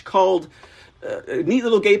package called, a neat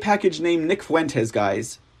little gay package named Nick Fuentes,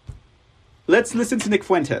 guys. Let's listen to Nick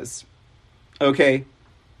Fuentes. Okay.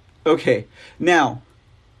 Now,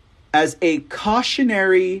 as a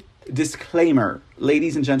cautionary disclaimer,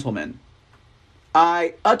 ladies and gentlemen,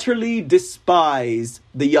 I utterly despise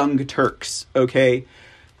the Young Turks, okay?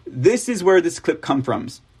 This is where this clip comes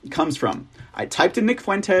from. I typed in Nick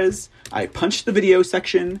Fuentes, I punched the video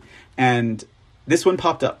section, and this one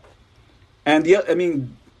popped up. And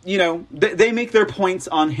they make their points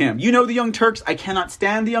on him. You know the Young Turks. I cannot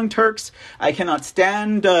stand the Young Turks. I cannot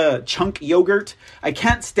stand Chunk Yogurt. I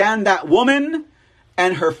can't stand that woman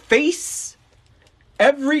and her face.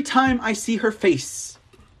 Every time I see her face,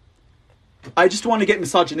 I just want to get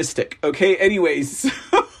misogynistic, okay? Anyways,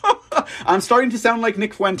 I'm starting to sound like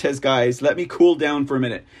Nick Fuentes, guys. Let me cool down for a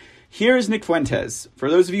minute. Here's Nick Fuentes. For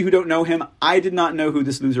those of you who don't know him, I did not know who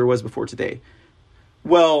this loser was before today.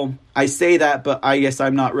 Well, I say that, but I guess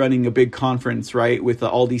I'm not running a big conference, right, with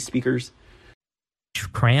all these speakers.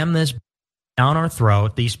 Cram this down our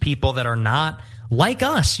throat, these people that are not like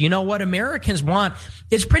us. You know what Americans want?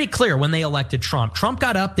 It's pretty clear when they elected Trump. Trump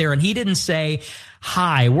got up there and he didn't say,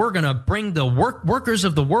 hi, we're going to bring the workers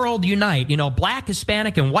of the world unite. You know, black,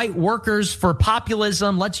 Hispanic, and white workers for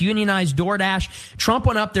populism. Let's unionize DoorDash. Trump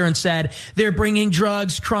went up there and said, they're bringing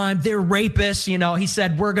drugs, crime, they're rapists. You know, he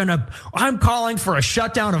said, I'm calling for a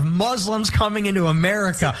shutdown of Muslims coming into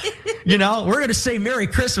America. You know, we're going to say Merry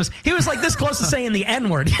Christmas. He was like this close to saying the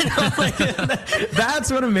N-word. You know, like,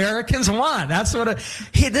 that's what Americans want. That's what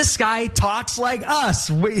this guy talks like us.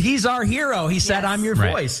 He's our hero. He said, I'm your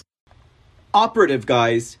voice. Operative,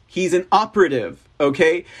 guys. He's an operative,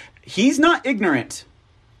 okay? He's not ignorant.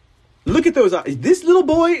 Look at those eyes. This little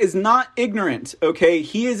boy is not ignorant, okay?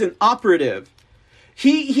 He is an operative.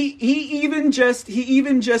 He even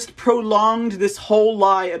just prolonged this whole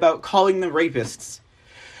lie about calling them rapists.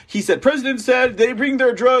 He said, President said they bring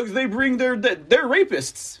their drugs, they're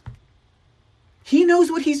rapists. He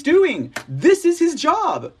knows what he's doing. This is his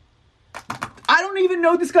job. I don't even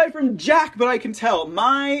know this guy from Jack, but I can tell.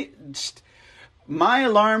 My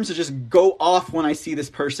alarms just go off when I see this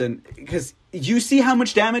person, because you see how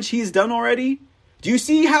much damage he's done already? Do you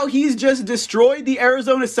see how he's just destroyed the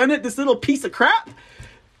Arizona Senate, this little piece of crap?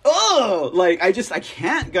 Oh, like, I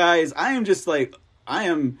can't, guys.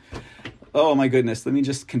 Oh my goodness. Let me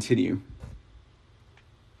just continue.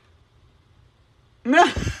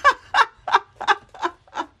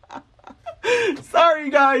 Sorry,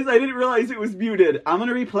 guys. I didn't realize it was muted. I'm going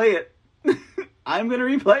to replay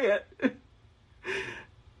it.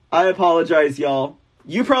 I apologize, y'all.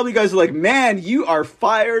 You probably guys are like, man, you are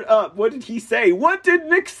fired up. What did he say? What did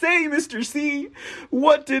Nick say, Mr. C?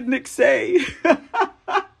 What did Nick say?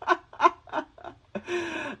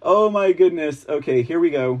 Oh my goodness. Okay, here we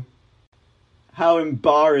go. How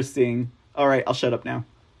embarrassing. All right, I'll shut up now.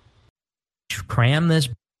 Cram this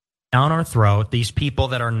down our throat, these people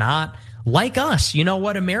that are not like us. You know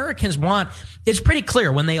what Americans want? It's pretty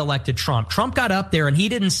clear when they elected Trump. Trump got up there and he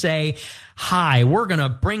didn't say, hi, we're going to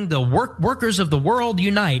bring the workers of the world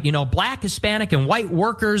unite. You know, black, Hispanic, and white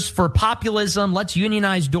workers for populism. Let's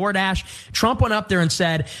unionize DoorDash. Trump went up there and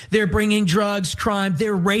said, they're bringing drugs, crime,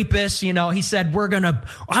 they're rapists. You know, he said,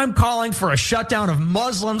 I'm calling for a shutdown of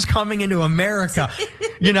Muslims coming into America.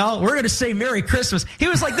 You know, we're going to say Merry Christmas. He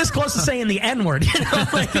was like this close to saying the N-word. You know,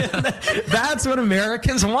 like, that's what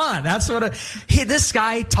Americans want. That's what this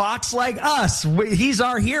guy talks like us. He's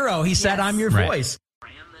our hero. He said, I'm your voice.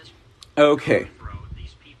 Okay.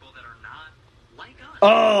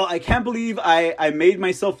 Oh, I can't believe I made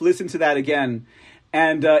myself listen to that again.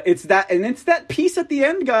 And it's that piece at the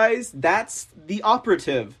end, guys. That's the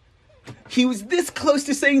operative. He was this close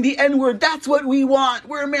to saying the N-word. That's what we want.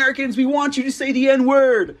 We're Americans. We want you to say the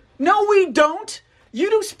N-word. No, we don't. You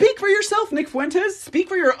don't speak for yourself, Nick Fuentes. Speak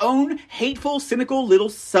for your own hateful, cynical little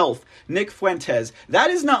self, Nick Fuentes. That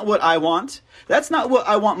is not what I want. That's not what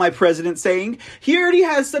I want my president saying. He already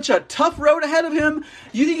has such a tough road ahead of him.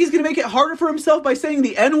 You think he's going to make it harder for himself by saying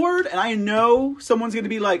the N-word? And I know someone's going to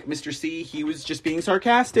be like, Mr. C, he was just being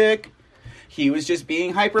sarcastic. He was just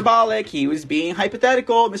being hyperbolic. He was being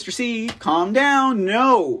hypothetical. Mr. C, calm down.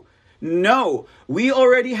 No. We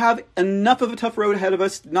already have enough of a tough road ahead of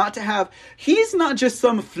us not to have... He's not just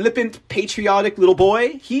some flippant, patriotic little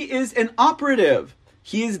boy. He is an operative.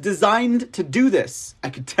 He is designed to do this. I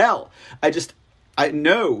could tell.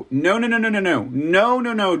 No,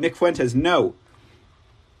 Nick Fuentes, no.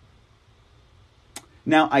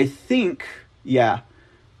 Now, I think,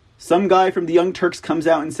 some guy from the Young Turks comes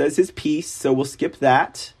out and says his piece, so we'll skip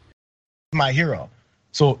that. My hero.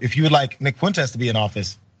 So if you would like Nick Fuentes to be in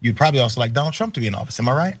office, you'd probably also like Donald Trump to be in office. Am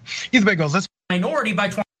I right? Either way goes, let's... Minority by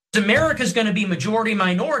 20... America's going to be majority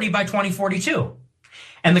minority by 2042.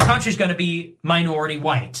 And the country's going to be minority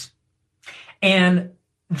white. And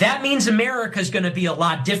that means America's going to be a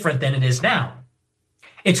lot different than it is now.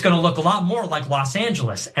 It's going to look a lot more like Los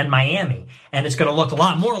Angeles and Miami. And it's going to look a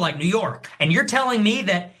lot more like New York. And you're telling me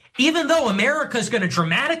that even though America is going to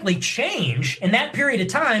dramatically change in that period of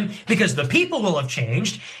time, because the people will have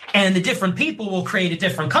changed and the different people will create a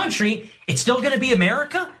different country, it's still going to be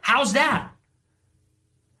America? How's that?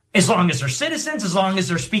 As long as they're citizens, as long as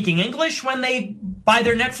they're speaking English when they buy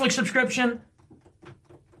their Netflix subscription?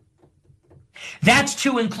 That's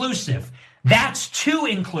too inclusive. That's too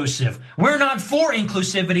inclusive. We're not for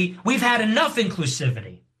inclusivity. We've had enough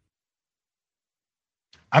inclusivity.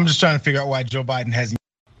 I'm just trying to figure out why Joe Biden has...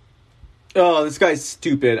 Oh, this guy's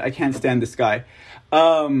stupid. I can't stand this guy.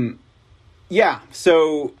 So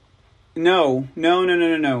no.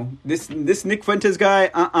 This Nick Fuentes guy,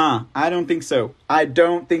 I don't think so.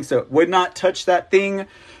 Would not touch that thing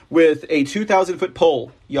with a 2,000-foot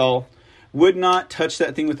pole, y'all. Would not touch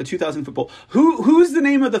that thing with a 2,000-foot pole. Who's the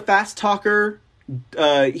name of the fast talker?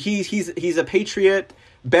 He's a patriot.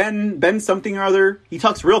 Ben something or other. He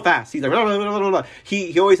talks real fast. He's like blah, blah, blah, blah, blah.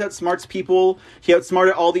 He always outsmarts people. He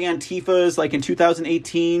outsmarted all the Antifas like in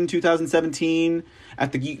 2018, 2017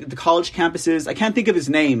 at the college campuses. I can't think of his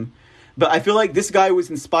name, but I feel like this guy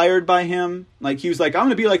was inspired by him. Like he was like, I'm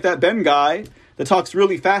gonna be like that Ben guy that talks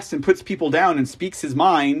really fast and puts people down and speaks his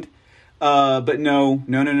mind. But no.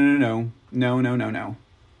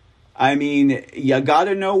 I mean, you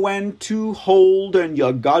gotta know when to hold and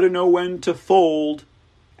you gotta know when to fold.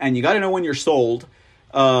 And you got to know when you're sold.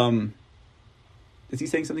 Is he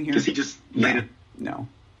saying something here? Does he just laid it? No.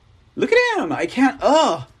 Look at him. I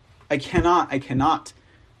cannot.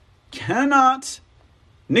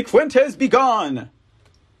 Nick Fuentes, be gone.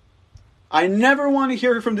 I never want to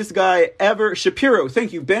hear from this guy ever. Shapiro.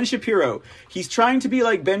 Thank you. Ben Shapiro. He's trying to be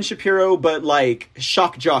like Ben Shapiro, but like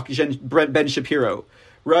shock jock Ben Shapiro.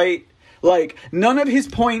 Right? Like none of his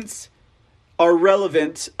points are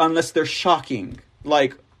relevant unless they're shocking.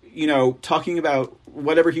 Like, talking about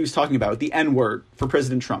whatever he was talking about, the N-word for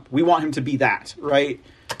President Trump. We want him to be that, right?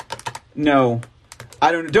 No.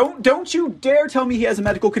 I don't know. Don't you dare tell me he has a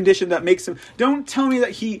medical condition that makes him... Don't tell me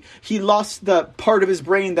that he lost the part of his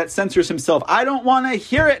brain that censors himself. I don't want to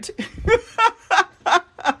hear it.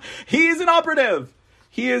 He's an operative.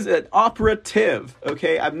 He is an operative,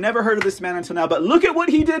 okay? I've never heard of this man until now, but look at what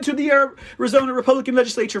he did to the Arizona Republican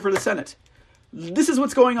legislature for the Senate. This is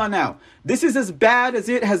what's going on now. This is as bad as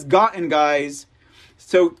it has gotten, guys.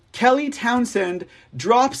 So Kelly Townsend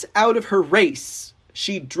drops out of her race.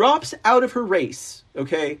 She drops out of her race,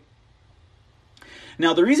 okay?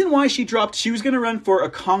 Now, the reason why she dropped, she was going to run for a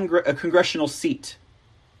congressional seat,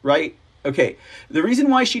 right? Okay. The reason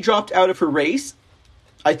why she dropped out of her race,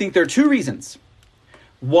 I think there are two reasons.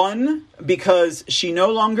 One, because she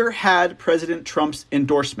no longer had President Trump's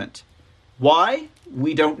endorsement. Why?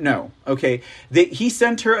 We don't know. Okay. He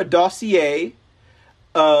sent her a dossier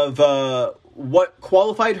of what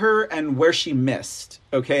qualified her and where she missed.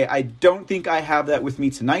 Okay. I don't think I have that with me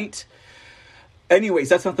tonight. Anyways,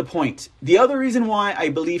 that's not the point. The other reason why I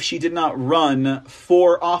believe she did not run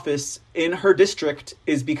for office in her district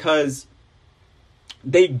is because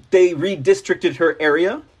they redistricted her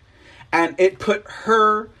area and it put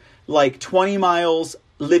her like 20 miles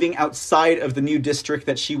living outside of the new district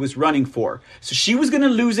that she was running for. So she was going to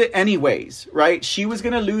lose it anyways, right? She was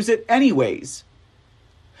going to lose it anyways.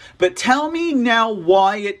 But tell me now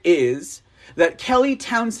why it is that Kelly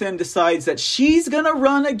Townsend decides that she's going to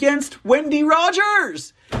run against Wendy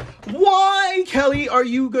Rogers. Why, Kelly, are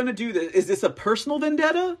you going to do this? Is this a personal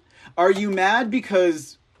vendetta? Are you mad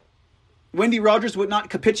because Wendy Rogers would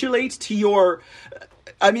not capitulate to your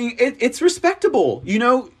I mean, it's respectable. You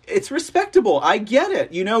know, it's respectable. I get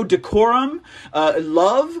it. You know, decorum,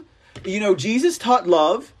 love. You know, Jesus taught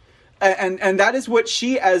love. And that is what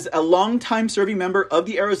she, as a longtime serving member of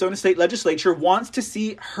the Arizona State Legislature, wants to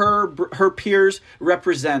see her peers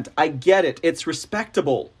represent. I get it. It's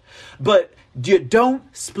respectable. But you don't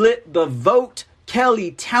split the vote,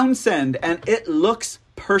 Kelly Townsend, and it looks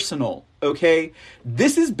personal, okay?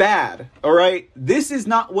 This is bad, all right? This is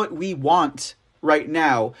not what we want right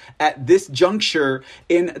now at this juncture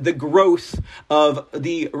in the growth of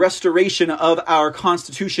the restoration of our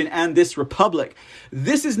Constitution and this republic.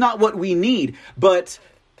 This is not what we need, but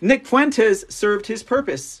Nick Fuentes served his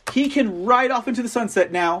purpose. He can ride off into the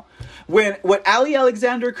sunset now. When what Ali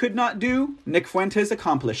Alexander could not do, Nick Fuentes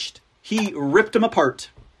accomplished. He ripped him apart.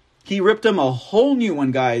 He ripped him a whole new one,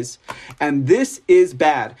 guys. And this is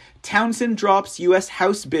bad. Townsend drops U.S.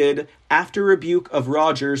 House bid after rebuke of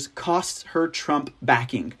Rogers costs her Trump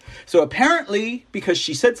backing. So apparently, because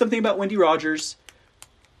she said something about Wendy Rogers,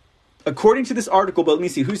 according to this article, but let me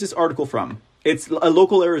see, who's this article from? It's a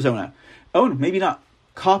local Arizona. Oh, maybe not.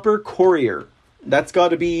 Copper Courier. That's got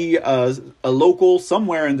to be a local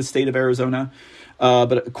somewhere in the state of Arizona.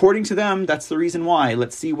 But according to them, that's the reason why.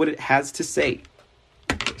 Let's see what it has to say.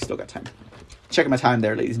 Still got time. Checking my time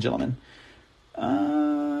there, ladies and gentlemen.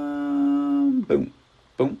 Boom.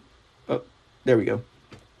 Boom. Oh, there we go.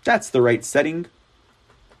 That's the right setting.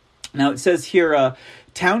 Now it says here,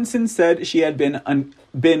 Townsend said she had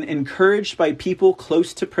been encouraged by people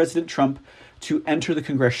close to President Trump to enter the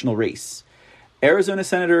congressional race. Arizona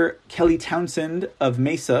Senator Kelly Townsend of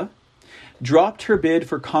Mesa dropped her bid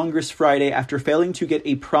for Congress Friday after failing to get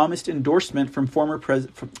a promised endorsement from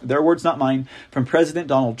their words, not mine, from President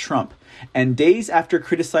Donald Trump, and days after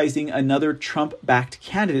criticizing another Trump-backed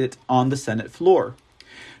candidate on the Senate floor.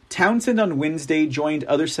 Townsend on Wednesday joined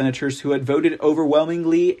other senators who had voted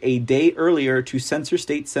overwhelmingly a day earlier to censor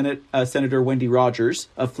State Senator Wendy Rogers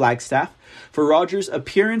of Flagstaff for Rogers'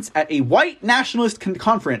 appearance at a white nationalist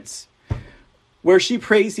conference, where she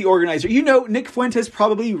praised the organizer. You know, Nick Fuentes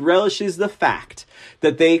probably relishes the fact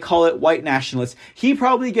that they call it white nationalists. He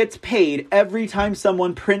probably gets paid every time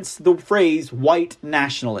someone prints the phrase white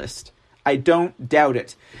nationalist. I don't doubt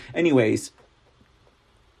it. Anyways,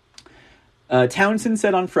 Townsend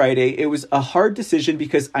said on Friday, "It was a hard decision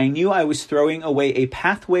because I knew I was throwing away a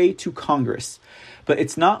pathway to Congress, but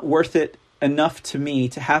it's not worth it enough to me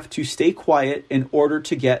to have to stay quiet in order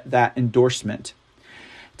to get that endorsement."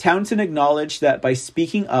 Townsend acknowledged that by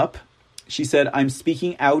speaking up, she said, "I'm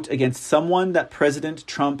speaking out against someone that President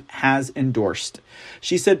Trump has endorsed."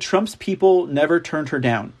 She said Trump's people never turned her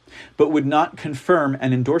down, but would not confirm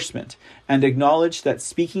an endorsement, and acknowledged that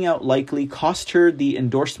speaking out likely cost her the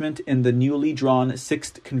endorsement in the newly drawn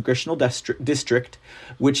 6th Congressional District,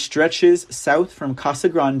 which stretches south from Casa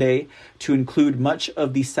Grande to include much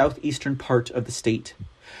of the southeastern part of the state.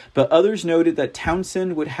 But others noted that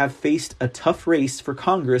Townsend would have faced a tough race for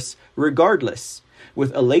Congress regardless,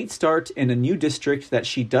 with a late start in a new district that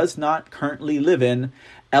she does not currently live in,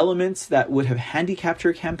 elements that would have handicapped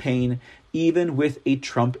her campaign even with a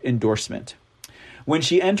Trump endorsement. When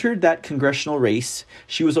she entered that congressional race,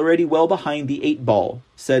 she was already well behind the 8-ball,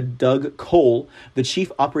 said Doug Cole, the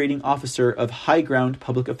chief operating officer of High Ground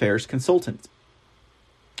Public Affairs Consultants.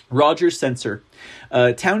 Rogers censor.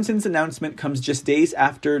 Townsend's announcement comes just days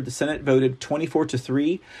after the Senate voted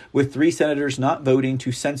 24-3, with 3 senators not voting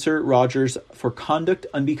to censor Rogers for conduct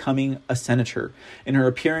unbecoming a senator in her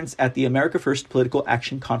appearance at the America First Political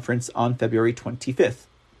Action Conference on February 25th.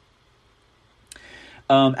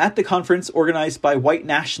 At the conference organized by white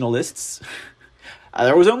nationalists,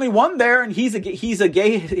 there was only one there, and he's a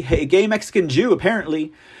gay Mexican Jew,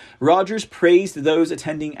 apparently. Rogers praised those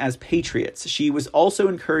attending as patriots. She was also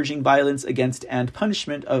encouraging violence against and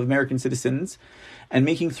punishment of American citizens and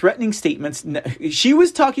making threatening statements. She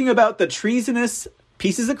was talking about the treasonous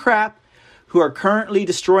pieces of crap who are currently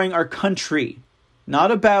destroying our country,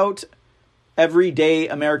 not about everyday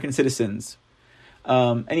American citizens.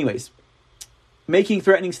 Anyways, making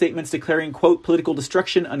threatening statements declaring, quote, political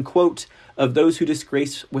destruction, unquote, of those who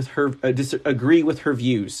disagree with her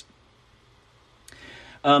views.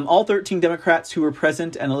 All 13 Democrats who were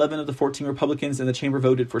present and 11 of the 14 Republicans in the chamber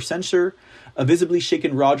voted for censure. A visibly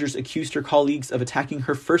shaken Rogers accused her colleagues of attacking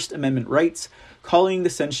her First Amendment rights, calling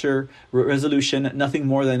the censure resolution nothing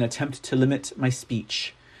more than an attempt to limit my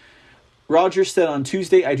speech. Rogers said on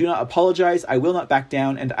Tuesday, "I do not apologize, I will not back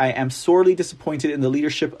down, and I am sorely disappointed in the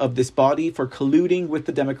leadership of this body for colluding with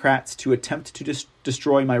the Democrats to attempt to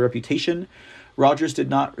destroy my reputation." Rogers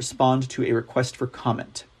did not respond to a request for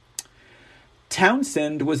comment.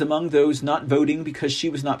 Townsend was among those not voting because she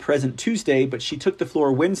was not present Tuesday, but she took the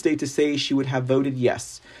floor Wednesday to say she would have voted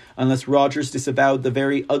yes, unless Rogers disavowed the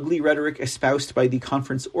very ugly rhetoric espoused by the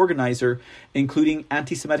conference organizer, including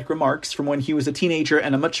anti-Semitic remarks from when he was a teenager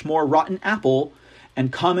and a much more rotten apple,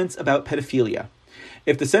 and comments about pedophilia.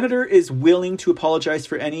 If the senator is willing to apologize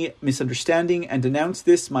for any misunderstanding and denounce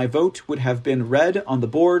this, my vote would have been read on the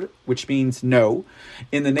board, which means no,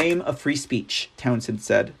 in the name of free speech, Townsend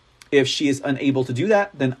said. If she is unable to do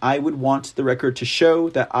that, then I would want the record to show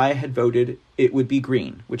that I had voted it would be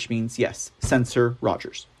green, which means yes, censor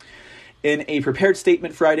Rogers. In a prepared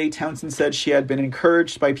statement Friday, Townsend said she had been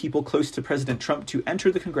encouraged by people close to President Trump to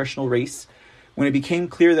enter the congressional race. When it became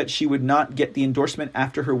clear that she would not get the endorsement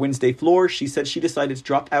after her Wednesday floor, she said she decided to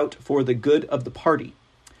drop out for the good of the party.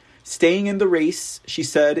 Staying in the race, she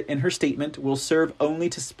said in her statement, will serve only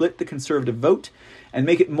to split the conservative vote and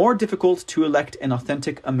make it more difficult to elect an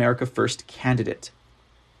authentic America First candidate.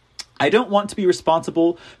 I don't want to be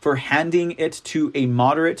responsible for handing it to a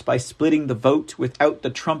moderate by splitting the vote without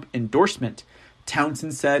the Trump endorsement,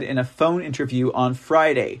 Townsend said in a phone interview on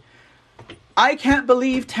Friday. I can't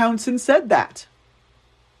believe Townsend said that.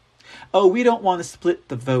 Oh, we don't want to split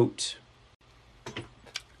the vote.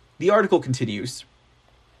 The article continues.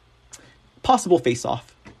 Possible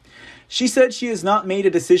face-off. She said she has not made a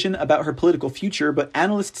decision about her political future, but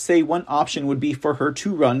analysts say one option would be for her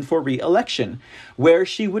to run for re-election, where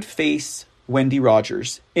she would face Wendy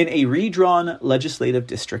Rogers in a redrawn legislative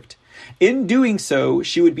district. In doing so,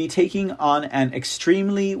 she would be taking on an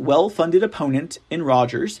extremely well-funded opponent in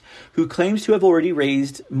Rogers, who claims to have already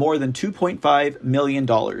raised more than $2.5 million.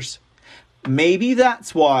 Maybe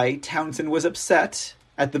that's why Townsend was upset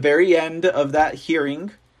at the very end of that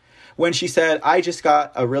hearing when she said, I just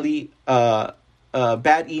got a really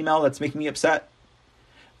bad email that's making me upset.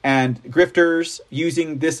 And grifters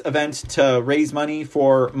using this event to raise money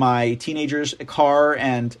for my teenager's car.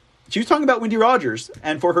 And she was talking about Wendy Rogers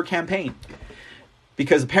and for her campaign.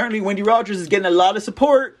 Because apparently Wendy Rogers is getting a lot of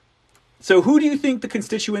support. So who do you think the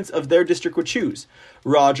constituents of their district would choose?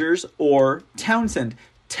 Rogers or Townsend?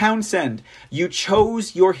 Townsend, you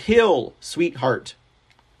chose your hill, sweetheart.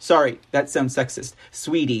 Sorry, that sounds sexist.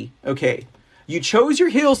 Sweetie, okay. You chose your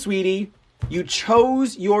hill, sweetie. You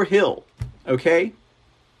chose your hill, okay?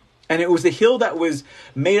 And it was a hill that was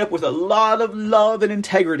made up with a lot of love and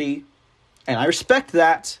integrity. And I respect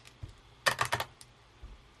that.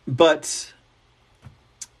 But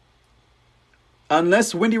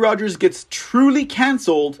unless Wendy Rogers gets truly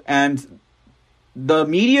canceled, and the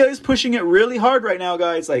media is pushing it really hard right now,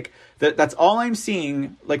 guys, like that's all I'm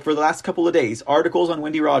seeing, like for the last couple of days, articles on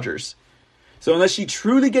Wendy Rogers. So unless she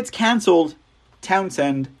truly gets canceled,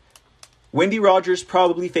 Townsend, Wendy Rogers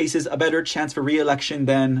probably faces a better chance for re-election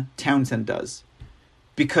than Townsend does.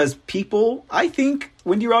 Because people, I think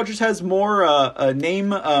Wendy Rogers has more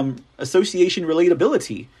name association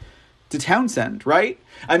relatability to Townsend, right?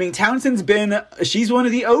 I mean, she's one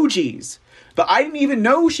of the OGs. But I didn't even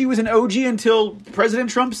know she was an OG until President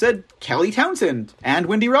Trump said Kelly Townsend and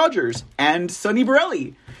Wendy Rogers and Sonny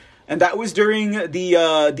Borelli. And that was during the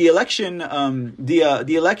election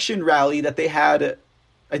rally that they had.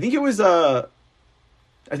 I think it was a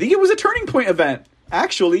Turning Point event,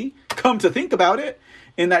 actually, come to think about it,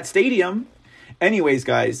 in that stadium. Anyways,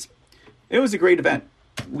 guys, it was a great event.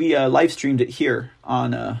 We live streamed it here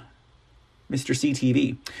on Mr.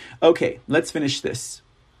 CTV. Okay, let's finish this.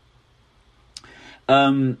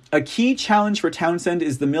 A key challenge for Townsend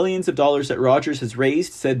is the millions of dollars that Rogers has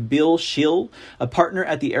raised, said Bill Schill, a partner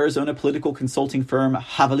at the Arizona political consulting firm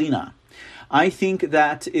Javelina. I think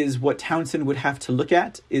that is what Townsend would have to look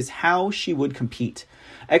at, is how she would compete.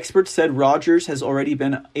 Experts said Rogers has already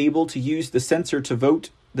been able to use the censor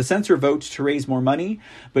vote to raise more money,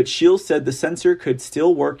 but Schill said the censor could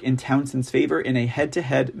still work in Townsend's favor in a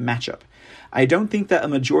head-to-head matchup. I don't think that a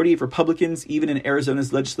majority of Republicans, even in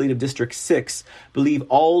Arizona's Legislative District 6, believe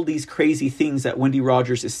all these crazy things that Wendy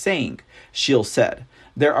Rogers is saying, Schill said.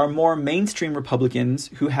 There are more mainstream Republicans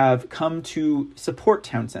who have come to support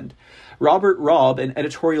Townsend. Robert Robb, an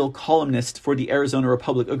editorial columnist for the Arizona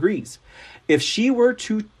Republic, agrees. If she were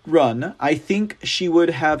to run, I think she would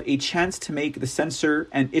have a chance to make the censor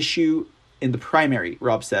an issue in the primary,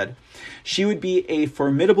 Robb said. She would be a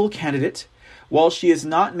formidable candidate. While she has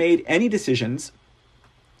not made any decisions,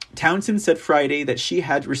 Townsend said Friday that she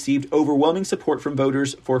had received overwhelming support from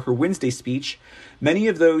voters for her Wednesday speech. Many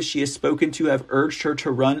of those she has spoken to have urged her to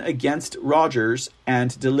run against Rogers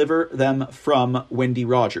and deliver them from Wendy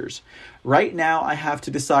Rogers. Right now, I have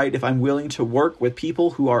to decide if I'm willing to work with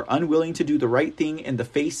people who are unwilling to do the right thing in the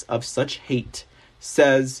face of such hate,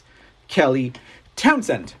 says Kelly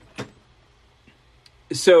Townsend.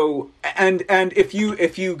 So, and if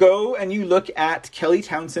you go and you look at Kelly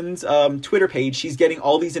Townsend's Twitter page, she's getting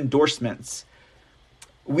all these endorsements.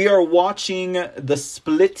 We are watching the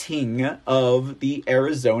splitting of the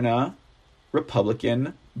Arizona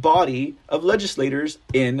Republican body of legislators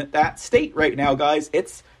in that state right now, guys.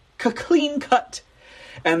 It's clean cut.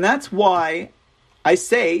 And that's why I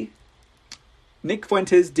say Nick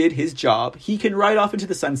Fuentes did his job. He can ride off into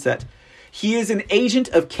the sunset. He is an agent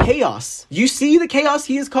of chaos. You see the chaos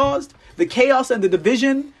he has caused? The chaos and the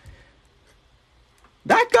division?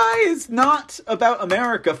 That guy is not about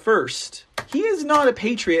America first. He is not a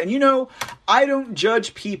patriot. And you know, I don't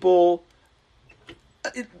judge people.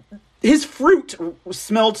 His fruit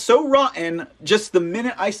smelled so rotten just the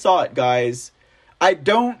minute I saw it, guys. I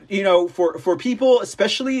don't, you know, for people,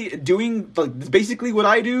 especially doing like basically what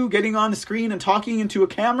I do, getting on the screen and talking into a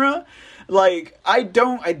camera, like, I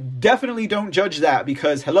definitely don't judge that,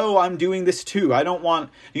 because, hello, I'm doing this too. I don't want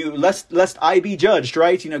you, lest I be judged,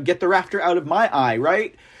 right? You know, get the rafter out of my eye,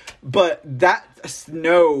 right? But that,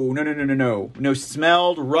 no,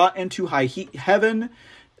 smelled rotten to high heaven.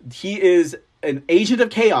 He is an agent of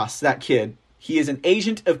chaos, that kid. He is an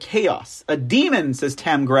agent of chaos. A demon, says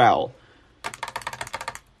Tam Growl.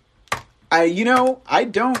 I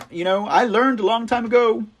learned a long time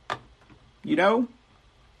ago,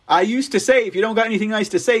 I used to say, if you don't got anything nice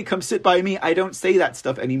to say, come sit by me. I don't say that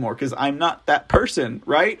stuff anymore because I'm not that person,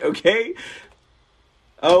 right? Okay?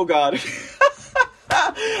 Oh, God.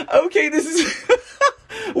 Okay, this is...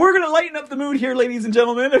 We're going to lighten up the mood here, ladies and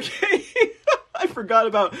gentlemen, okay? I forgot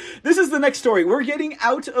about... This is the next story. We're getting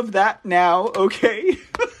out of that now, okay?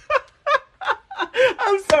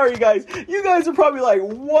 I'm sorry, guys. You guys are probably like,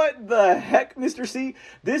 what the heck, Mr. C?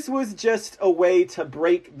 This was just a way to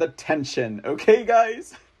break the tension, okay,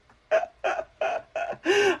 guys?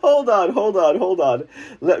 Hold on.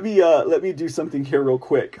 Let me do something here real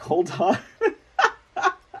quick. Hold on.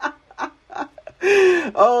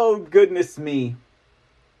 Oh, goodness me.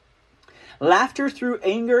 Laughter through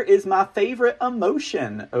anger is my favorite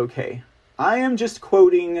emotion. Okay. I am just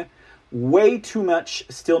quoting way too much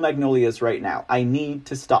Still Magnolias right now. I need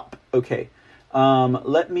to stop. Okay.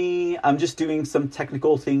 I'm just doing some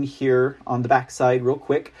technical thing here on the backside real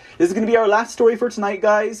quick. This is going to be our last story for tonight,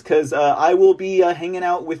 guys, because I will be hanging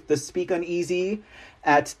out with the Speak Uneasy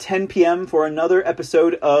at 10 p.m. for another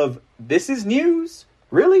episode of This Is News.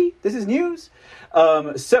 Really? This is news?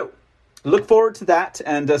 So, look forward to that,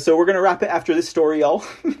 and so we're going to wrap it after this story, y'all.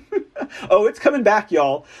 Oh, it's coming back,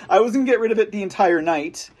 y'all. I was going to get rid of it the entire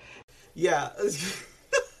night. Yeah.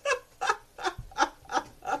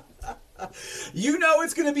 You know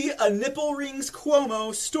it's going to be a Nipple Rings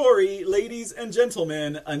Cuomo story, ladies and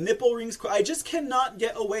gentlemen. A Nipple Rings... I just cannot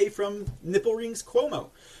get away from Nipple Rings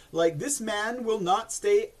Cuomo. Like, this man will not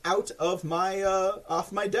stay out of my,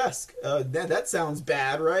 off my desk. That sounds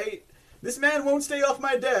bad, right? This man won't stay off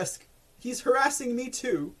my desk. He's harassing me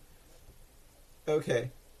too.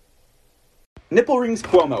 Okay. Nipple Rings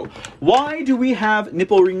Cuomo. Why do we have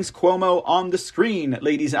Nipple Rings Cuomo on the screen,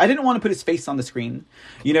 ladies? I didn't want to put his face on the screen.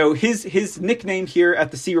 You know, his nickname here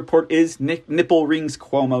at the C Report is Nipple Rings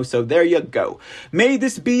Cuomo, so there you go. May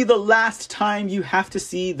this be the last time you have to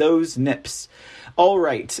see those nips. All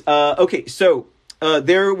right. Okay, so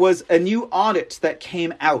there was a new audit that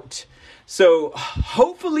came out. So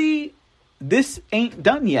hopefully this ain't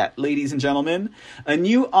done yet, ladies and gentlemen. A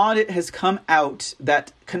new audit has come out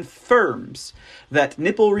that confirms that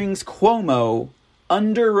Nipple Rings Cuomo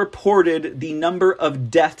underreported the number of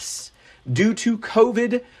deaths due to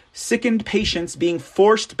COVID-sickened patients being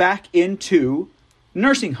forced back into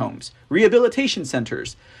nursing homes, rehabilitation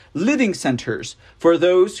centers, living centers for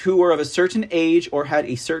those who were of a certain age or had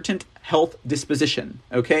a certain health disposition.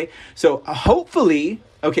 Okay, so hopefully,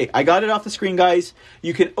 okay, I got it off the screen, guys.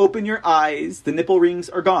 You can open your eyes. The nipple rings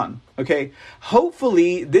are gone. Okay,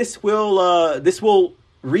 hopefully this will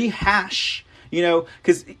rehash. You know,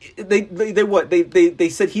 because they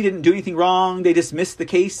said he didn't do anything wrong. They dismissed the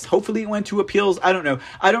case. Hopefully it went to appeals. I don't know.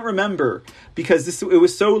 I don't remember because it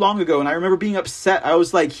was so long ago, and I remember being upset. I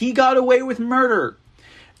was like, he got away with murder.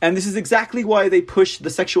 And this is exactly why they pushed the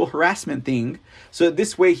sexual harassment thing, so that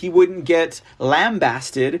this way he wouldn't get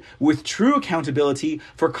lambasted with true accountability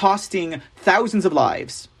for costing thousands of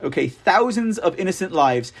lives, okay? Thousands of innocent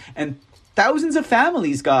lives and thousands of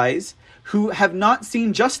families, guys, who have not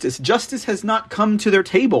seen justice. Justice has not come to their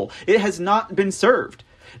table. It has not been served.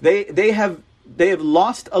 They have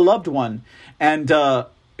lost a loved one, and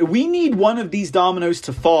we need one of these dominoes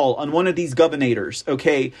to fall on one of these governators,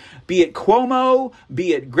 okay? Be it Cuomo,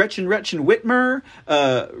 be it Gretchen Whitmer,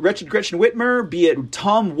 be it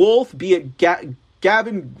Tom Wolf, be it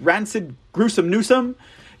Gavin Rancid Gruesome Newsome.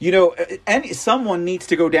 You know, someone needs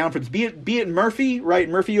to go down for this. Be it Murphy, right?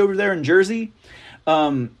 Murphy over there in Jersey.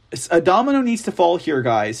 A domino needs to fall here,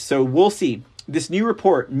 guys. So we'll see. This new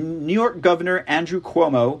report, New York Governor Andrew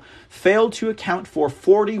Cuomo failed to account for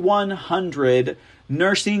 4,100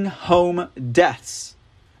 nursing home deaths.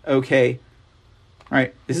 Okay. All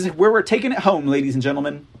right. This is where we're taking it home, ladies and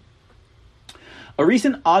gentlemen. A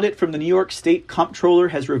recent audit from the New York State Comptroller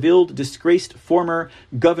has revealed disgraced former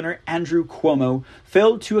Governor Andrew Cuomo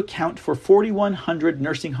failed to account for 4,100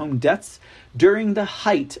 nursing home deaths during the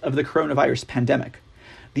height of the coronavirus pandemic.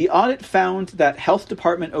 The audit found that health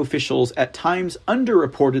department officials at times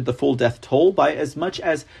underreported the full death toll by as much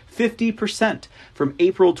as 50% from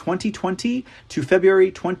April 2020 to February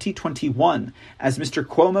 2021, as Mr.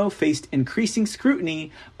 Cuomo faced increasing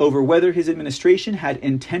scrutiny over whether his administration had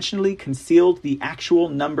intentionally concealed the actual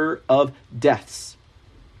number of deaths.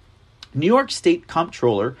 New York State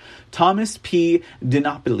Comptroller Thomas P.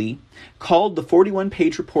 DiNapoli called the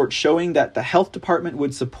 41-page report showing that the health department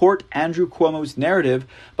would support Andrew Cuomo's narrative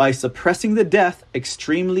by suppressing the death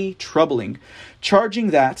extremely troubling, charging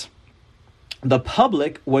that the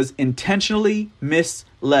public was intentionally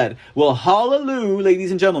misled. Well, hallelujah,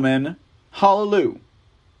 ladies and gentlemen. Hallelujah.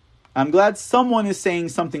 I'm glad someone is saying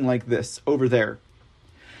something like this over there.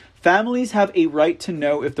 Families have a right to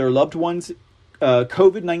know if their loved one's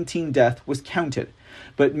COVID-19 death was counted,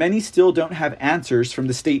 but many still don't have answers from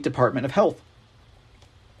the State Department of Health.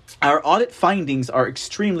 Our audit findings are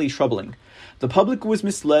extremely troubling. The public was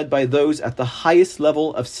misled by those at the highest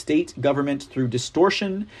level of state government through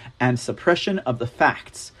distortion and suppression of the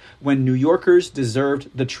facts, when New Yorkers deserved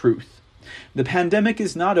the truth. The pandemic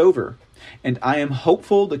is not over, and I am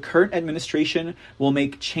hopeful the current administration will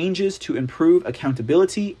make changes to improve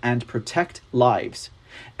accountability and protect lives.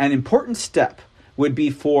 An important step would be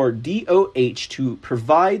for DOH to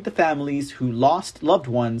provide the families who lost loved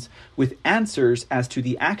ones with answers as to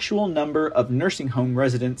the actual number of nursing home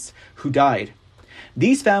residents who died.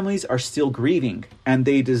 These families are still grieving, and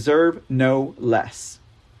they deserve no less.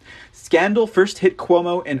 Scandal first hit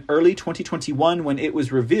Cuomo in early 2021 when it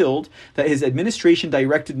was revealed that his administration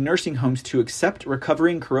directed nursing homes to accept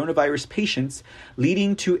recovering coronavirus patients,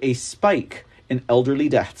 leading to a spike in elderly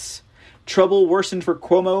deaths. Trouble worsened for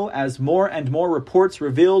Cuomo as more and more reports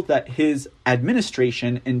revealed that his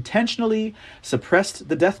administration intentionally suppressed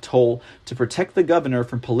the death toll to protect the governor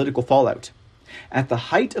from political fallout. At the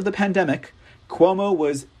height of the pandemic, Cuomo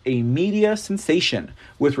was a media sensation,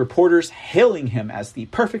 with reporters hailing him as the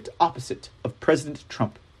perfect opposite of President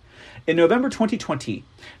Trump. In November 2020,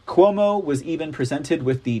 Cuomo was even presented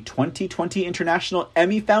with the 2020 International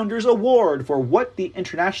Emmy Founders Award for what the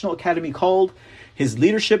International Academy called his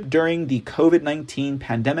leadership during the COVID-19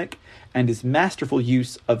 pandemic and his masterful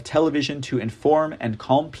use of television to inform and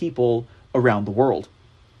calm people around the world.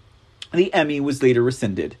 The Emmy was later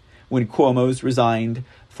rescinded when Cuomo's resigned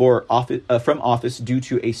from office due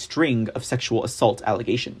to a string of sexual assault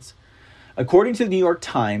allegations. According to the New York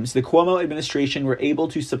Times, the Cuomo administration were able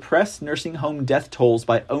to suppress nursing home death tolls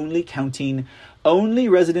by only counting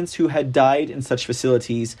residents who had died in such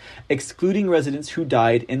facilities, excluding residents who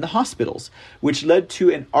died in the hospitals, which led to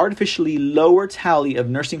an artificially lower tally of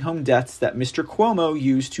nursing home deaths that Mr. Cuomo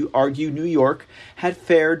used to argue New York had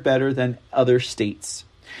fared better than other states.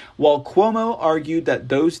 While Cuomo argued that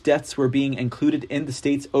those deaths were being included in the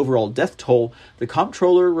state's overall death toll, the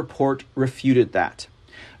Comptroller report refuted that.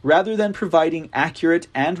 Rather than providing accurate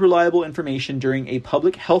and reliable information during a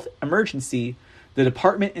public health emergency, the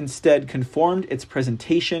department instead conformed its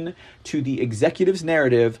presentation to the executive's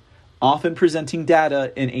narrative, often presenting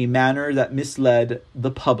data in a manner that misled the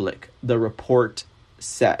public, the report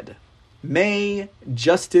said. May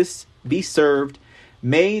justice be served.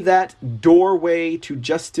 May that doorway to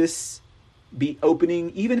justice be opening,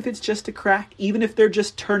 even if it's just a crack, even if they're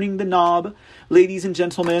just turning the knob, ladies and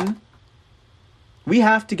gentlemen. We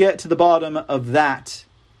have to get to the bottom of that.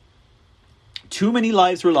 Too many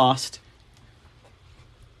lives were lost.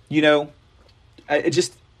 You know,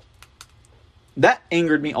 that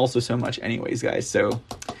angered me also so much anyways, guys. So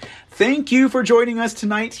thank you for joining us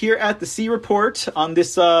tonight here at the C Report on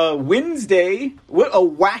this Wednesday. What a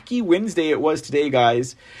wacky Wednesday it was today,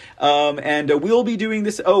 guys. And we'll be doing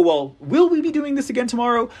this. Oh, well, will we be doing this again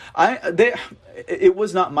tomorrow? It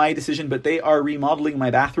was not my decision, but they are remodeling my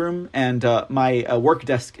bathroom, and my work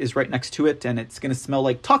desk is right next to it, and it's going to smell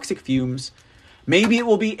like toxic fumes. Maybe it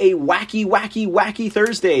will be a wacky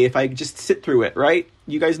Thursday if I just sit through it, right?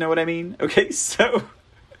 You guys know what I mean? Okay, so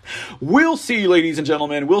We'll see, ladies and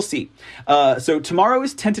gentlemen. We'll see. So tomorrow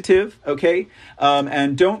is tentative, okay?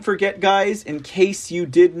 And don't forget, guys, in case you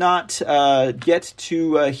did not get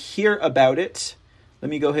to hear about it, let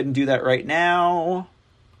me go ahead and do that right now.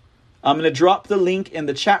 I'm going to drop the link in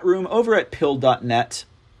the chat room over at pill.net.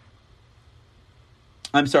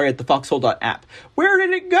 I'm sorry, at the foxhole.app. Where did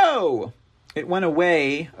it go? It went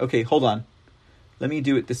away. Okay, hold on. Let me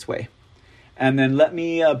do it this way. And then let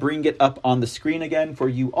me bring it up on the screen again for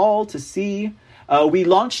you all to see. We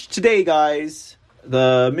launched today, guys,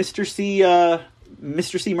 the Mr. C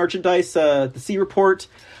merchandise, the C report.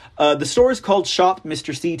 The store is called Shop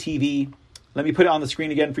Mr. C TV. Let me put it on the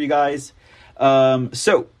screen again for you guys.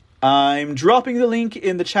 So I'm dropping the link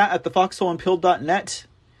in the chat at thefoxholeandpill.net.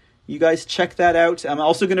 You guys check that out. I'm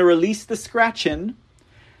also going to release the scratch-in.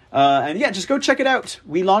 And yeah, just go check it out.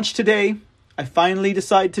 We launched today. I finally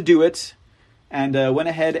decided to do it. And went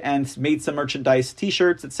ahead and made some merchandise,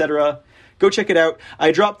 t-shirts, etc. Go check it out.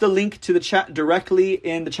 I dropped the link to the chat directly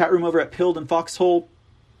in the chat room over at Pilled and Foxhole.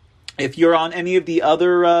 If you're on any of the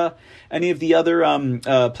other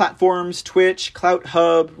platforms, Twitch, Clout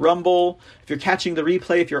Hub, Rumble, if you're catching the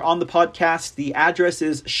replay, if you're on the podcast, the address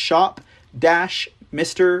is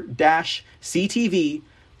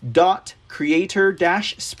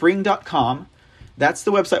shop-mr-ctv.creator-spring.com. That's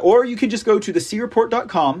the website. Or you can just go to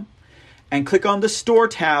thecreport.com and click on the store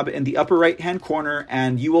tab in the upper right-hand corner,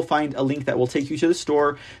 and you will find a link that will take you to the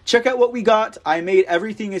store. Check out what we got. I made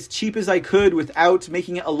everything as cheap as I could without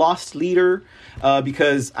making it a lost leader,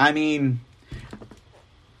 because, I mean,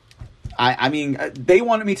 they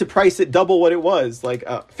wanted me to price it double what it was. Like,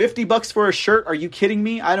 $50 for a shirt? Are you kidding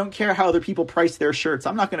me? I don't care how other people price their shirts.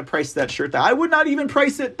 I'm not going to price that shirt. I would not even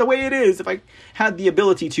price it the way it is if I had the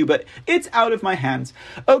ability to, but it's out of my hands.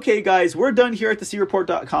 Okay, guys, we're done here at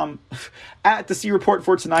thecreport.com, at the C Report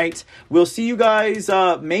for tonight. We'll see you guys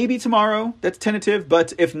maybe tomorrow. That's tentative,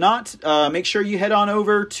 but if not, make sure you head on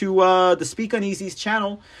over to the Speak Uneasy's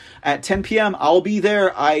channel at 10 p.m. I'll be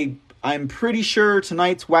there. I'm pretty sure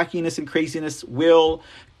tonight's wackiness and craziness will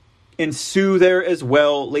ensue there as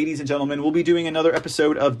well. Ladies and gentlemen, we'll be doing another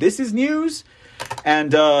episode of This Is News.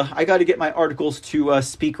 And I got to get my articles to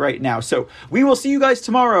speak right now. So we will see you guys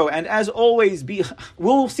tomorrow. And as always,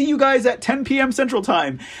 we'll see you guys at 10 p.m. Central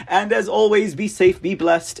Time. And as always, be safe, be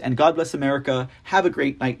blessed, and God bless America. Have a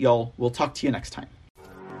great night, y'all. We'll talk to you next time.